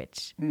different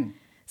language.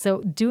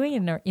 So doing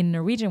it in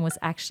Norwegian was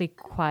actually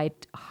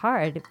quite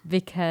hard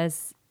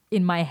because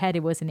in my head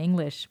it was in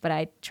English, but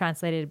I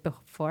translated it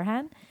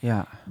beforehand.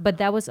 yeah. But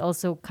that was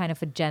also kind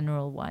of a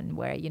general one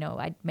where,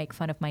 I'd make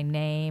fun of my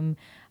name.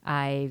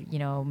 I,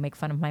 make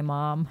fun of my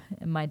mom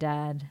and my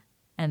dad.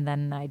 And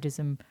then I do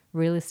some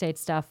real estate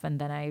stuff. And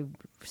then I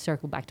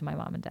circle back to my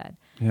mom and dad.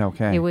 Yeah,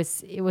 okay.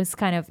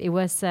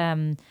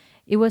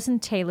 It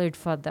wasn't tailored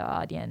for the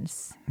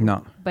audience.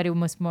 No. But it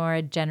was more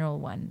a general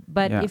one.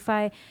 But Yeah.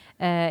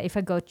 if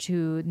I go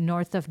to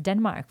north of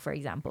Denmark, for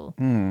example,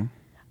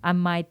 I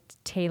might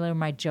tailor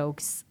my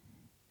jokes.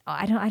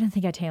 I don't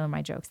think I tailor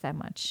my jokes that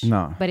much.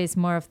 No. But it's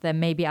more of the,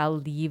 maybe I'll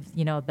leave,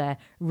 the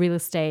real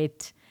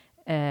estate,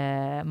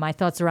 my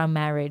thoughts around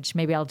marriage.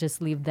 Maybe I'll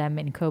just leave them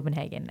in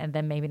Copenhagen and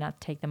then maybe not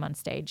take them on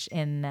stage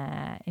in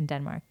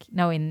Denmark.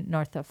 No, in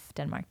north of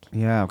Denmark.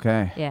 Yeah,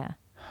 okay. Yeah.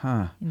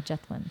 Huh. In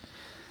Jutland.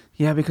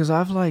 Yeah, because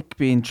I've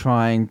been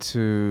trying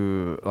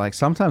to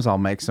sometimes I'll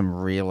make some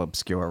real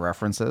obscure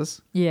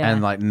references. Yeah.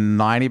 And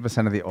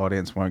 90% of the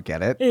audience won't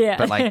get it. Yeah.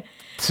 But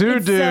two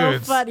It's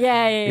dudes. so fun.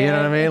 Yeah. You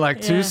know what I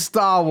mean? Two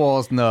Star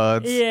Wars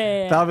nerds.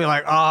 Yeah. They'll be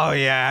like, oh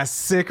yeah,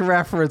 sick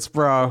reference,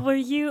 bro. Were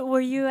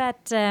you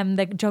at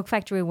the Joke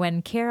Factory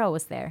when Kara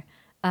was there?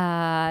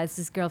 It's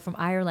this girl from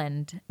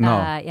Ireland.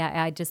 No.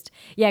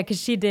 Because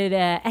she did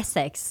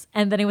Essex,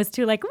 and then it was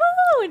too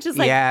woo, and just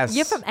Yes.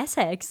 you're from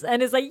Essex,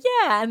 and it's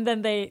yeah, and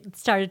then they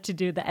started to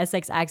do the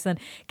Essex accent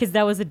because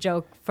that was a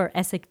joke for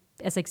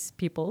Essex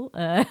people.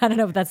 I don't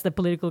know if that's the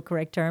political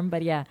correct term,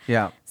 but yeah.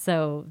 Yeah.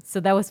 So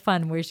that was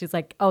fun where she's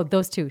like, oh,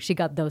 those two, she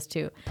got those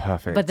two.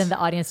 Perfect. But then the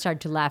audience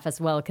started to laugh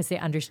as well because they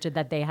understood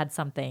that they had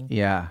something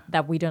Yeah.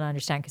 that we don't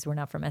understand because we're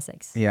not from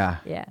Essex. Yeah.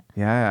 Yeah.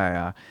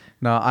 Yeah.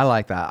 No, I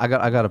like that. I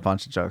got a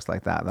bunch of jokes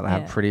like that I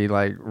have Yeah. pretty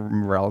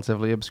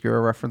relatively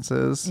obscure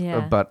references.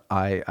 Yeah. But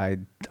I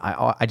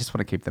just want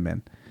to keep them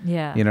in.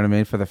 Yeah. You know what I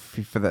mean? For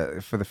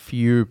the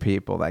few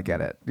people that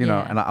get it, you know,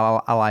 Yeah. and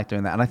I like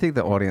doing that. And I think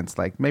the audience,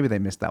 maybe they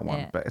missed that one,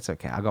 Yeah. but it's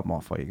okay. I got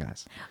more for you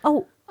guys.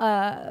 Oh,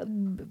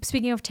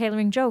 speaking of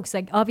tailoring jokes,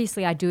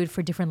 obviously I do it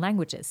for different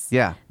languages.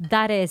 Yeah.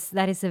 That is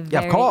a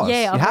very of course.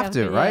 You have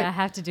to, right? Yeah, I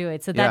have to do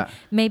it. So Yeah. that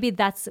maybe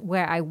that's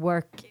where I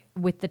work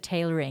with the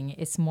tailoring.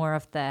 It's more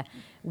of the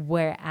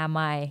where am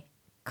I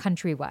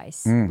country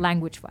wise,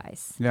 language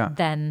wise, Yeah.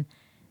 than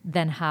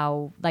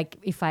how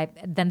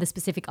than the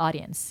specific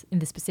audience in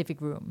the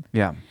specific room.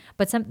 Yeah.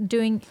 But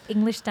doing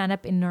English stand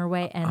up in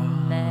Norway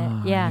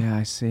and Yeah,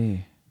 I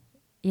see.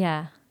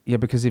 yeah. Yeah,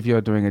 because if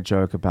you're doing a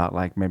joke about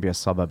like maybe a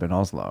suburb in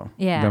Oslo,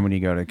 Yeah. then when you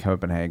go to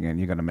Copenhagen,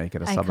 you're going to make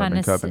it a suburb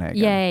in Copenhagen.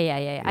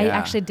 Yeah. I Yeah.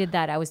 actually did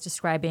that. I was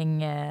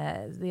describing,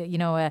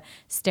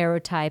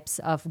 stereotypes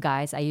of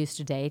guys I used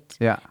to date.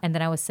 Yeah. And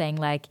then I was saying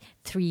like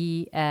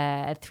three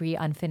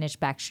unfinished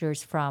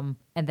bachelors from,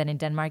 and then in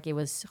Denmark it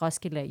was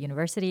Roskilde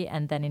University,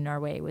 and then in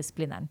Norway it was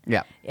Blindern.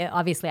 Yeah.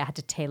 Obviously, I had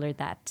to tailor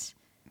that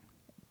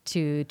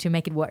to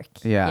make it work.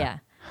 Yeah. Yeah.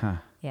 Huh.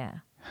 Yeah.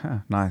 Huh,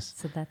 nice.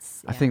 So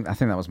that's. I think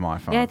that was my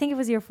phone. Yeah, I think it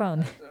was your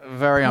phone.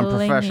 Very Blinging.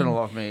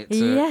 unprofessional of me. To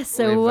Yeah.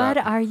 So leave what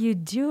that. are you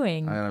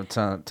doing? I'm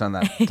gonna turn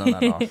that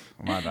off.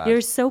 My bad.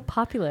 You're so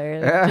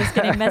popular. Just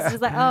getting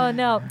messages like, oh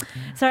no,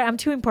 sorry, I'm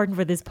too important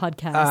for this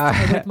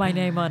podcast with my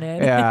name on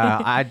it.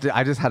 Yeah,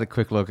 I just had a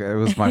quick look. It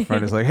was my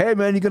friend. He's like, "Hey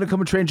man, you gonna come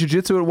and train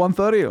jiu-jitsu at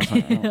 1:30?" I was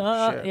like,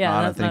 "Oh shit, Yeah, no,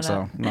 I don't that's think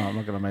not so. No, I'm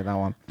not gonna make that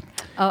one."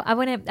 Oh, I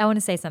want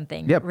to say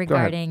something Yep, go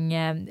ahead.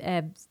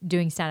 regarding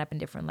doing stand up in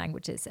different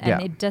languages, and Yeah.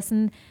 it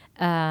doesn't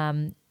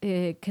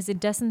because it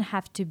doesn't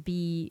have to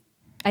be.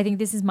 I think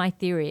this is my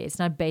theory. It's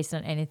not based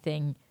on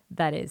anything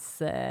that is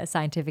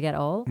scientific at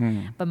all.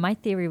 But my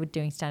theory with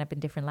doing stand up in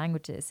different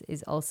languages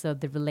is also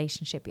the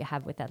relationship you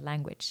have with that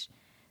language.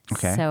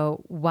 Okay.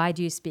 So why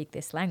do you speak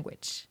this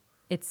language?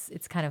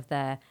 It's kind of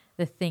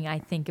the thing I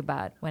think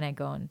about when I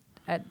go on.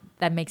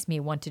 That makes me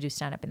want to do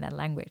stand up in that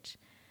language.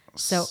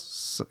 So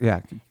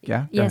yeah.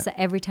 Go so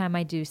every time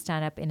I do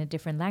stand up in a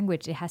different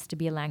language, it has to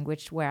be a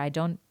language where I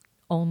don't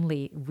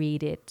only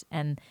read it,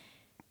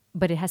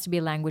 but it has to be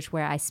a language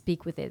where I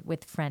speak with it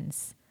with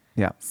friends.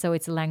 Yeah. So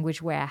it's a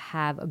language where I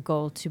have a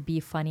goal to be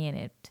funny in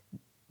it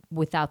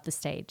without the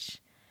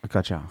stage.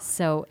 Gotcha.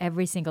 So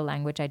every single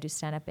language I do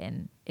stand up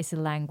in is a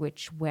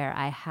language where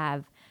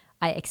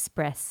I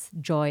express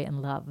joy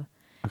and love.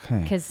 Okay.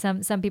 Because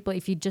some people,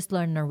 if you just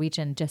learn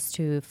Norwegian just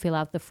to fill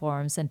out the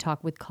forms and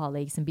talk with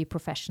colleagues and be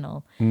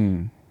professional,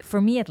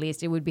 for me at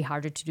least, it would be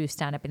harder to do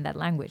stand up in that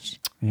language.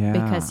 Yeah.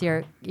 Because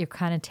your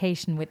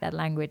connotation with that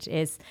language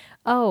is,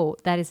 oh,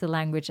 that is the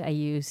language I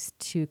use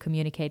to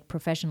communicate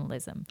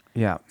professionalism.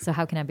 Yeah. So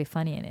how can I be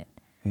funny in it?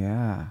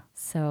 Yeah.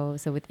 So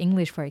with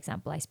English, for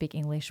example, I speak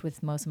English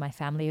with most of my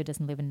family who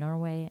doesn't live in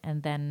Norway.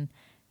 And then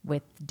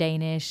with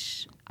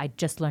Danish, I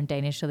just learned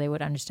Danish so they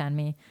would understand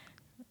me.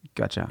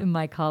 Gotcha.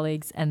 My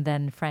colleagues, and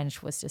then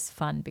French was just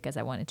fun because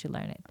I wanted to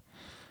learn it.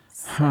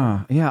 So, Huh.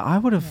 Yeah, I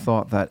would have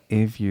thought that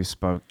if you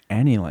spoke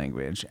any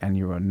language and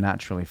you were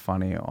naturally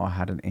funny or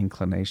had an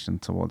inclination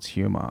towards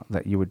humor,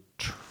 that you would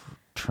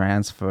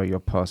transfer your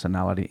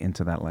personality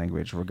into that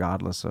language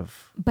regardless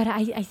of... but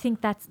I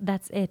think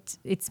that's it.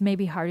 It's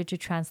maybe harder to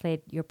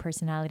translate your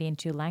personality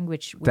into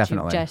language, which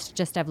Definitely. you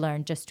just have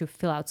learned just to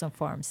fill out some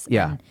forms.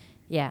 Yeah. And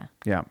yeah.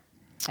 Yeah.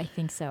 I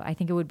think so. I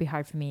think it would be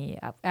hard for me.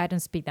 I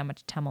don't speak that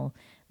much Tamil,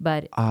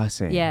 but I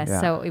see. yeah,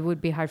 Yeah. so it would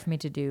be hard for me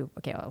to do.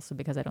 Okay, also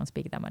because I don't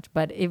speak it that much,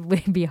 but it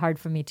would be hard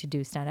for me to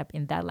do stand up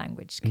in that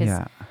language. Because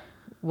Yeah.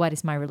 what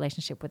is my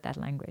relationship with that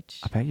language?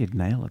 I bet you'd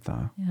nail it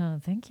though. Oh,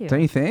 thank you.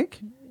 Don't you think?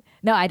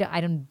 No, I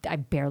don't. I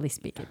barely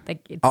speak it.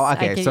 Like it's, Oh,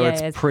 okay. So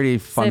it's pretty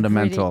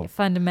fundamental.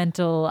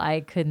 Fundamental.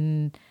 I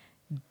couldn't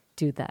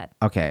do that.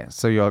 Okay.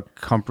 So your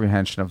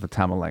comprehension of the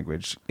Tamil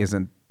language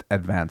isn't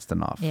advanced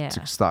enough Yeah.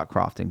 to start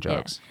crafting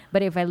jokes. Yeah.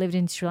 But if I lived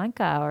in Sri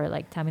Lanka or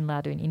like Tamil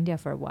Nadu in India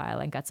for a while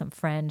and got some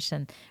French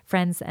and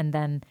friends and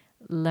then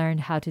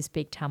learned how to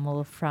speak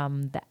Tamil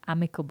from the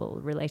amicable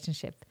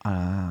relationship,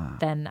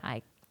 then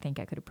I think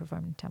I could have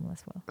performed in Tamil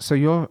as well. So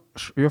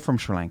you're from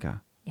Sri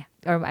Lanka. Yeah.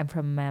 Or I'm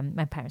from,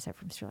 my parents are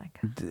from Sri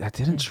Lanka.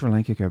 Didn't Sri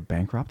Lanka go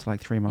bankrupt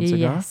like 3 months ago?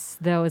 Yes,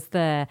 that was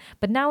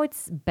but now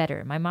it's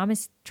better. My mom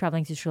is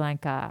traveling to Sri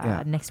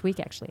Lanka next week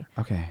actually.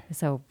 Okay.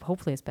 So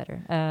hopefully it's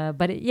better.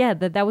 But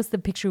that was the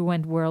picture who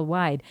went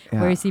worldwide,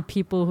 Yeah. where you see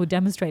people who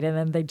demonstrated and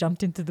then they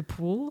jumped into the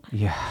pool.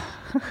 Yeah.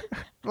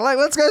 Like,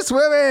 let's go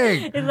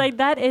swimming. It's like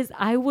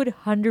I would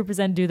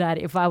 100% do that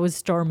if I was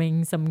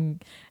storming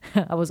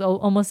I was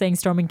almost saying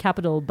storming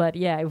Capitol, but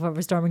yeah, if I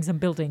were storming some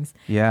buildings,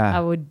 Yeah. I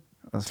would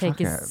Let's take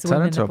a fucking swim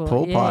turn in into the a pool.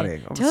 pool Yeah.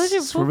 party. Turn into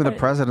a Swim pool in the party.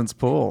 president's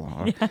pool.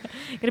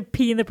 Gonna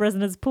pee in the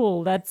president's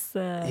pool. That's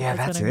That's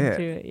what I'm it. gonna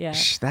do.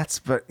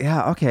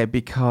 Yeah. Okay,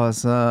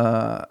 because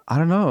I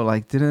don't know,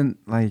 like didn't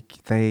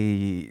like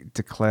they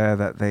declare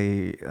that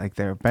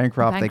they're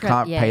bankrupt, they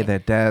can't yeah, pay yeah. their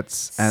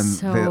debts, and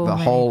So the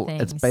many whole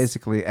it's things.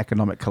 basically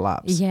economic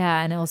collapse.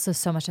 Yeah, and also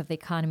so much of the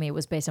economy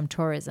was based on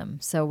tourism.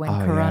 So when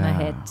Oh, Corona yeah.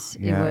 hit,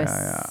 it Yeah, was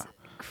yeah.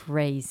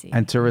 crazy.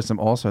 And tourism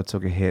also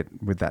took a hit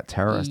with that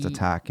terrorist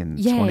attack in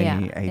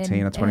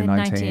 2018 or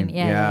 2019.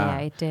 Yeah,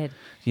 it did.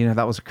 You know,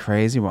 that was a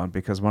crazy one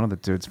because one of the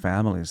dude's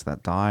families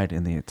that died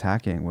in the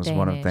attacking was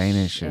one of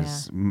Danish,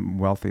 Danish's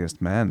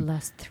wealthiest men.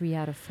 Lost 3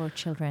 out of 4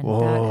 children.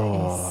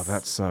 Oh,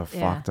 that's so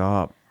fucked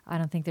up. I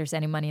don't think there's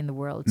any money in the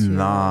world to.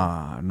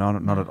 Nah, not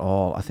at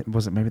all. I think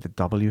was it maybe the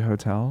W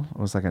Hotel? It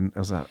was like it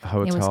was a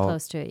hotel. It was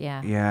close to it,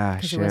 yeah. Yeah,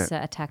 Because shit. it was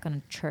an attack on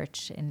a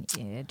church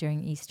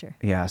during Easter.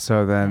 Yeah,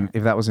 so then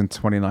if that was in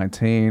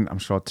 2019, I'm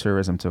sure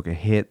tourism took a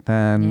hit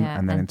then. Yeah,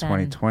 and then in and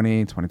then-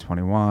 2020,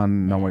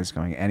 2021, nobody's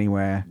going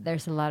anywhere.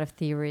 There's a lot of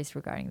theories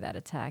regarding that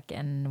attack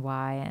and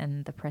why,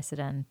 and the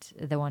president,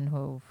 the one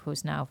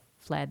who's now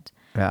fled.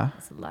 Yeah.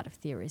 There's a lot of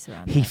theories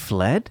around He that.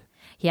 fled?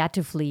 He had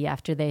to flee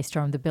after they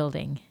stormed the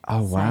building.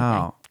 Oh, So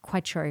wow. I'm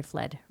quite sure he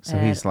fled. So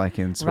he's like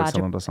in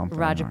Switzerland or something.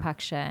 or-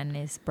 Rajapaksa and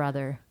his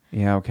brother.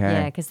 Yeah, okay.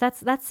 Yeah, because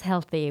that's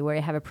healthy, where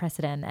you have a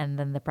president and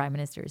then the prime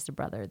minister is the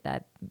brother.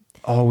 That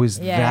Oh, is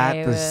that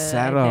it the was-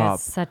 setup?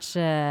 it's such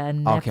a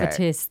Okay.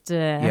 nepotist.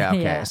 Yeah,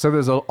 okay. So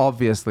there's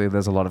obviously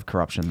there's a lot of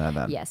corruption there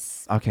then.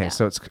 Yes. Okay, yeah.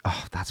 so it's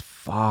that's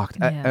fucked.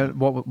 Yeah.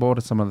 What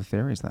are some of the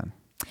theories then?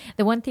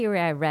 The one theory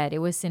I read, it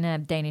was in a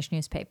Danish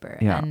newspaper,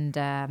 Yeah. and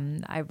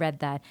I read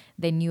that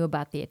they knew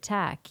about the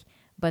attack,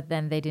 but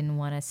then they didn't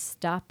want to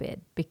stop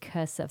it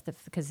because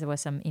there was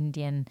some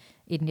Indians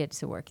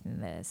who worked in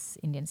this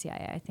Indian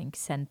CIA, I think,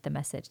 sent the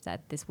message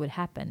that this would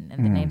happen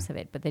and the names of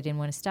it, but they didn't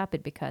want to stop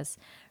it because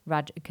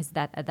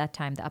at that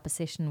time the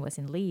opposition was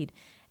in lead,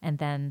 and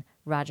then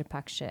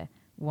Rajapaksa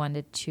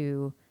wanted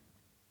to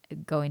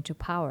go into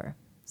power.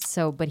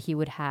 So, but he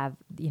would have,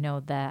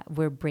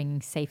 we're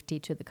bringing safety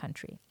to the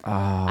country.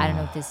 I don't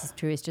know if this is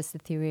true. It's just a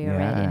theory I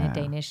read in a Yeah.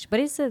 Danish, but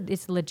it's a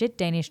legit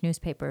Danish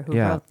newspaper who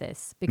Yeah. wrote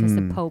this because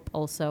the Pope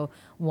also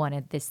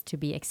wanted this to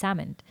be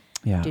examined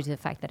Yeah. due to the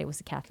fact that it was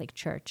a Catholic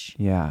church.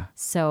 Yeah.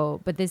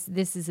 So, but this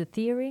is a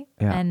theory,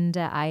 Yeah. and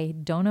I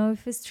don't know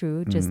if it's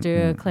true. Just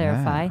to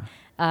clarify,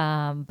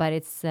 but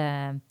it's.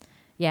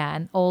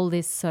 And all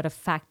these sort of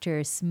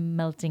factors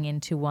melting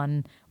into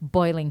one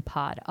boiling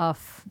pot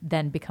of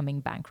then becoming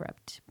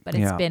bankrupt. But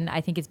I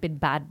think it's been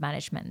bad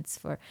management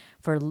for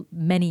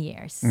many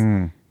years.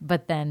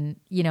 But then,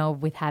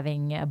 with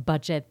having a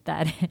budget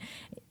that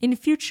in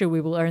future we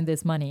will earn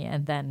this money,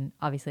 and then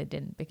obviously it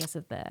didn't because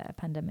of the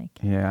pandemic.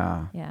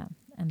 Yeah. Yeah,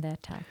 and the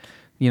attack.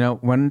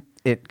 When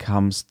it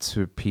comes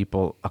to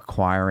people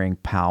acquiring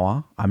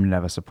power, I'm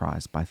never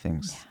surprised by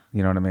things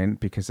You know what I mean?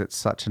 Because it's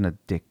such an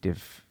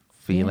addictive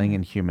feeling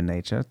in human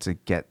nature to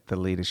get the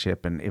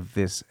leadership, and if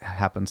this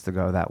happens to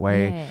go that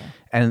way,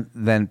 and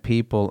then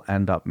people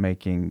end up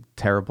making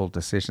terrible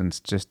decisions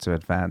just to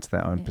advance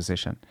their own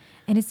position.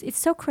 And it's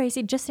so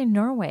crazy just in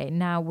Norway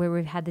now, where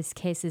we've had these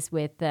cases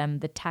with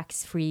the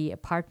tax-free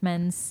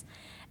apartments,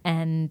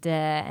 and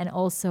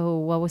also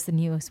what was the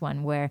newest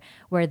one where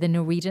the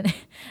Norwegian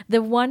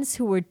the ones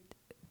who were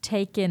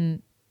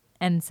taken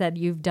and said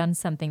you've done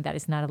something that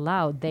is not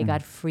allowed, they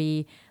got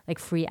free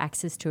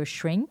access to a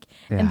shrink,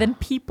 and then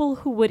people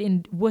who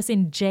was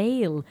in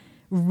jail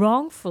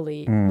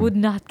wrongfully would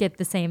not get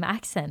the same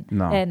access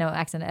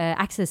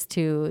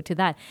to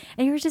that.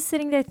 And you're just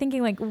sitting there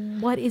thinking, like,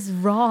 what is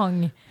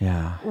wrong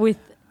with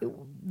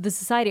the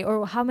society,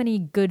 or how many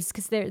goods?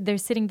 Because they're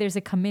sitting, there's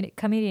a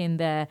committee in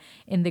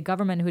the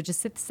government who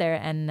just sits there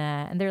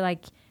and they're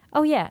like,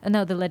 oh yeah,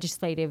 no, the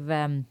legislative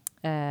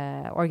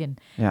organ.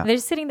 Yeah. They're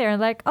sitting there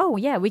and like, oh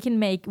yeah, we can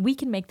make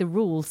the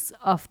rules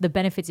of the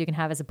benefits you can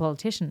have as a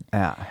politician.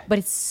 Yeah. But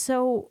it's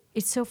so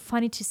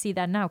funny to see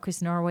that now,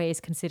 because Norway is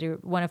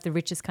considered one of the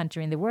richest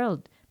country in the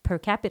world per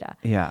capita.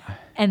 Yeah.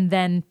 And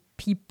then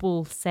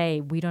people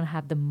say we don't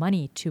have the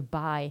money to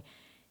buy,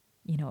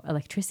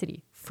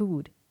 electricity,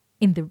 food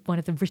in one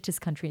of the richest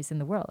countries in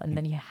the world. And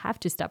then you have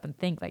to stop and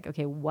think, like,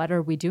 okay, what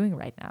are we doing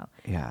right now?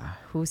 Yeah.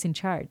 Who's in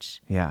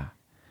charge? Yeah.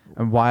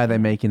 And why are they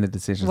making the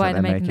decisions that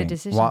they're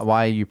making?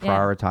 Why are you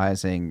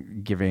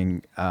prioritizing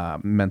giving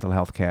mental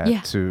health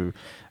care to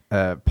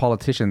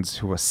politicians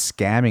who are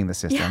scamming the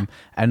system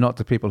and not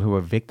to people who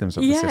are victims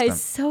of the system? Yeah,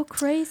 it's so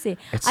crazy.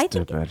 It's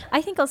stupid.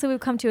 I think also we've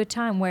come to a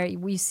time where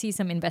we see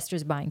some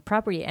investors buying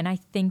property, and I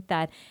think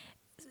that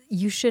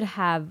you should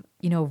have,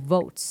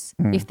 votes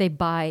if they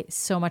buy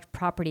so much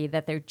property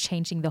that they're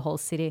changing the whole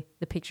city,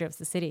 the picture of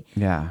the city.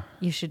 Yeah.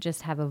 You should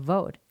just have a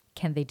vote.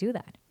 Can they do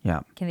that?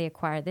 Yeah. Can they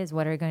acquire this?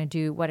 What are you going to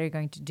do? What are you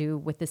going to do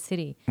with the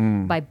city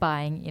by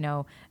buying,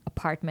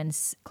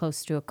 apartments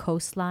close to a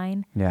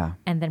coastline? Yeah.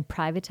 And then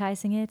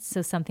privatizing it.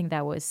 So something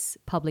that was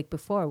public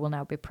before will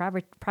now be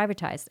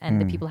privatized,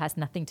 and the people has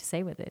nothing to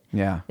say with it.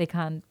 Yeah. They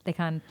can't.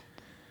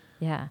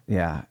 Yeah.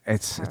 Yeah.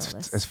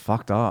 It's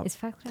fucked up. It's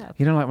fucked up.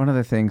 Like one of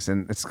the things,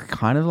 and it's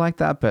kind of like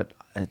that, but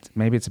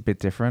maybe it's a bit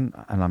different,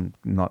 and I'm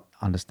not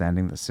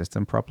understanding the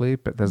system properly,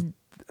 but there's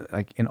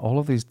like in all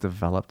of these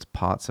developed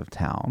parts of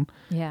town,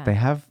 they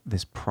have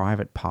this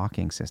private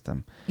parking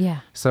system. Yeah.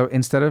 So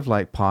instead of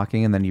like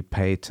parking and then you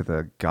pay to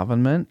the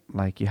government,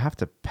 like you have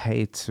to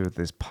pay to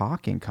this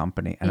parking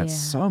company, and it's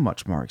so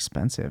much more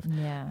expensive.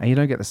 Yeah. And you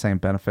don't get the same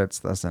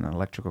benefits as an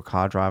electrical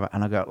car driver.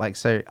 And I go, like,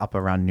 say up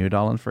around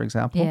Newdalen, for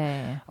example.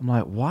 Yeah. I'm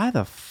like, why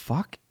the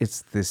fuck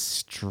is this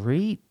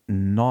street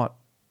not...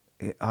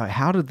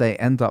 how did they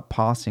end up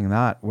passing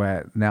that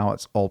where now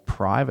it's all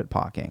private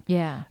parking?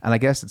 Yeah. And I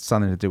guess it's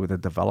something to do with the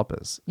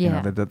developers.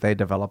 Yeah. They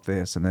develop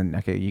this, and then,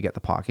 okay, you get the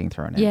parking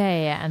thrown in.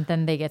 Yeah. And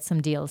then they get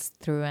some deals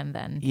through, and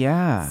then...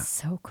 Yeah. It's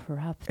so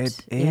corrupt.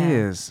 It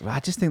is. I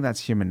just think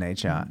that's human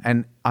nature.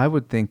 And I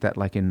would think that,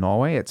 like, in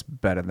Norway, it's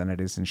better than it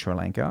is in Sri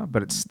Lanka,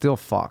 but it's still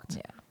fucked.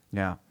 Yeah.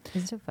 Yeah.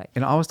 It's so fucked.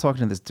 I was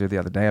talking to this dude the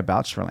other day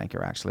about Sri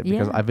Lanka, actually,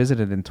 because I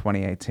visited in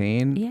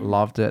 2018,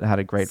 loved it, had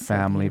a great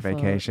family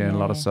vacation, a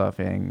lot of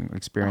surfing,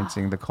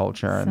 experiencing the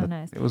culture. So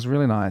nice. It was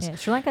really nice. Yeah.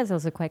 Sri Lanka is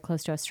also quite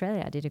close to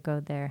Australia. Did you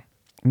go there?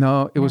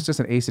 No, it was just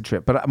an Easter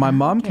trip. But my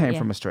mom came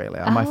from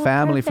Australia. My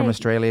family from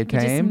Australia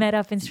came. You just met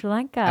up in Sri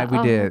Lanka. And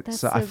we did.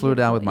 So I flew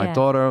down with my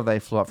daughter. They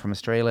flew up from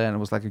Australia, and it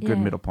was like a good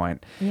middle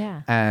point.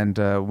 Yeah. And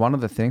one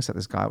of the things that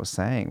this guy was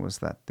saying was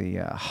that the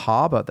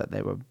harbour that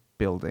they were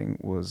building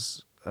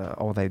was...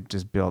 or they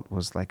just built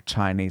was like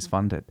Chinese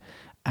funded,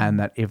 and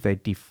that if they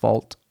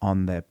default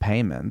on their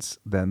payments,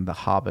 then the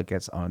harbor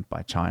gets owned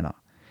by China.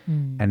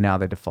 And now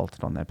they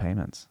defaulted on their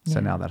payments.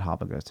 So now that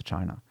harbor goes to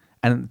China.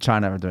 And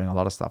China are doing a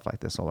lot of stuff like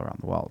this all around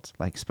the world,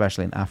 like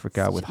especially in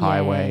Africa with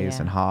highways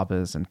and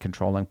harbors and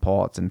controlling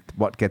ports, and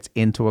what gets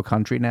into a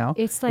country now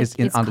is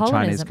under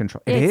Chinese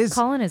control. It's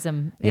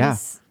colonism.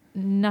 It's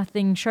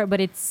nothing short, but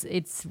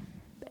it's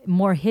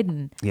more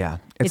hidden. Yeah.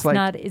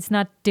 It's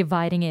not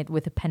dividing it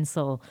with a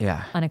pencil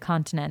on a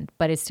continent,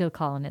 but it's still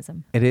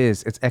colonism. It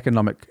is. It's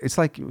economic. It's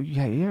like,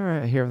 you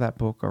ever hear of that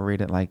book or read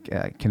it, like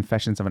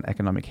Confessions of an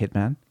Economic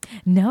Hitman?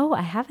 No,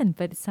 I haven't,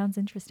 but it sounds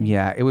interesting.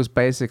 Yeah. It was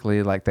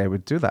basically like they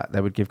would do that.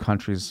 They would give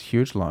countries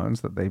huge loans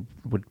that they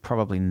would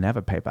probably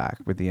never pay back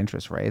with the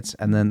interest rates,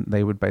 and then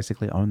they would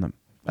basically own them.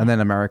 And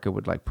then America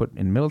would like put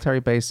in military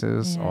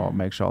bases or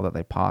make sure that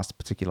they passed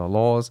particular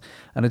laws.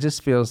 And it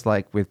just feels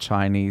like with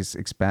Chinese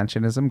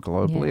expansionism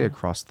globally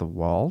across the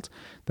world,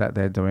 that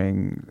they're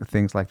doing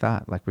things like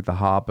that, like with the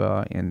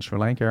harbor in Sri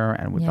Lanka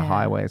and with the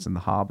highways and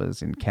the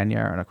harbors in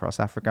Kenya and across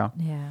Africa.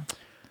 Yeah.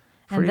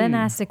 And then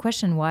ask the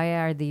question, why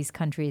are these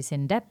countries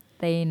in debt?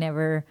 They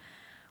never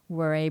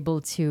were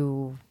able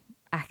to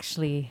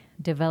actually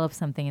develop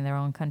something in their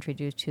own country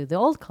due to the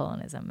old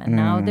colonism. And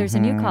now there's a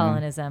new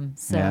colonism.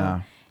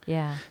 So...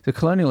 Yeah. So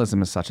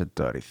colonialism is such a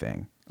dirty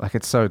thing. Like,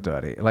 it's so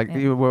dirty. Like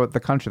the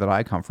country that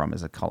I come from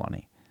is a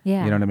colony.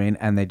 Yeah. You know what I mean?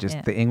 And they just,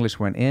 Yeah. the English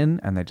went in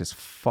and they just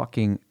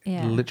fucking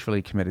Yeah.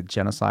 literally committed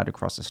genocide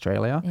across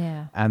Australia.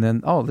 Yeah. And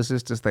then, this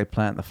is just, they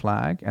plant the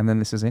flag and then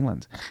this is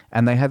England.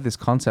 And they had this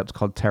concept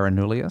called terra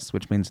nullius,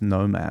 which means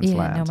no man's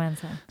land. No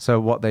man's land. So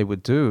what they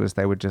would do is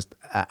they would just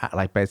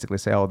like basically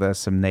say, there's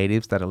some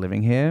natives that are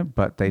living here,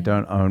 but they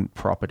don't own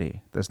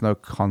property. There's no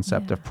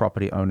concept of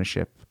property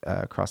ownership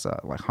across a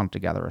like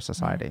hunter-gatherer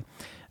society.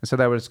 And so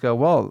they would just go,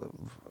 well,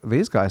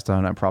 these guys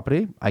don't own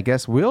property. I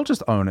guess we'll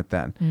just own it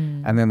then.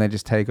 And then they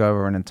just take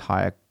over an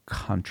entire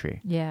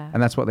country. Yeah.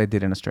 And that's what they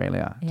did in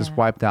Australia. Just Yeah.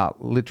 wiped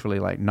out literally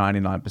like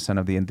 99%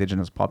 of the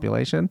indigenous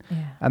population. Yeah.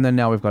 And then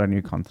now we've got a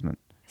new continent.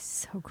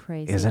 So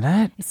crazy. Isn't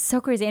it? It's so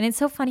crazy. And it's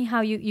so funny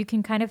how you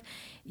can kind of,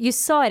 you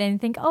saw it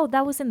and think, oh,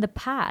 that was in the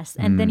past.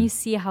 And then you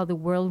see how the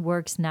world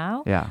works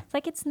now. Yeah. It's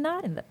like, it's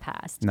not in the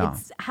past. No.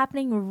 It's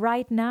happening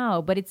right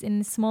now, but it's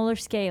in smaller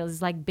scales.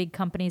 It's like big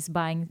companies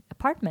buying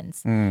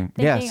apartments. Thinking,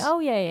 Yes. oh,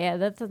 yeah,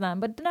 that's them.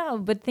 But no,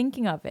 but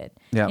thinking of it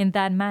Yeah. in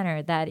that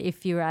manner, that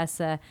if you're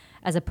as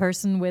a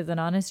person with an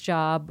honest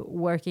job,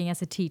 working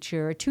as a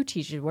teacher, or two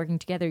teachers working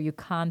together, you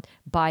can't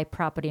buy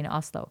property in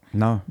Oslo.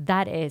 No.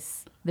 That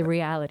is the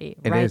reality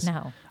It right is.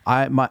 now.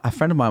 A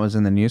friend of mine was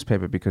in the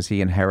newspaper because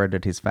he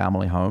inherited his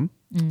family home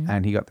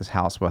and he got this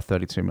house worth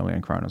 32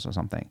 million kronas or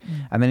something.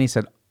 And then he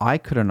said, I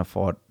couldn't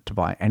afford to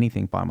buy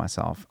anything by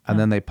myself. And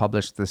then they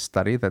published this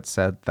study that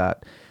said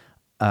that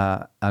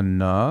a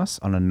nurse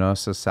on a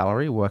nurse's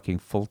salary working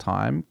full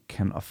time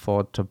can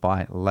afford to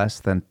buy less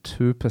than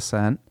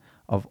 2%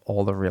 of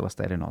all the real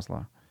estate in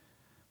Oslo.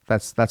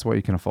 That's what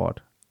you can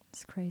afford.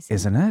 It's crazy.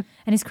 Isn't it?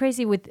 And it's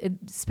crazy with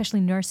especially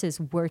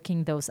nurses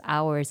working those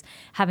hours,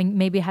 having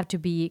maybe have to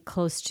be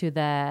close to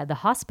the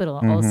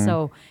hospital.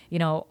 Also,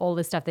 all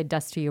the stuff that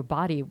does to your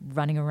body,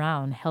 running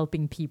around,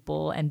 helping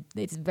people. And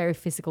it's very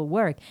physical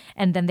work.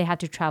 And then they have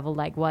to travel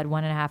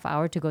 1.5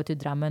 hours to go to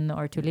Drammen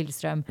or to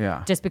Lillestrøm.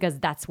 Yeah. Just because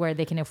that's where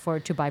they can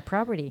afford to buy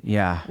property.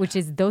 Yeah. Which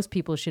is those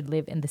people should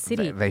live in the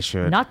city. They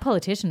should. Not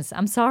politicians.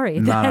 I'm sorry.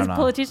 No.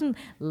 Politicians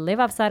live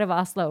outside of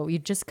Oslo. You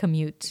just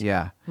commute.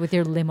 Yeah. With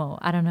your limo.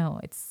 I don't know.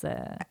 It's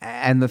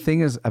And the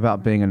thing is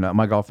about being a nurse,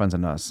 my girlfriend's a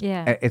nurse.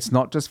 Yeah. It's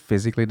not just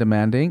physically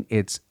demanding,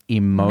 it's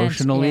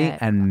emotionally yeah.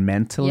 and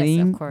mentally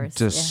Yes, of course,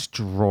 yeah.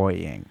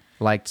 destroying.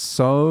 Like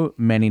so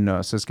many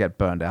nurses get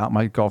burned out,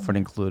 my girlfriend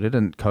included,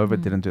 and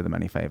COVID didn't do them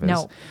any favors.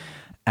 No.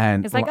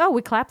 And It's like, oh,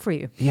 we clap for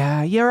you.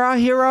 yeah, you're our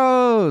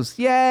heroes.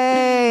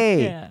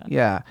 Yay.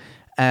 Yeah.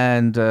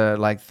 And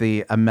like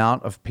the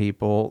amount of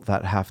people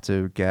that have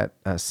to get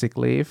sick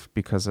leave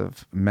because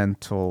of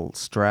mental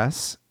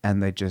stress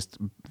and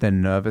their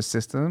nervous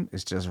system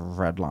is just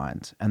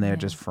redlined and they're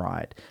just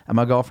fried. And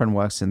my girlfriend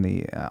works in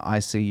the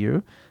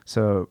ICU.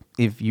 So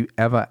if you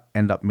ever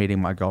end up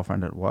meeting my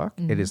girlfriend at work,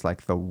 it is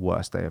like the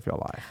worst day of your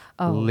life.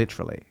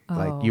 Literally.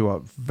 Like you are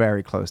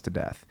very close to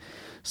death.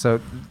 So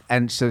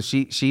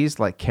she's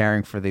like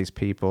caring for these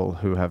people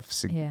who have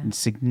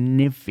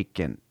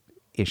significant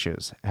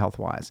issues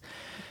health-wise.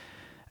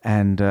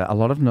 And a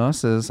lot of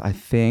nurses, I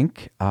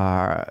think,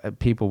 are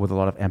people with a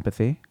lot of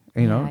empathy, I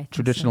think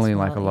traditionally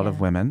so as like a well, lot of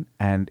women,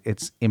 and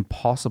it's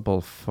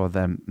impossible for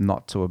them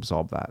not to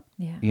absorb that.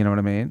 Yeah. You know what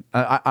I mean?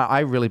 I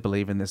really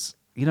believe in this,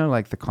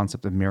 like the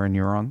concept of mirror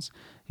neurons,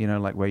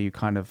 like where you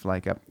kind of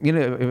like,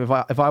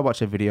 if I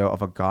watch a video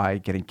of a guy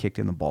getting kicked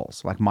in the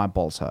balls, like my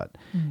balls hurt,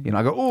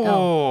 I go,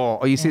 oh,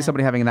 or you see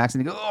somebody having an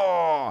accident, you go,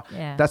 oh,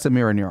 that's a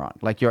mirror neuron.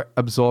 Like you're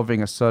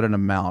absorbing a certain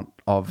amount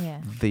of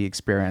the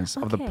experience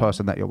of the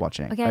person that you're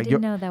watching. Okay, I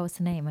didn't know that was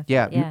the name of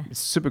yeah, it. Yeah.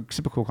 super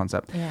cool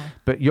concept. Yeah.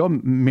 But your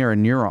mirror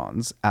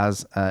neurons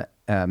as a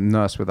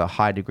nurse with a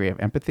high degree of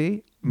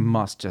empathy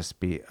must just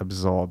be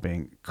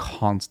absorbing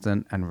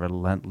constant and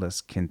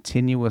relentless,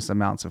 continuous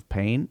amounts of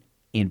pain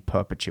in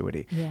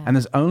perpetuity. Yeah. And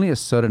there's only a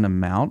certain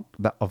amount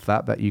of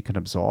that you can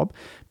absorb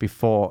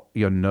before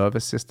your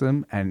nervous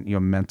system and your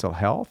mental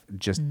health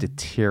just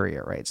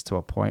deteriorates to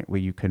a point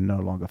where you can no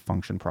longer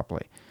function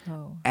properly.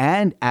 Oh.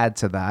 And add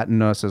to that,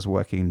 nurses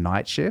working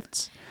night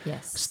shifts,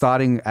 Yes.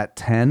 starting at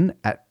 10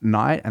 at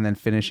night and then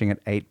finishing at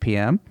 8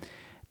 p.m.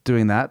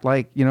 Doing that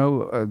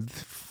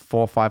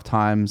 4 or 5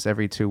 times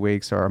every 2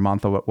 weeks or a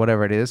month or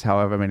whatever it is,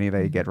 however many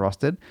they get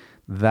rostered.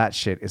 That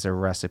shit is a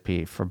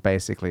recipe for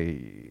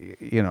basically,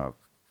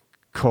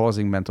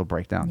 causing mental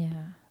breakdown. Yeah.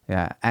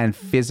 Yeah, and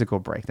physical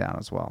breakdown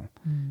as well,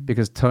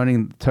 because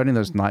turning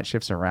those night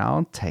shifts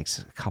around takes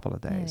a couple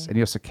of days, and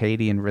your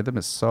circadian rhythm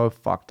is so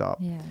fucked up.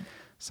 Yeah.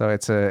 So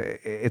it's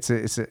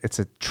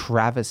a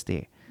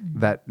travesty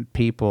that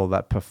people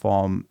that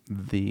perform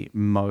the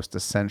most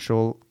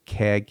essential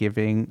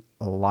caregiving,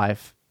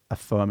 life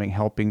affirming,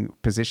 helping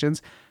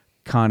positions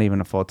can't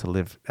even afford to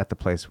live at the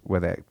place where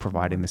they're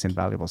providing this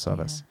invaluable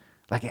service.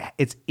 Like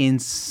it's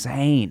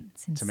insane,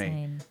 It's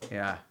insane. to me.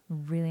 Yeah.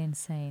 Really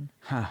insane.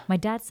 My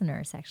dad's a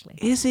nurse, actually.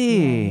 Is he?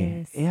 Yeah, he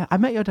is. Yeah, I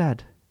met your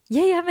dad.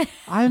 Yeah.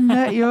 I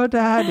met your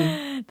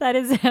dad. That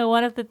is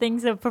one of the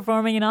things of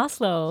performing in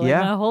Oslo.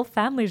 Yeah. My whole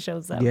family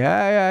shows up.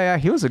 Yeah.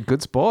 He was a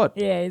good sport.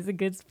 Yeah, he's a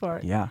good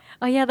sport. Yeah.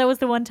 Oh, yeah, that was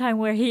the one time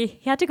where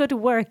he had to go to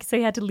work, so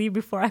he had to leave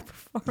before I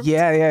performed.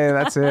 Yeah,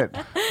 that's it.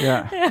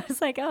 Yeah. I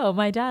was like, oh,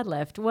 my dad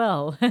left.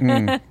 Well,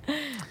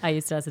 I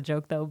used to as a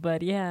joke, though,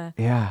 but yeah.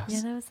 Yeah.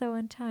 Yeah, that was the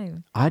one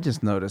time. I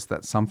just noticed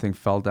that something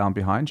fell down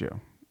behind you.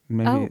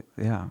 Maybe,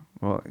 yeah.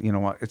 Well, you know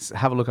what?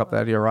 Have a look up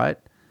there to your right.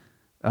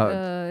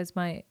 It's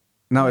my...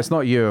 No, it's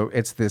not you.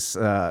 It's this.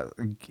 That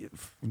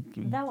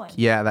one?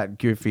 Yeah, that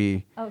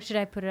goofy. Oh, should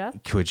I put it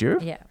up? Could you?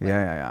 Yeah.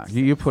 Yeah.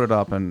 You put it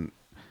up, and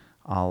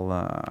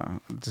I'll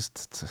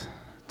just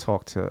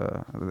talk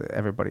to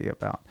everybody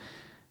about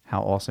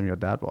how awesome your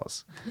dad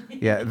was.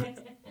 Yeah.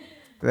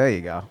 There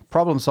you go.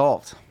 Problem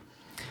solved.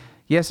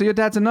 Yeah. So your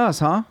dad's a nurse,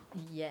 huh?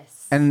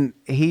 Yes. And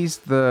he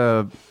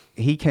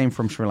came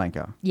from Sri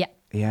Lanka. Yeah.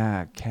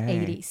 Yeah.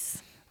 Okay.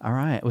 80s. All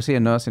right. Was he a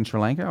nurse in Sri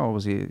Lanka, or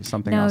was he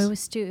something else? No, he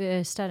was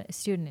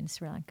student in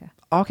Sri Lanka.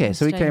 Okay,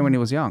 so he came when he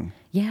was young.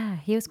 Yeah,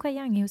 he was quite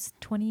young. He was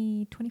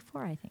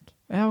 24, I think.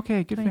 Yeah,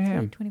 okay, good for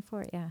him.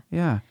 24, yeah.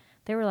 Yeah.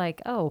 They were like,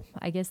 oh,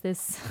 I guess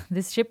this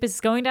ship is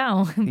going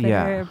down.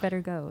 Better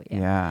go.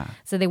 Yeah.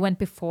 So they went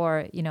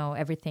before,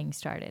 everything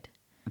started.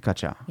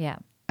 Gotcha. Yeah.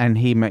 And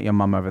he met your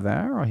mum over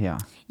there or here?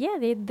 Yeah,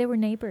 they were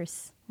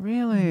neighbors.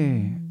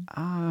 Really?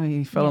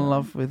 He fell in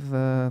love with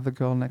the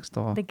girl next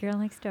door. The girl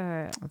next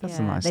door. That's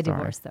a nice They story.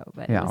 divorced though,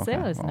 but Yeah,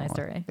 it was a nice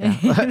story. Yeah.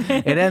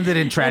 It ended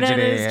in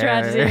tragedy. It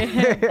ended in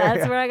tragedy.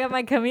 That's where I got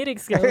my comedic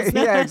skills.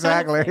 Yeah,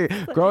 exactly.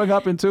 Growing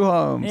up in two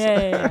homes.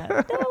 Yeah.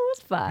 That was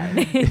fun.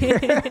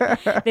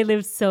 They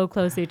lived so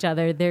close to each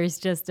other. There's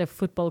just a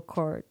football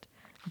court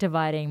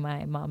dividing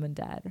my mom and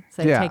dad.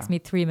 So it takes me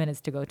 3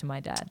 minutes to go to my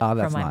dad Oh,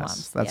 that's from my nice.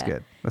 mom's. That's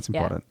good. That's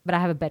important. But I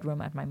have a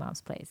bedroom at my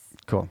mom's place.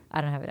 Cool.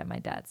 I don't have it at my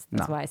dad's.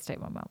 That's why I stay at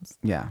my mom's.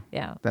 Yeah.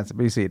 Yeah. But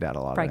you see your dad a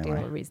lot Practical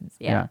anyway. reasons.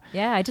 Yeah.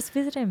 I just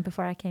visited him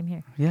before I came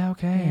here. Yeah,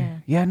 okay.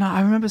 Yeah, no,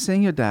 I remember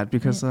seeing your dad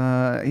because he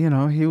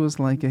was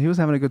he was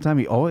having a good time.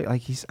 He always I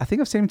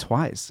think I've seen him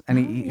twice, and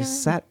he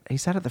sat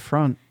at the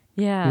front.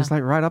 Yeah. He was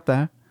like right up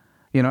there.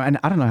 And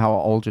I don't know how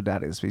old your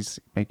dad is. He's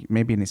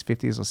maybe in his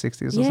 50s or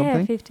 60s or something.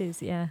 Yeah,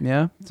 50s, yeah.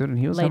 Yeah, dude, and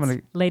he was late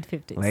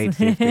 50s. Late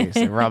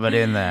 50s. Rub it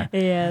in there.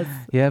 Yes.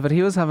 Yeah, but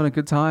he was having a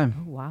good time.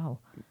 Oh, wow.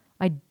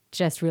 I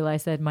just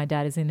realized that my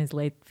dad is in his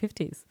late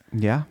 50s.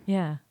 Yeah?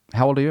 Yeah.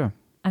 How old are you?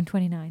 I'm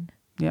 29.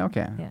 Yeah,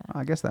 okay. Yeah.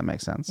 I guess that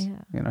makes sense.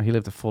 Yeah. He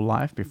lived a full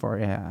life before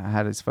he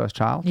had his first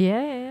child.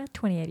 Yeah.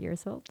 28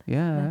 years old.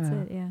 Yeah. That's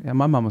it, yeah. Yeah,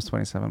 my mum was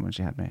 27 when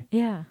she had me.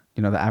 Yeah.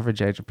 The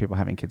average age of people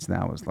having kids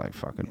now is like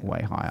fucking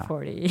way higher.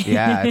 40.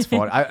 Yeah, it's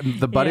 40.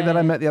 The buddy that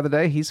I met the other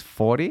day, he's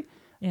 40.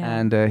 Yeah.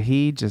 And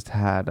he just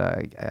had,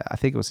 I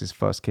think it was his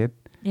first kid.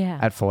 Yeah.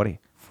 At 40.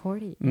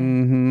 40. Yeah.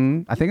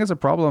 Mm-hmm. I think it's a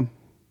problem.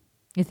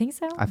 You think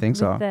so? I think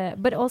so.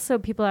 But also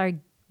people are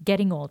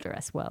getting older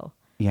as well.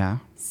 Yeah.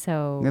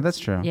 So. Yeah, that's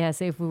true. Yeah,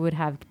 so if we would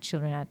have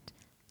children at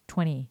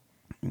 20,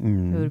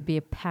 we would be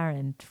a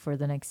parent for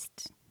the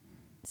next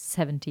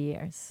 70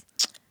 years.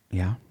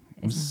 Yeah.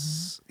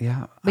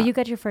 Yeah. But you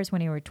got your first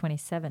when you were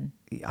 27.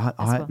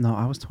 No,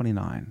 I was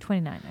 29.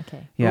 29,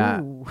 okay.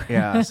 Yeah. Ooh.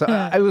 Yeah. So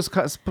I was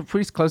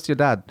pretty close to your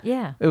dad.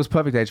 Yeah. It was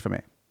perfect age for me.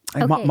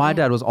 And Okay, my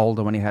dad was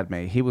older when he had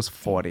me. He was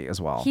 40 as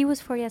well. He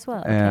was 40 as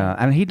well. Okay. Yeah.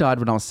 And he died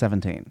when I was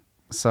 17.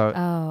 So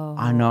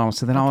I know.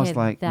 So then I was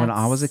like, when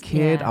I was a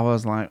kid, I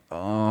was like,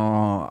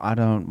 oh, I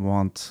don't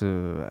want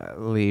to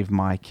leave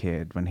my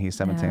kid when he's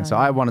 17. No. So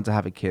I wanted to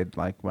have a kid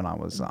like when I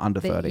was under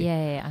 30.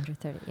 Yeah, under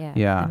 30. Yeah.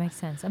 Yeah. That makes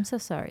sense. I'm so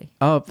sorry.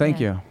 Oh,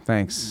 thank you.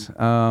 Thanks.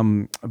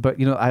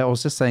 But, I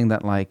was just saying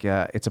that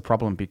it's a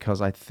problem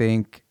because I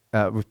think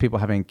with people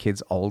having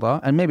kids older,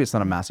 and maybe it's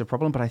not a massive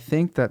problem, but I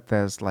think that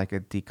there's like a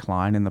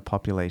decline in the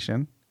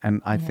population. And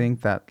I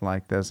think that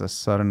there's a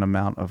certain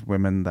amount of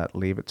women that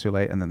leave it too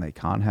late and then they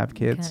can't have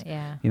kids.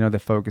 They're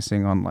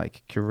focusing on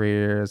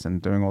careers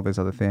and doing all these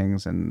other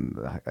things. And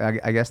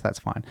I guess that's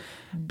fine.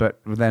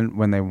 But then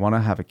when they want to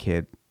have a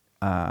kid,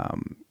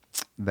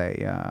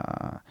 they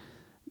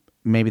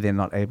maybe they're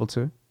not able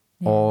to,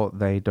 or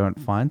they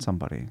don't find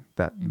somebody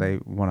that they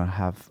want to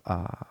have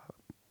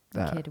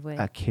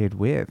a kid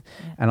with.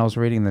 Yeah. And I was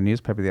reading the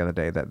newspaper the other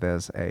day that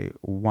there's a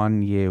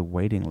 1-year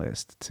waiting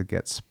list to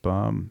get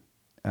sperm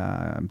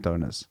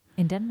donors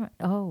in Denmark.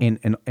 In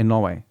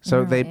Norway.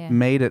 So Norway, they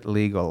made it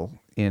legal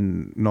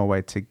in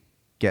Norway to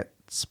get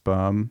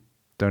sperm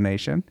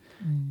donation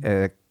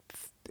in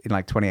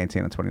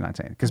 2018 and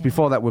 2019. Because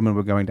before that, women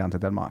were going down to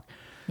Denmark.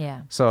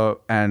 Yeah.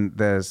 So and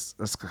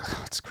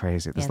it's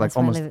crazy. There's that's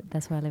why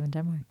I live in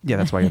Denmark. Yeah,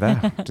 that's why you're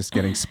there, just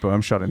getting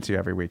sperm shot into you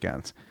every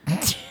weekend.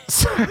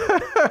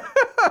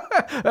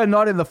 And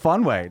not in the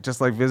fun way, just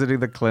visiting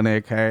the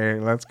clinic. Hey,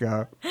 let's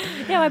go.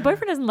 Yeah, my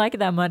boyfriend doesn't like it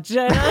that much.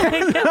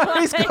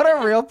 He's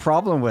got a real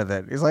problem with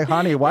it. He's like,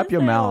 honey, wipe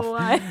your mouth.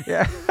 Why?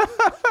 Yeah.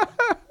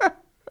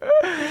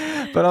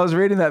 But I was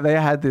reading that they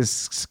had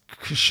this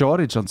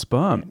shortage on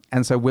sperm.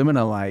 And so women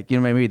are like,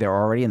 maybe they're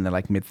already in their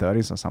like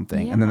mid-30s or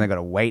something. And then they got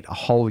to wait a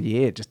whole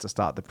year just to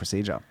start the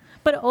procedure.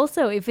 But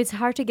also, if it's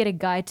hard to get a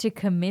guy to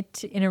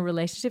commit in a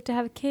relationship to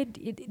have a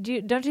kid,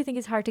 don't you think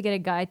it's hard to get a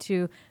guy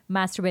to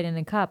masturbate in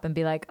a cup and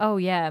be like, oh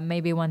yeah,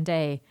 maybe one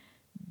day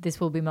this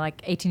will be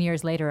like 18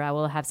 years later, I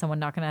will have someone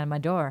knocking at my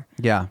door.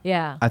 Yeah.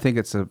 Yeah. I think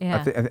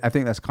I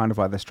think that's kind of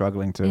why they're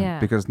struggling too,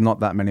 because not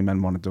that many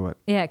men want to do it.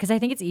 Yeah, because I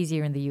think it's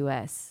easier in the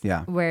US.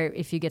 Yeah. Where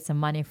if you get some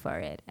money for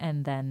it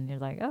and then you're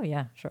like, oh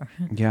yeah, sure.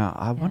 Yeah.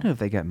 I wonder if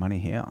they get money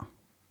here.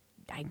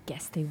 I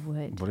guess they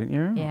would. Wouldn't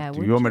you? Yeah.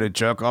 Do you want me to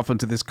jerk off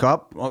into this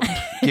cup? Oh,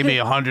 give me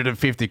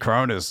 150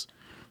 kronas.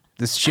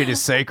 This shit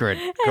is sacred.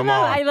 Come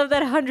on. I love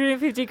that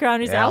 150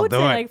 kroner. Yeah, I would say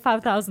I'll do it. like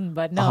 5,000,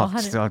 but no.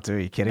 Oh, don't do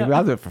it. You kidding me?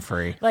 I'll do it for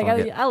free. Like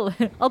Fuck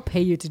it. I'll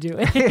pay you to do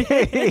it.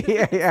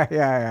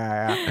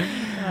 yeah.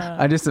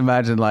 I just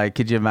imagine, like,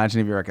 could you imagine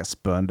if you're like a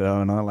sperm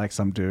donor, like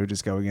some dude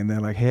just going in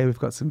there, like, hey, we've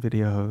got some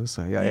videos.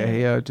 So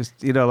yeah.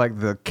 Just like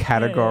the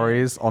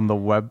categories on the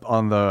web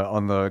on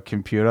the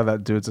computer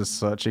that dudes are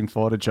searching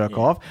for to jerk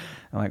off.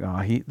 I'm like,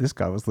 oh, this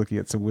guy was looking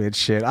at some weird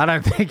shit. I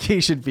don't think he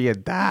should be a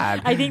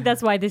dad. I think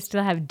that's why they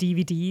still have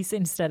DVDs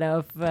instead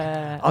of.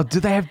 Oh, do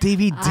they have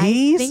DVDs?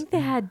 I think they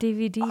had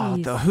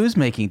DVDs. Oh, who's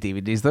making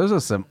DVDs? Those are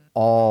some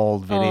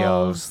old videos.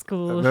 Old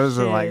school Those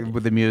shit. are like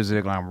with the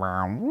music like.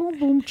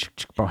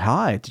 Oh,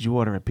 hi, did you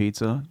order a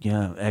pizza?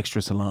 Yeah,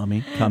 extra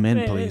salami. Come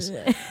in, please.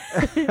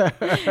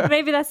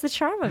 Maybe that's the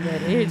charm of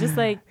it. You're just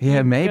like.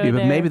 Yeah, maybe, but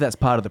there. maybe that's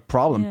part of the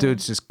problem. Yeah.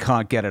 Dudes just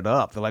can't get it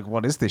up. They're like,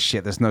 what is this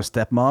shit? There's no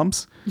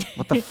stepmoms?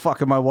 What the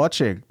fuck am I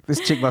watching? This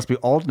chick must be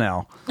old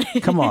now.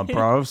 Come on,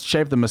 bro.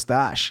 Shave the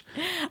mustache.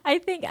 I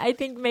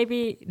think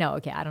maybe. No,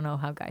 okay. I don't know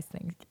how guys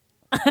think.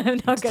 I'm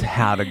not gonna.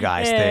 How do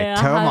guys think? Yeah,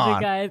 Come how on.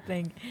 do guys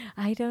think?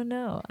 I don't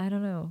know.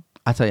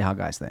 I'll tell you how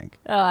guys think.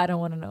 Oh, I don't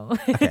want to know.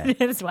 Okay.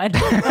 That's fine.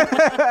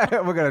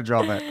 We're going to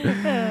drop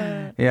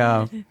it.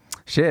 Yeah.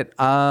 Shit.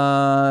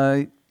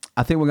 I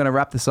think we're going to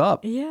wrap this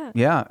up. Yeah.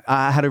 Yeah.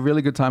 I had a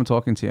really good time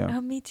talking to you.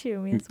 Oh, me too.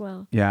 Me as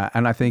well. Yeah.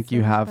 And I think It's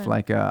you so have fun.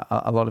 like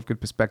a lot of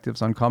good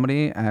perspectives on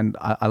comedy. And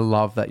I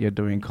love that you're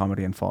doing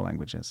comedy in 4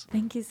 languages.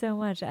 Thank you so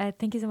much.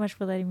 Thank you so much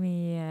for letting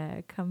me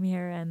come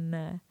here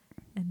and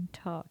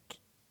talk.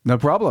 No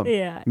problem.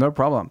 Yeah. No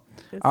problem.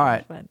 It's All so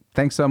right. fun.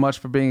 Thanks so much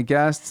for being a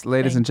guest.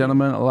 Ladies Thank and you.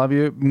 gentlemen, I love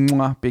you.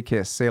 Mwah. Big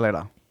kiss. See you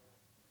later.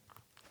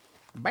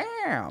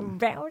 Bam.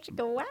 Bow,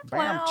 chicka, wow, Bam.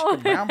 wow.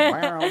 Chicka, bam,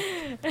 bam.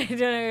 I don't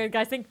know what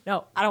guys think.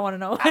 No, I don't want to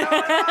know. I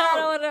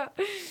don't want to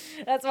know.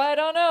 That's why I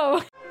don't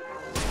know.